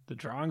the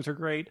drawings are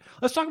great.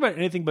 Let's talk about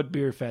anything but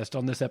Beer Fest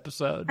on this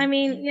episode. I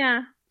mean,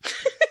 yeah.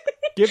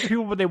 Give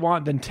people what they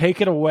want, then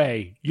take it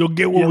away. You'll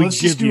get what we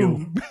give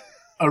you.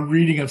 A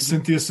reading of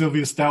Cynthia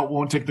Sylvia Stout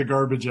Won't Take the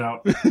Garbage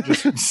Out.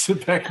 Just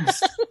sit back and...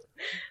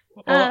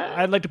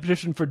 I'd like to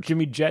petition for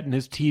Jimmy Jett and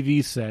his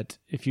TV set,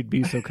 if you'd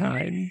be so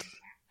kind.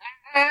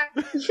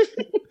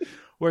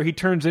 Where he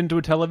turns into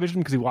a television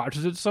because he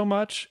watches it so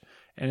much,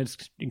 and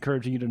it's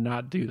encouraging you to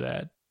not do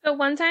that. So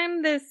one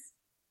time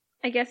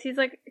I guess he's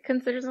like,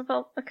 considers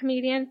himself a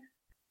comedian.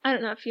 I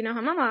don't know if you know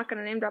him. I'm not going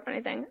to name drop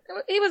anything.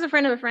 He was a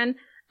friend of a friend,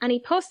 and he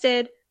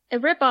posted a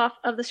ripoff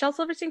of the Shel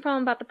Silverstein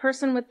poem about the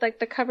person with like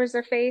the covers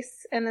their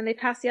face, and then they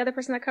passed the other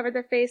person that covered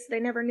their face. They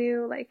never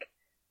knew. Like,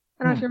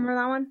 I don't know if you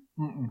remember that one.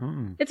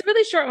 Mm-hmm. It's a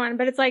really short one,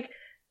 but it's like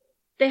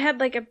they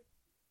had like a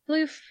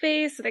blue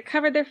face, so they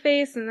covered their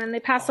face, and then they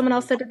passed someone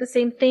else that did the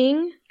same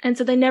thing, and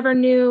so they never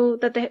knew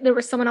that there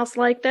was someone else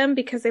like them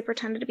because they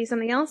pretended to be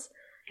something else.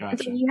 Gotcha. And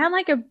so you had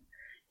like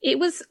it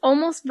was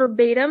almost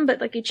verbatim,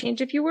 but like you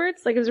changed a few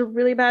words. Like it was a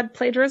really bad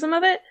plagiarism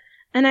of it.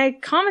 And I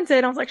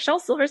commented, I was like, Shel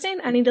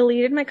Silverstein, and he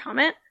deleted my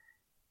comment.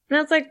 And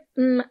I was like,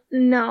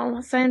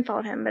 no. So I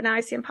unfollowed him, but now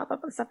I see him pop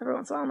up and stuff every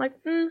once in a while. I'm like,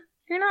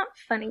 you're not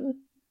funny.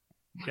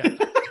 Yeah.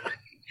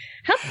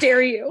 How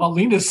dare you?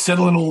 Alina's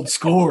settling old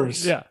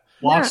scores. Yeah.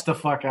 Watch the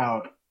fuck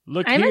out.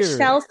 Look I'm here. a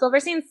Shel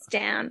Silverstein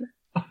stan.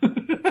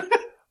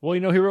 Well,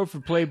 he wrote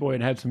for Playboy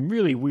and had some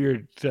really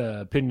weird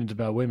opinions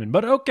about women.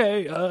 But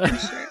okay.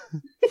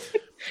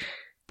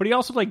 But he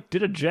also like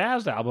did a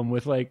jazz album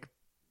with like,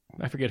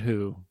 I forget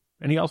who.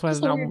 And he also has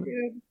an album.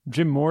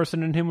 Jim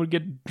Morrison and him would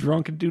get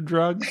drunk and do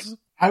drugs.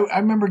 I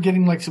remember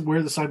getting like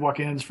Where the Sidewalk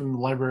Ends from the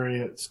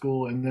library at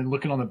school, and then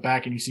looking on the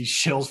back and you see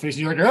Shel's face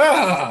and you're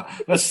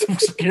like, that's the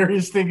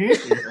scariest thing in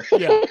here.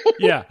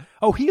 Yeah.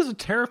 Oh, he is a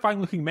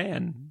terrifying looking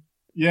man.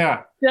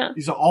 Yeah.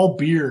 He's all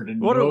beard and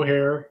no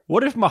hair.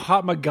 What if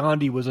Mahatma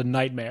Gandhi was a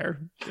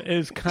nightmare?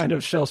 Is kind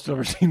of Shel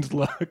Silverstein's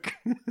look.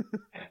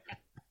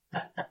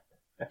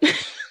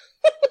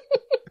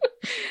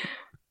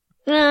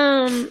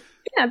 Yeah,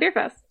 Beer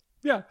Fest.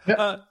 Yeah.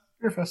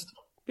 Beer Fest.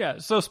 Yeah.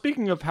 So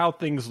speaking of how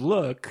things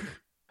look,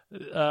 we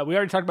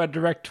already talked about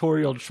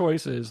directorial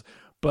choices,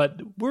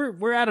 but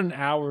we're at an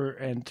hour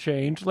and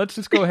change. Let's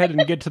just go ahead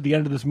and get to the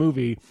end of this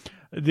movie.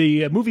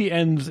 The movie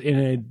ends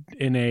in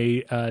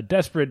a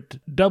desperate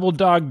double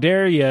dog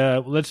dare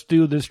ya. Let's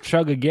do this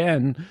chug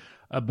again.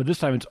 But this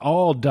time it's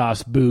all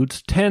DOS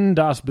boots, 10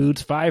 DOS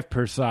boots, 5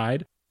 per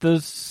side. The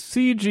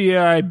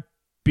CGI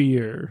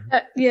beer.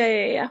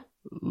 Yeah.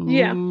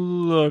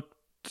 Looked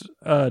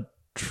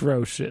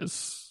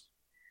atrocious.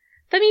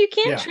 I mean, you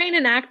can't train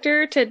an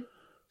actor to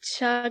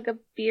chug a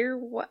beer.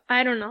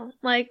 I don't know.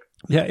 Like,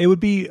 Yeah, it would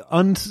be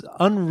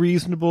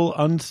unreasonable,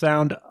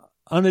 unsound,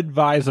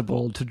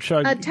 unadvisable to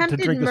Attempted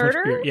drink this much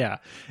murder? beer. Yeah,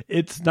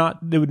 it's not.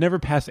 They would never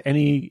pass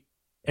anybody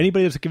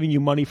that's giving you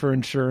money for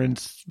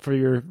insurance for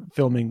your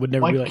filming would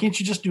never Why be like, can't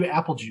you just do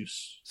apple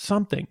juice?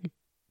 something.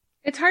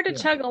 It's hard to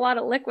chug a lot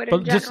of liquid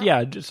But in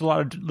general. just a lot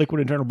of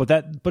liquid in general.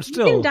 But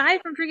still, You can die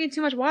from drinking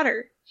too much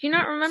water. Do you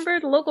not remember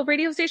the local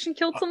radio station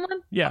killed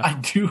someone? yeah,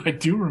 I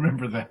do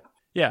remember that.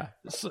 yeah.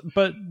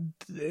 But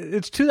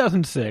it's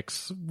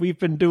 2006. We've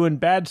been doing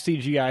bad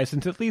CGI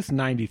since at least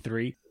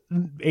 93.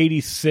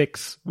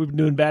 86. We've been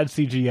doing bad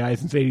CGI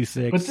since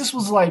 86. But this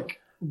was like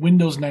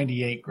Windows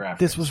 98 graphics.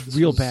 This was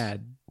real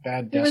bad.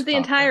 Bad. It was the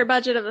desktop entire graphics.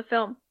 budget of the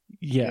film.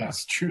 Yeah.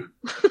 That's true.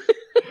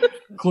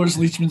 Cloris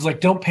Leachman's like,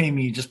 don't pay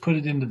me, just put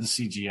it into the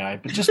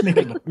CGI, but just make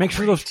it look Make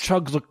sure great. those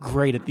chugs look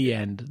great at the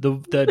end.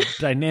 The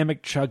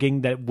dynamic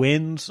chugging that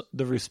wins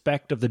the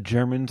respect of the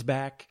Germans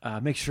back.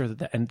 Make sure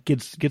that and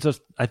gets us.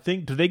 I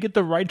think, do they get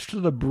the rights to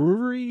the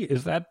brewery?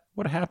 Is that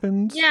what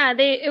happens? Yeah,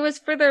 it was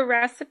for the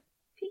recipe.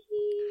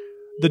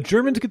 The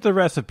Germans get the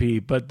recipe,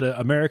 but the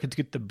Americans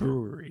get the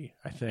brewery.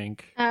 I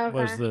think Okay.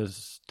 was the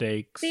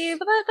stakes. See,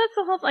 but that's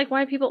the whole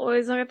why people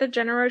always look at the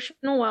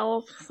generational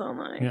wealth. So I'm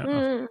like,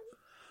 Yeah.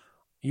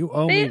 You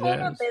owe they me own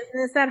a this.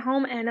 business at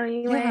home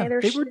anyway. Yeah,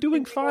 They're they were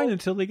doing shitty fine people.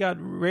 until they got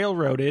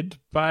railroaded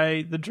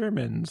by the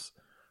Germans,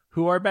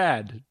 who are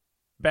bad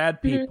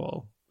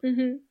people.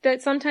 Mm-hmm.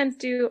 That sometimes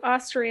do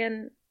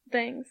Austrian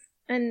things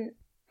and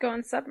go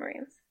on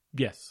submarines.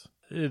 Yes.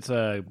 This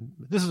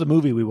is a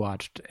movie we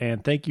watched,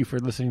 and thank you for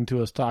listening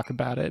to us talk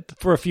about it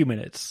for a few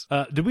minutes.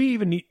 Did we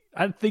even need,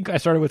 I think I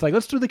started with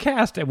let's do the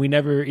cast, and we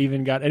never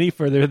even got any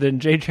further than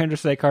Jay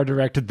Chandrasekhar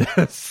directed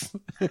this.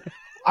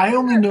 I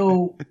only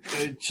know,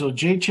 so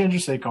Jay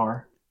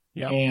Chandrasekhar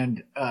Yep.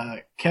 and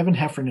Kevin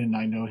Heffernan,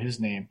 I know his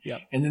name. Yep.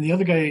 And then the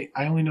other guy,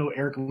 I only know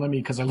Eric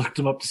Lemmy because I looked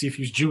him up to see if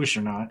he was Jewish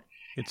or not.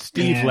 It's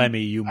Steve And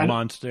Lemmy, you I-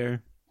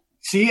 monster.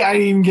 See, I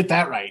didn't even get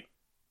that right.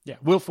 Yeah,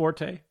 Will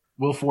Forte.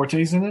 Will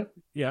Forte's in it.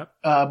 Yeah.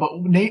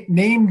 But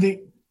name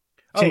the,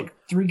 take Oh.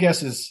 3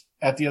 guesses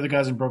at the other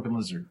guys in Broken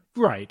Lizard.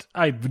 Right.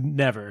 I would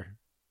never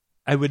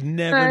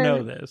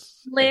know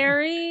this.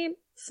 Larry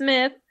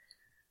Smith,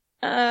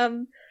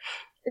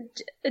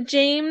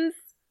 James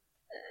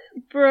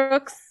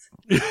Brooks.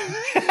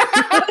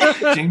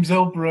 James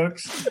L.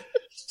 Brooks,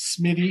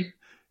 Smitty.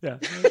 Yeah.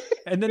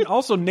 And then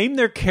also name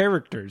their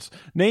characters.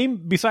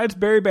 Name, besides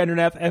Barry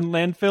Bandernath and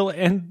Landfill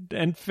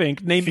and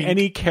Fink, name Fink.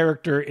 any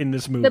character in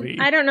this movie.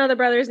 I don't know the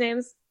brothers'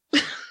 names.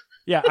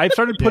 Yeah, I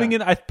started putting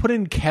I put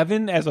in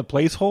Kevin as a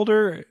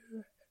placeholder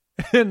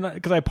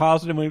because I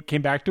paused it and we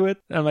came back to it.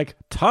 And I'm like,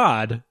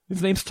 Todd?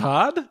 His name's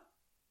Todd?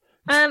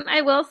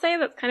 I will say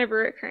that's kind of a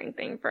recurring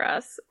thing for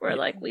us, where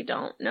we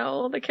don't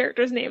know the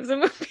characters' names in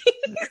movies.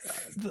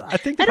 I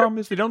think the problem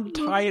is they don't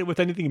tie it with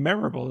anything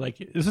memorable. Like,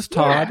 is this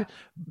Todd? Yeah.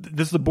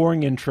 This is the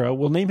boring intro.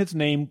 We'll name his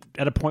name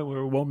at a point where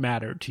it won't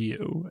matter to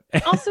you.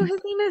 Also, his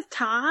name is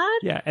Todd.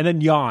 Yeah, and then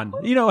Jan.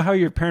 You know how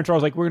your parents are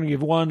always like, we're going to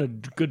give one a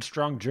good,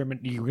 strong German,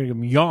 you're going to give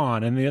him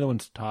Jan, and the other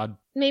one's Todd.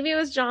 Maybe it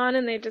was John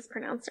and they just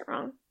pronounced it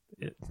wrong.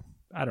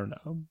 I don't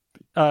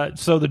know.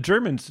 So the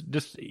Germans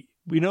just...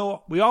 We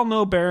all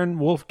know Baron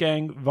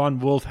Wolfgang von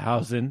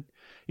Wolfhausen.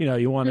 You know,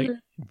 you want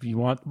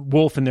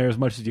Wolf in there as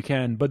much as you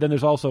can, but then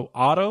there's also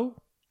Otto.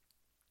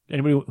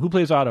 Anybody who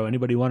plays Otto?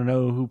 Anybody want to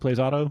know who plays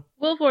Otto?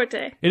 Will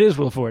Forte. It is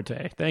Will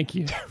Forte. Thank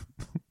you.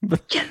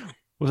 Yes.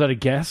 Was that a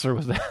guess or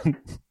was that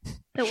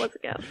It was a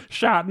guess.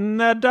 shot in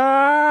the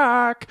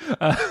dark?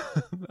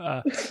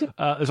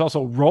 There's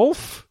also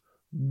Rolf,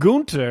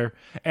 Gunther,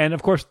 and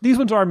of course these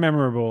ones are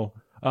memorable.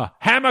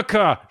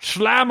 Hamaka,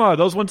 Schlammer,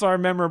 those ones are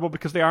memorable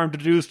because they are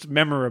introduced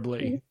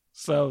memorably.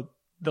 So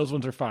those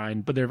ones are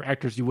fine, but they're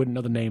actors you wouldn't know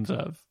the names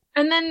of.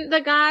 And then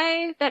the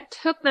guy that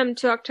took them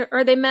to October,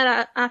 or they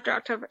met after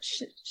October,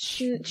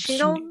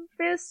 Schniedelwissen?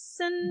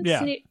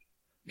 Yeah.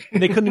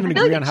 They couldn't even I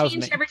feel agree like on it how his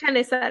changed name. every time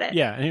they said it.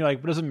 Yeah, and you're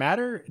like, but does it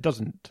matter? It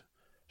doesn't.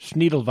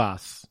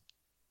 Schniedelwas.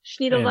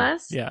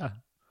 Schniedelwest? Yeah.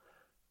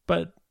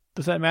 But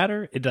does that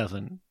matter? It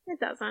doesn't. It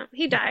doesn't.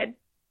 He died.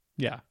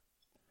 Yeah.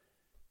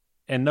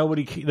 And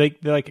nobody,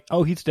 they're like,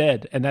 oh, he's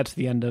dead. And that's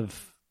the end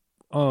of,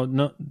 oh,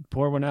 no,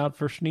 pour one out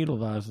for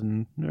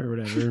Schniedelwasen or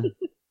whatever.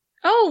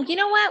 Oh, you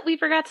know what? We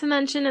forgot to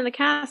mention in the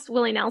cast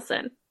Willie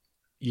Nelson.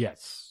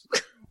 Yes.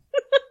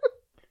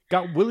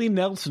 Got Willie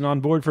Nelson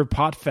on board for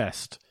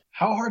Potfest.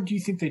 How hard do you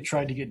think they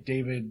tried to get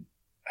David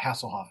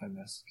Hasselhoff in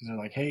this? Because they're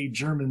like, hey,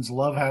 Germans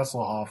love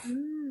Hasselhoff.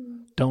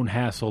 Don't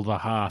hassle the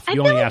Hoff. I You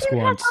feel only like ask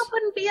David once. Hasselhoff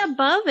wouldn't be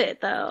above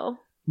it, though.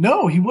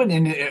 No, he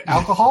wouldn't. And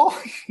alcohol?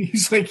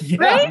 He's like, yeah,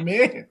 Right?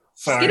 man.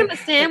 Sorry. Get him a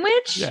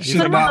sandwich. Yeah, put Should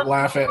him on not the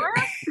laugh at. floor.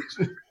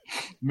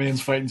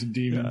 Man's fighting some Yeah,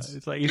 demons.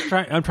 it's like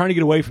I'm trying to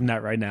get away from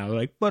that right now.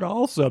 Like, but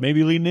also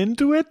maybe lean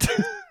into it.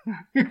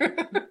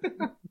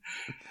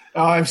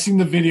 I've seen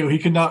the video. He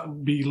could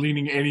not be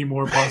leaning any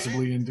more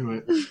possibly into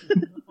it.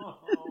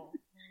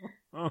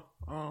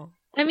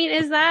 I mean,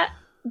 is that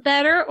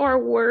better or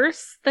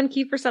worse than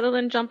Kiefer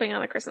Sutherland jumping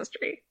on a Christmas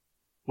tree?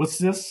 What's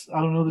this?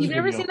 I don't know this You've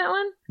video. never seen that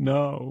one?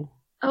 No.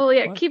 Oh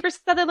yeah, What? Kiefer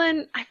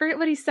Sutherland. I forget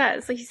what he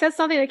says. Like he says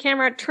something to the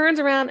camera, turns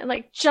around, and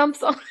like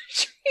jumps on the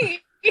tree.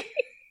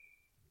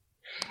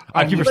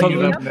 Kiefer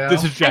Sutherland.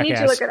 This is I need to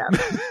Jackass. look it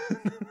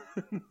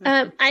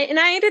up.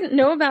 I didn't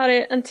know about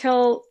it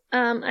until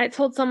I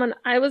told someone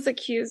I was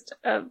accused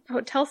of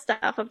hotel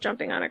staff of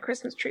jumping on a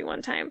Christmas tree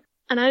one time,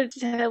 and I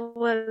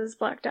was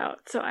blacked out,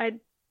 so I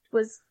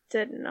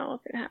didn't know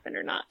if it happened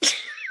or not.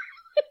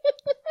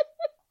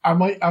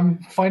 I'm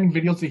finding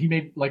videos that he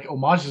made like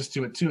homages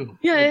to it too.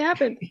 Yeah, it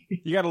happened.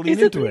 You got to lean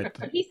into it.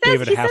 He says,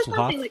 David he says Hasselhoff.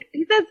 something like,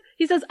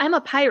 he says I'm a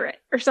pirate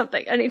or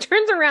something, and he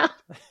turns around.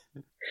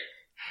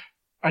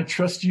 I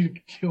trust you to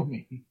kill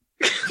me.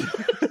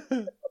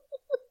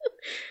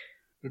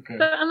 Okay.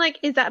 But I'm like,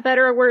 is that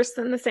better or worse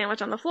than the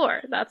sandwich on the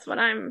floor? That's what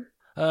I'm.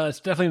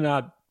 It's definitely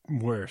not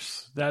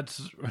worse.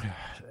 That's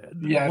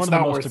Yeah, one it's of the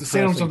not most worse. The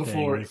sandwich on the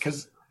depressing floor things.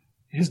 because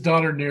his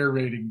daughter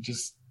narrating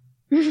just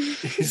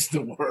is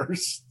the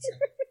worst.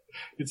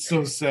 It's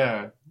so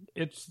sad.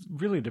 It's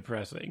really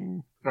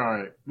depressing. All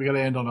right, we got to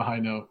end on a high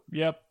note.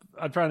 Yep,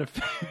 I'm trying to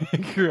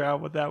figure out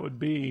what that would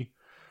be.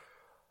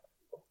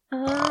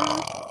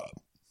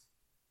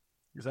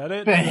 Is that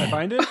it? Did I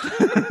find it?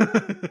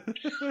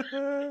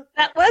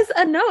 That was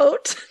a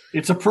note.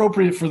 It's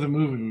appropriate for the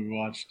movie we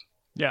watched.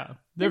 Yeah,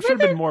 there should have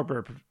been more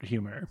burp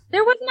humor.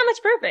 There wasn't that much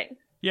burping.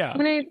 Yeah,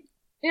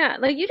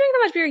 Like you drink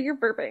that much beer, you're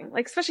burping.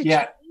 Like especially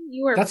Yeah,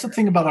 you are. that's the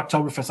thing about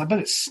Oktoberfest. I bet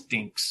it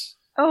stinks.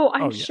 Oh,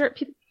 I'm Oh, yeah. sure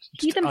people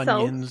pee Just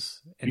themselves.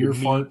 onions and Beer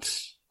meat,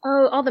 farts.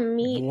 Oh, all the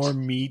meat.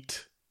 warm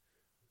meat.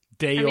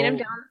 Dale. I mean, I'm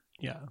down.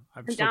 Yeah,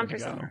 I'm I'm still down gonna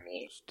for go. some more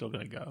meat. Still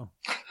gonna go.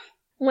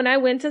 When I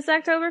went to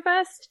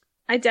Oktoberfest,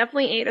 I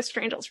definitely ate a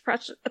Strangel's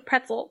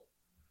pretzel.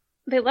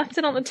 They left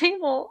it on the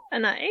table,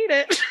 and I ate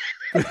it.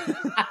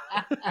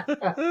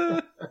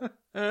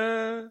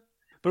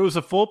 But it was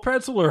a full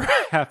pretzel or a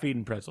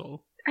half-eaten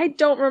pretzel? I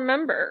don't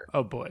remember.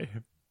 Oh boy.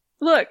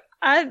 Look,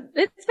 it's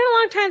been a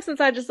long time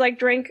since I just like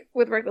drank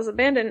with reckless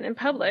abandon in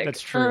public.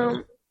 That's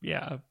true.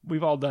 Yeah,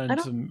 we've all I done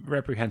don't- some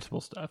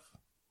reprehensible stuff.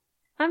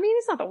 I mean,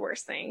 it's not the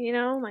worst thing, you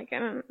know. Like I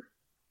don't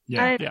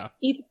Yeah.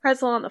 eat the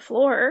pretzel on the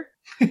floor.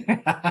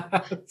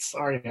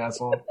 Sorry,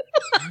 asshole.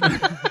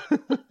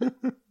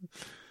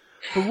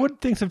 But would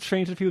things have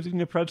changed if he was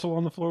eating a pretzel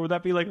on the floor? Gould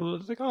that be like,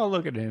 it's like, oh,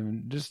 look at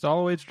him, just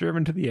always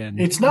driven to the end?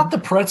 It's not the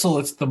pretzel;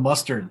 it's the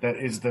mustard that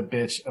is the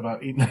bitch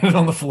about eating it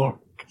on the floor.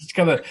 You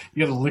gotta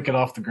lick it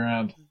off the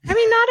ground. I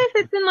mean, not if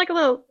it's in like a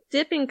little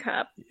dipping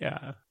cup.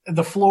 Yeah,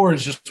 The floor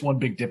is just one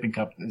big dipping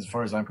cup, as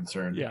far as I'm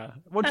concerned. yeah.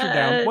 Once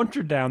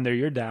you're down there,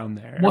 you're down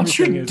there. Once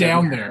Everything you're is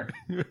down everywhere.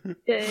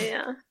 there,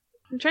 Yeah.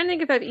 I'm trying to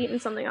think if I've eaten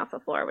something off the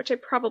floor, which I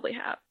probably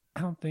have.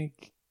 I don't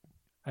think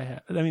I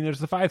have. I mean, there's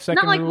the 5-second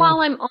Not like rule.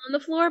 while I'm on the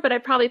floor, but I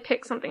probably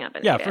pick something up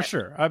and Yeah, eat for it.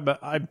 sure.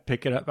 I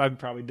pick it up. I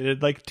probably did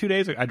it like 2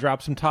 days ago. I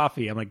dropped some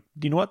toffee. I'm like,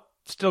 you know what?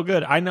 Still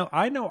good. I know.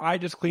 I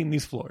just cleaned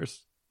these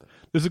floors.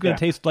 This is going to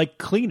taste like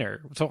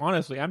cleaner. So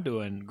honestly, I'm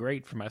doing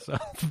great for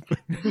myself.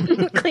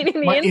 Cleaning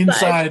the my inside.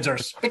 insides are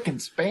spick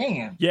and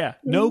span. Yeah,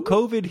 no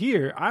COVID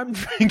here. I'm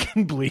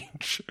drinking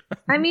bleach.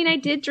 I mean, I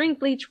did drink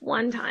bleach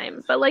one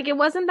time, but like it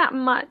wasn't that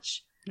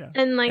much. Yeah,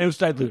 And like it was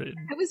diluted.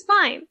 it was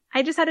fine.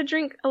 I just had to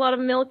drink a lot of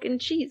milk and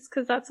cheese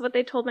because that's what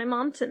they told my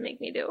mom to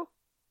make me do.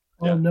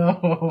 Oh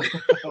no!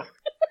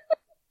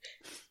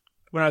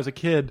 When I was a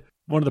kid,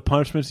 one of the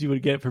punishments you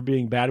would get for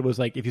being bad was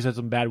like if you said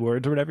some bad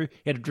words or whatever, you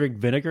had to drink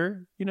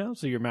vinegar,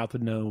 so your mouth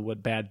would know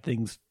what bad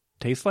things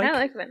taste like. I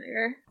like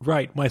vinegar.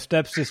 Right. My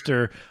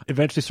stepsister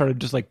eventually started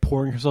just like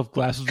pouring herself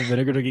glasses of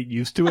vinegar to get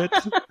used to it.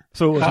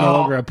 So it was no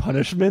longer a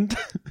punishment.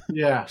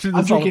 Yeah, She did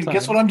I'm this all the drinking. time.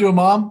 Guess what I'm doing,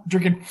 Mom?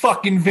 Drinking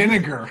fucking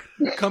vinegar.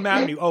 Come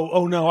at me.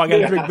 Oh no, I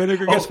gotta drink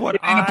vinegar. Guess what?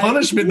 It ain't a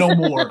punishment no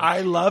more.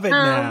 I love it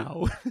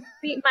now.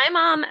 See, my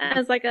mom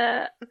as like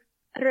a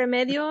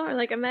remedio or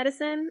like a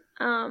medicine.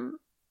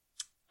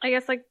 I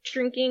guess like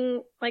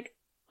drinking like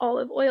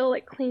olive oil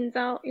like cleans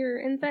out your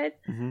insides,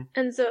 Mhm.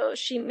 and so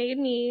she made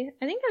me.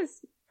 I think I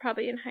was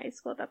probably in high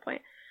school at that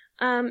point.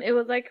 It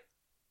was like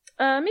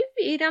maybe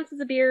 8 ounces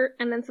of beer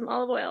and then some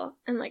olive oil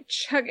and like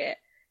chug it.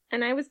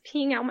 And I was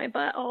peeing out my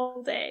butt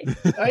all day.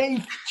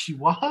 Hey,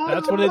 Chihuahua.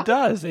 That's what it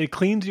does. It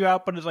cleans you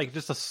out, but it's like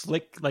just a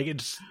slick, like it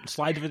just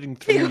slides everything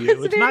through It you.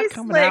 was It's very not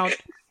coming slick. out.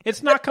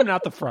 It's not coming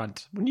out the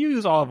front. When you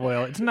use olive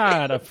oil, it's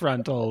not a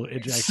frontal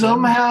ejection.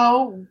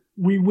 Somehow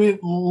we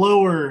went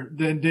lower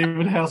than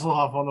David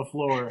Hasselhoff on the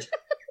floor.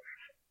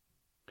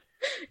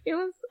 It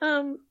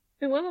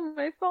wasn't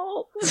my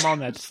fault. I'm on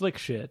that slick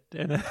shit.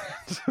 And I'm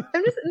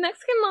just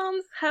Mexican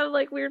moms have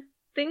like weird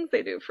things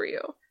they do for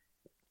you.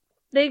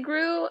 They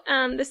grew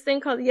this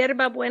thing called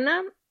yerba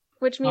buena,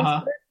 which means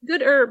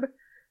good herb,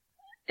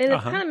 and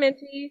it's kind of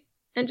minty.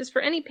 And just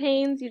for any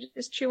pains, you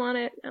just chew on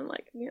it, and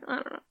like I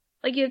don't know,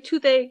 like you have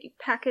toothache, you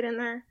pack it in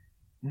there,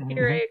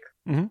 earache.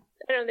 Mm-hmm.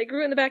 I don't know. They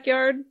grew it in the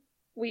backyard.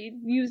 We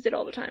used it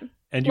all the time.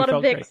 And a you lot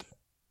felt of Vicks. great.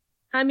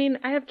 I mean,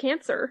 I have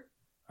cancer.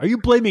 Are you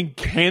blaming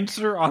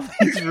cancer on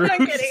these roots?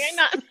 I'm kidding. I'm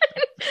not.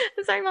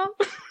 I'm sorry, Mom.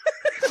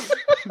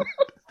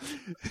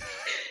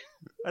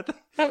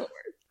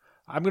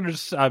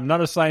 I'm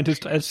not a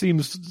scientist. It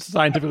seems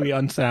scientifically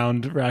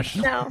unsound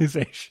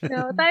rationalization.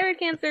 No, thyroid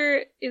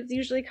cancer is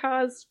usually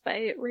caused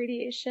by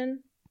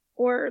radiation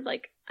or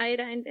like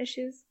iodine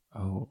issues.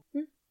 Oh.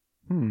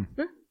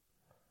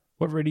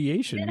 What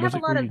radiation? Was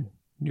it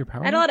your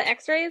power? I had a lot of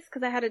x-rays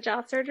because I had a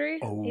jaw surgery.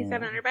 I used to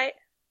have an underbite.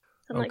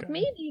 So I'm like,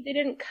 maybe they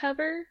didn't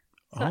cover.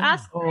 So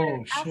ask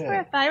for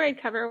a thyroid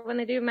cover when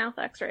they do mouth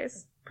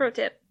x-rays. Pro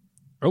tip.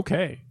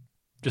 Okay.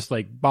 Just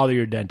like bother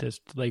your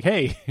dentist. Like,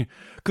 hey,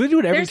 because they do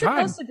it every time.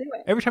 They're supposed to do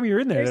it. Every time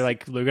you're in there, they're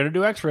like, we're going to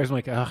do x-rays. I'm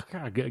like, oh,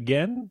 God,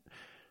 again?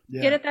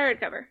 Yeah. Get a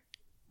thyroid cover.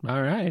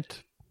 All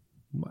right.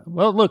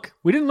 Well, look,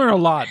 we didn't learn a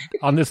lot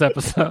on this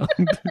episode.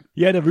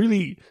 You had to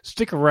really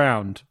stick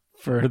around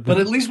for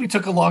But at least we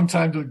took a long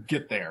time to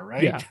get there,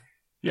 right?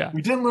 Yeah.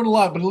 We didn't learn a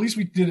lot, but at least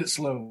we did it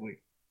slowly.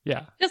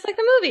 Yeah. Just like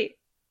the movie.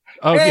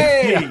 Oh,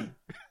 hey!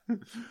 Yeah.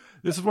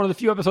 This is one of the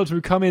few episodes where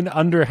we come in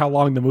under how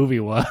long the movie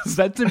was.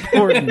 That's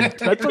important.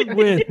 That's a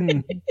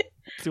win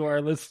to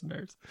our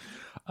listeners.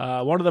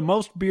 One of the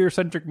most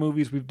beer-centric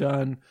movies we've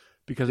done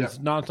because it's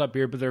nonstop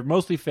beer, but they're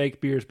mostly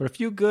fake beers, but a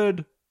few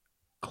good,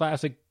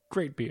 classic,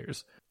 great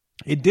beers.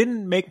 It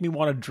didn't make me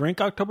want to drink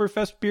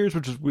Oktoberfest beers,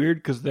 which is weird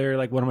because they're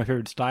like one of my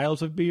favorite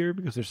styles of beer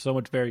because there's so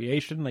much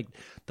variation, like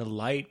the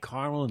light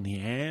caramel and the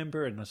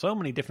amber and so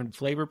many different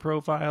flavor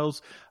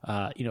profiles,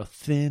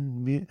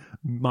 thin,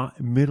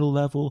 middle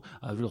level,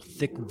 a real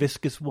thick,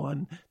 viscous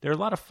one. They're a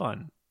lot of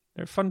fun.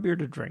 They're a fun beer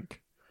to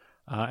drink.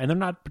 And they're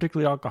not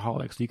particularly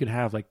alcoholic, so you can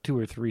have like 2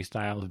 or 3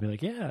 styles and be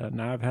like, yeah,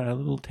 now I've had a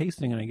little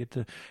tasting and I get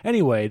to...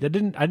 Anyway, I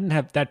didn't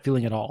have that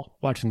feeling at all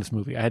watching this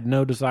movie. I had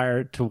no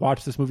desire to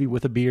watch this movie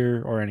with a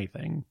beer or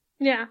anything.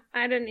 Yeah,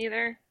 I didn't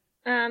either.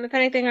 If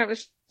anything, I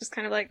was just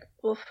kind of like,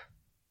 oof.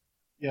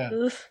 Yeah.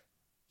 Oof.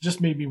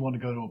 Just made me want to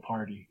go to a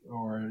party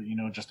or,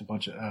 just a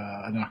bunch of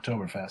an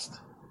Oktoberfest.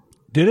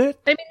 Did it?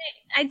 I mean,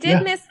 I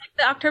did miss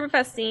the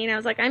Oktoberfest scene. I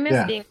was like, I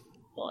miss being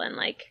people and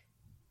like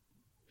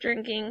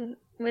drinking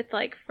with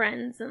like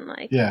friends and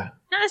like not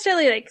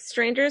necessarily like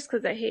strangers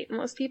because I hate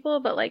most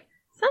people, but like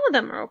some of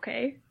them are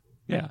okay.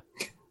 Yeah.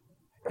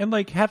 And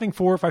like having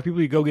 4 or 5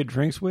 people you go get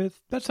drinks with,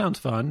 that sounds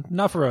fun.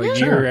 Not for a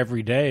year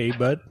every day,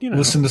 but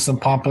listen to some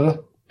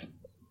Pampa.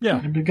 Yeah.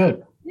 It'd be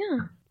good. Yeah.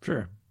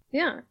 Sure.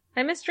 Yeah.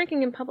 I miss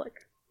drinking in public.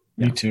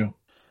 Me too.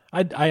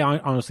 I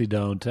honestly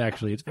don't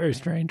actually. It's very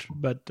strange,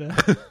 but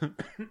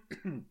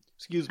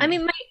excuse me. I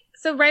mean,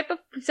 so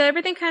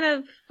everything kind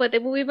of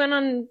we went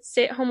on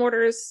stay-at-home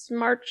orders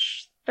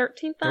March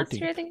 13th last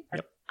year, I think.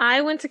 Yep.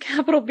 I went to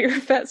Capitol Beer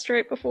Fest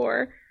right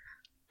before,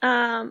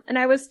 and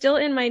I was still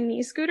in my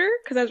knee scooter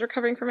because I was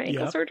recovering from my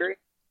ankle surgery.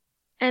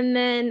 And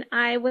then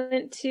I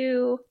went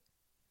to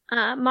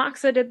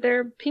Moxa did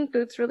their Pink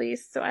Boots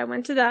release, so I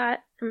went to that.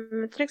 I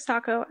went to Nick's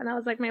Taco, and that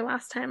was like my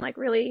last time, like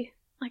really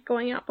like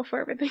going out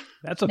before everything.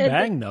 That's a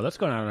bang, though. That's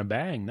going out on a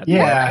bang. That's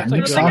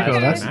Nick's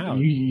Taco.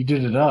 You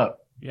did it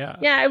up. Yeah.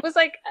 Yeah, it was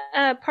like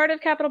part of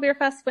Capitol Beer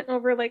Fest went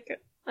over like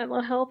a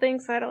little hill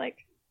thing, so I had to like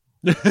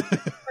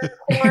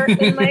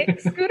in my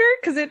scooter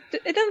because it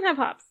doesn't have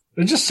hops.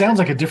 It just sounds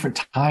like a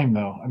different time,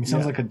 though. I mean, it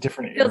sounds like a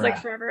different era. Feels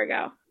like forever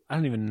ago. I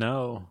don't even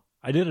know.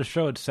 I did a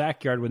show at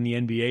Sackyard when the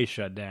NBA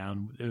shut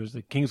down. It was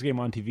the Kings game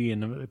on TV,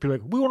 and people were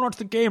like, we want to watch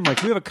the game.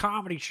 Like, we have a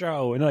comedy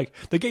show. And like,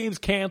 the game's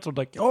canceled.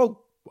 Like,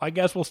 oh, I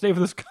guess we'll stay for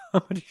this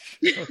comedy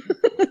show.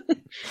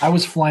 I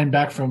was flying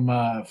back from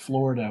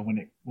Florida when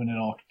it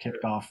all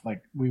kicked off.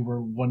 Like, we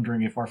were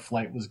wondering if our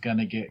flight was going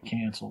to get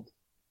canceled.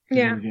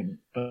 Yeah.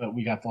 But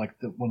we got like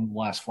one of the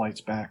last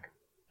flights back,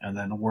 and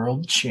then the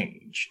world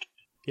changed.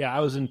 Yeah,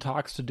 I was in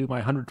talks to do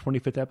my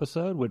 125th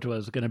episode, which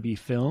was going to be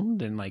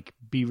filmed and like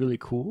be really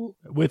cool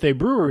with a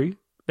brewery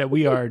that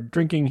we are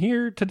drinking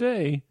here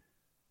today,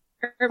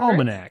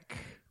 Almanac.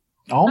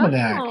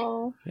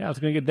 Oh. Yeah, I was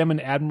going to get them an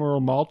Admiral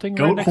Malting.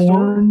 Goat right next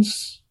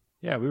horns.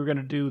 Door. Yeah, we were going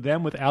to do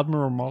them with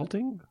Admiral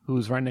Malting,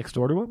 who's right next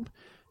door to him,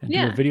 and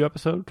do a video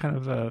episode, kind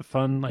of a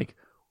fun like,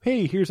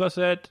 hey, here's us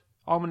at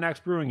Almanac's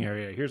brewing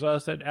area. Here's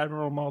us at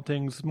Admiral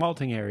Malting's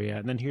malting area,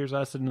 and then here's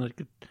us in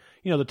like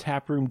the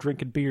tap room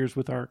drinking beers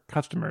with our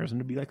customers, and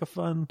it'd be like a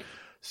fun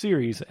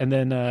series. And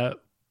then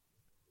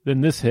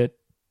this hit,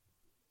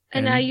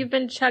 and now you've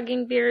been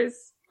chugging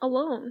beers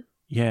alone.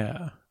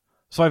 Yeah.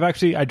 So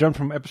I jumped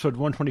from episode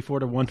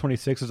 124 to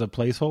 126 as a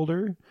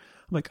placeholder. I'm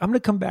like, I'm going to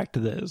come back to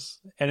this,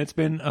 and it's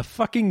been a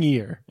fucking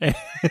year,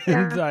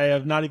 and I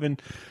have not even.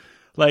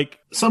 Like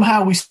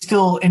somehow we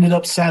still ended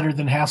up sadder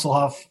than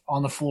Hasselhoff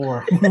on the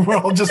floor. We're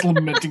all just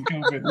lamenting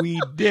COVID.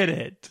 We did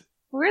it.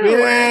 We're the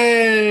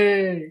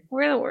worst.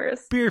 We're the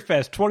worst.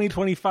 Beerfest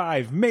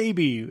 2025,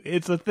 maybe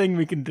it's a thing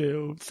we can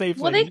do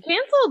safely. Well, they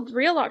canceled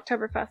real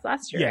Oktoberfest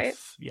last year, right?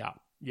 Yeah.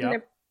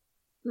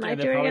 Might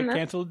they do it probably again.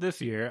 canceled this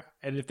year,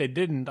 and if they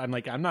didn't, I'm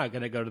like, I'm not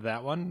going to go to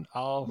that one.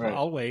 I'll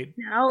wait.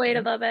 I'll wait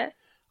a little bit.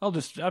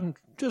 I'm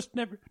just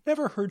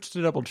never hurts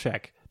to double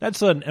check.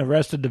 That's an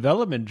Arrested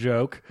Development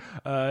joke.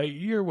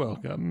 You're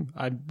welcome.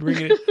 I bring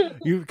it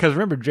because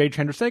remember Jay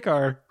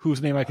Chandrasekhar,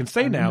 whose name I can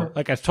say now,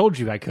 like I told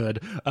you I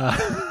could,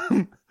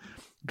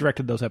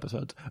 directed those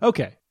episodes.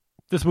 Okay,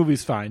 this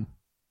movie's fine.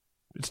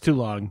 It's too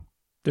long.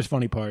 There's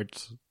funny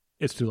parts.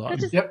 It's too long.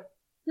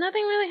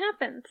 Nothing really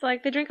happens.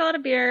 Like, they drink a lot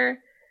of beer,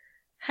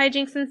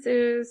 hijinks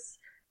ensues.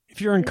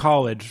 If you're in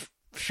college,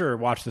 sure,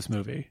 watch this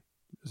movie.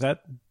 Is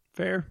that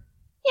fair?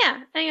 Yeah,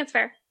 I think it's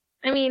fair.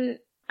 I mean,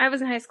 I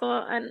was in high school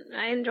and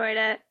I enjoyed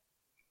it.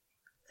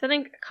 So I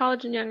think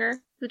college and younger,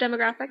 the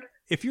demographic.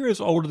 If you're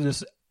as old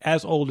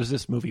as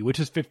this movie, which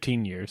is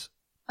 15 years,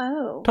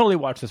 totally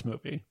watch this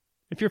movie.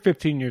 If you're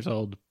 15 years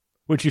old,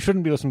 which you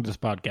shouldn't be listening to this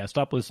podcast,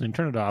 stop listening,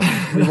 turn it off,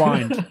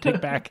 rewind,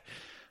 take back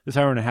this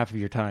hour and a half of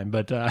your time.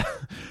 But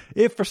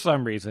if for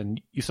some reason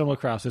you stumble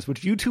across this,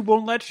 which YouTube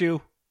won't let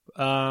you,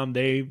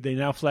 they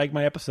now flag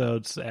my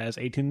episodes as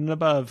 18 and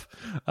above.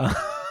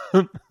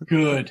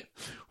 Good.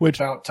 Which,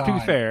 to be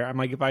fair, I'm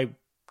like, if I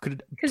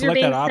could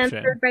select that option. Because you're being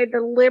censored by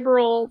the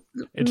liberal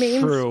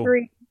mainstream.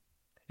 True.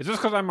 Is this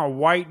because I'm a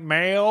white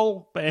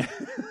male? It's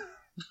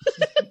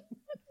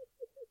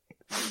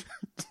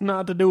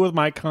not to do with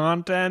my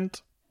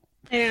content.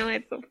 I know,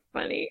 it's so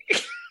funny.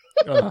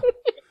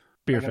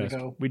 Beer Fest.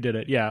 We did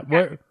it. Yeah.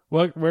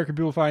 Where can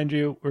people find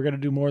you? We're going to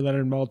do more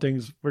Leonard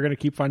Maltings. We're going to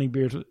keep finding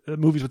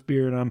movies with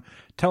beer in them.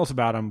 Tell us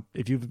about them.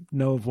 If you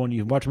know of one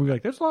you watch a movie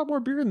like, there's a lot more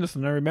beer in this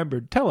than I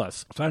remembered. Tell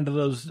us. Sign to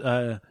those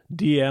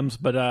DMs.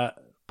 But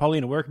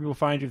Paulina, where can people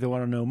find you if they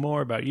want to know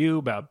more about you,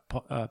 about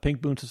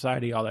Pink Boon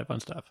Society, all that fun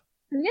stuff?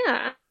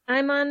 Yeah.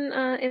 I'm on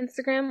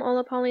Instagram,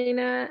 Ola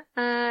Paulina,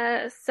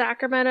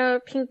 Sacramento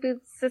Pink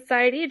Boots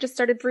Society. Just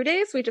started brew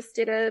days. We just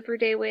did a brew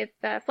day with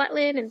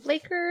Flatland and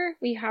Blaker.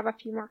 We have a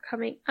few more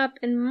coming up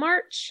in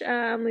March.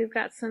 We've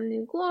got some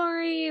New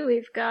Glory.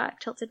 We've got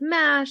Tilted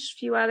Mash, a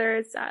few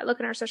others. Look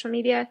in our social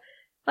media.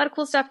 A lot of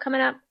cool stuff coming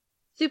up.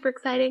 Super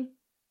exciting.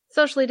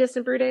 Socially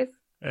distant brew days.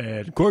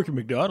 And Corky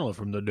McDonald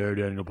from the Dare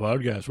Daniel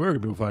Podcast. Where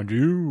can people find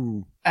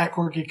you? At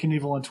Corky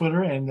Knievel on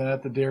Twitter and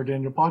at the Dare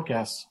Daniel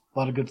Podcast. A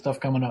lot of good stuff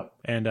coming up.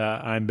 And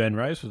I'm Ben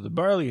Rice with the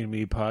Barley and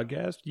Me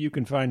Podcast. You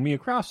can find me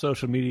across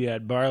social media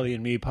at Barley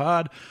and Me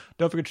Pod.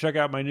 Don't forget to check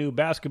out my new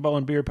basketball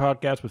and beer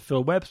podcast with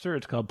Phil Webster.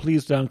 It's called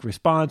Please Dunk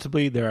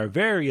Responsibly. There are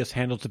various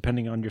handles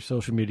depending on your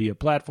social media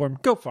platform.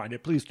 Go find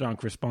it. Please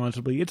Dunk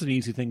Responsibly. It's an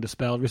easy thing to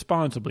spell.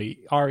 Responsibly.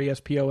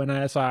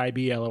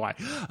 RESPONSIBLY.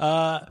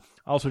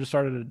 Also just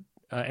started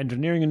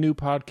engineering a new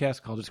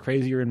podcast called It's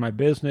Crazier in My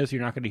Business.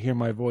 You're not going to hear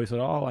my voice at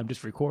all. I'm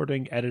just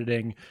recording,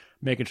 editing,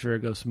 making sure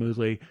it goes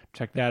smoothly.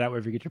 Check that out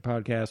wherever you get your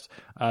podcasts.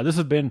 This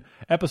has been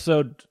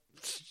episode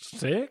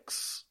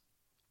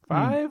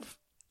 5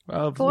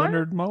 of 4?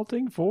 Leonard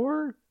Malting.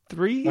 4?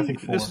 3? I think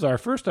 4. This is our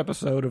first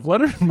episode of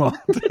Leonard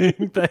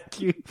Malting. Thank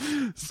you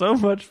so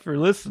much for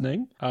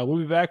listening. We'll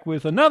be back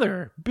with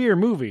another beer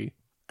movie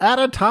at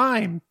a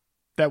time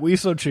that we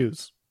so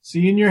choose. See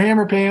you in your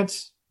hammer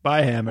pants.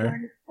 Bye, Hammer.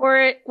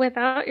 Or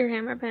without your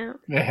hammer pants.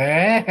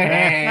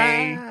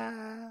 Hey.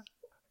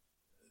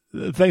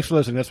 Thanks for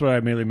listening. That's what I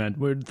merely meant.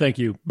 Thank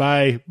you.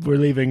 Bye. We're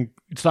leaving.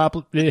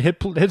 Stop.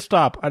 Hit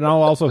stop, and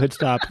I'll also hit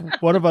stop.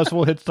 One of us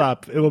will hit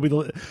stop. It will be.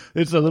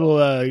 It's a little.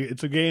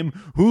 It's a game.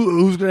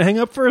 Who's going to hang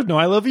up first? No,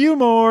 I love you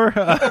more.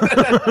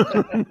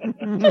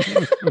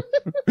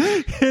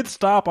 Hit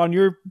stop on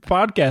your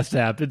podcast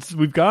app.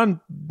 We've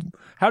gone.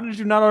 How did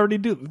you not already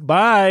do?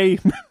 Bye.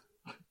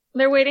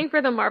 They're waiting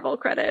for the Marvel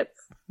credits.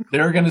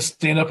 They're going to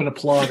stand up and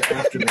applaud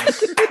after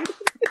this.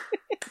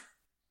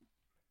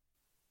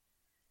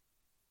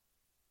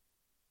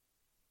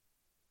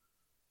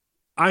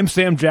 I'm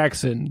Sam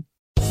Jackson.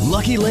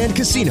 Lucky Land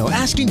Casino,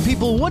 asking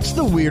people, what's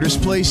the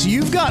weirdest place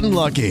you've gotten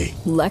lucky?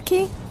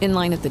 Lucky? In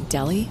line at the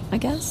deli, I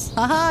guess?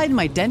 Aha, in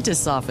my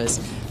dentist's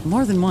office.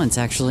 More than once,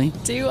 actually.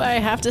 Do I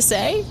have to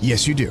say?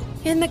 Yes, you do.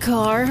 In the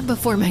car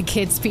before my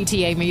kids'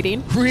 PTA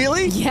meeting.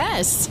 Really?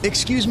 Yes.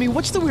 Excuse me,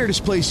 what's the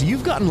weirdest place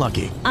you've gotten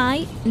lucky?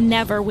 I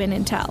never win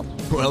and tell.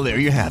 Well, there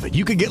you have it.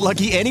 You can get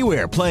lucky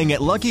anywhere, playing at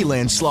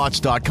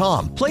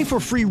LuckyLandSlots.com. Play for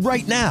free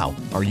right now.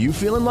 Are you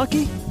feeling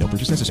lucky? No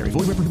purchase necessary.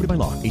 Void where prohibited by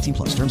law.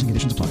 18+. Terms and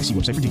conditions apply. See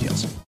website for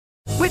details.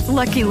 With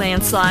Lucky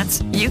Land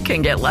Slots, you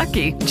can get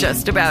lucky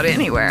just about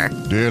anywhere.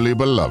 Dearly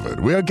beloved,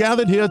 we are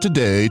gathered here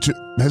today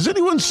to... Has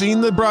anyone seen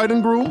the bride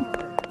and groom?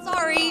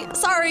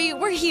 Sorry,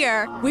 we're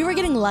here. We were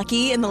getting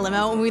lucky in the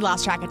limo and we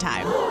lost track of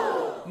time.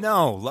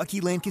 No,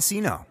 Lucky Land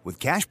Casino, with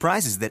cash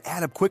prizes that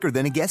add up quicker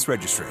than a guest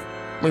registry.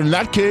 In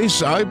that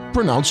case, I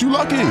pronounce you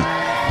lucky.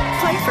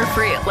 Play for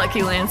free at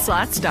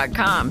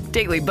LuckyLandSlots.com.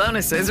 Daily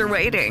bonuses are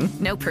waiting.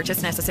 No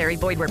purchase necessary.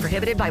 Void where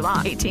prohibited by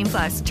law.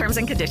 18+. Terms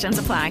and conditions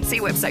apply. See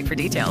website for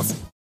details.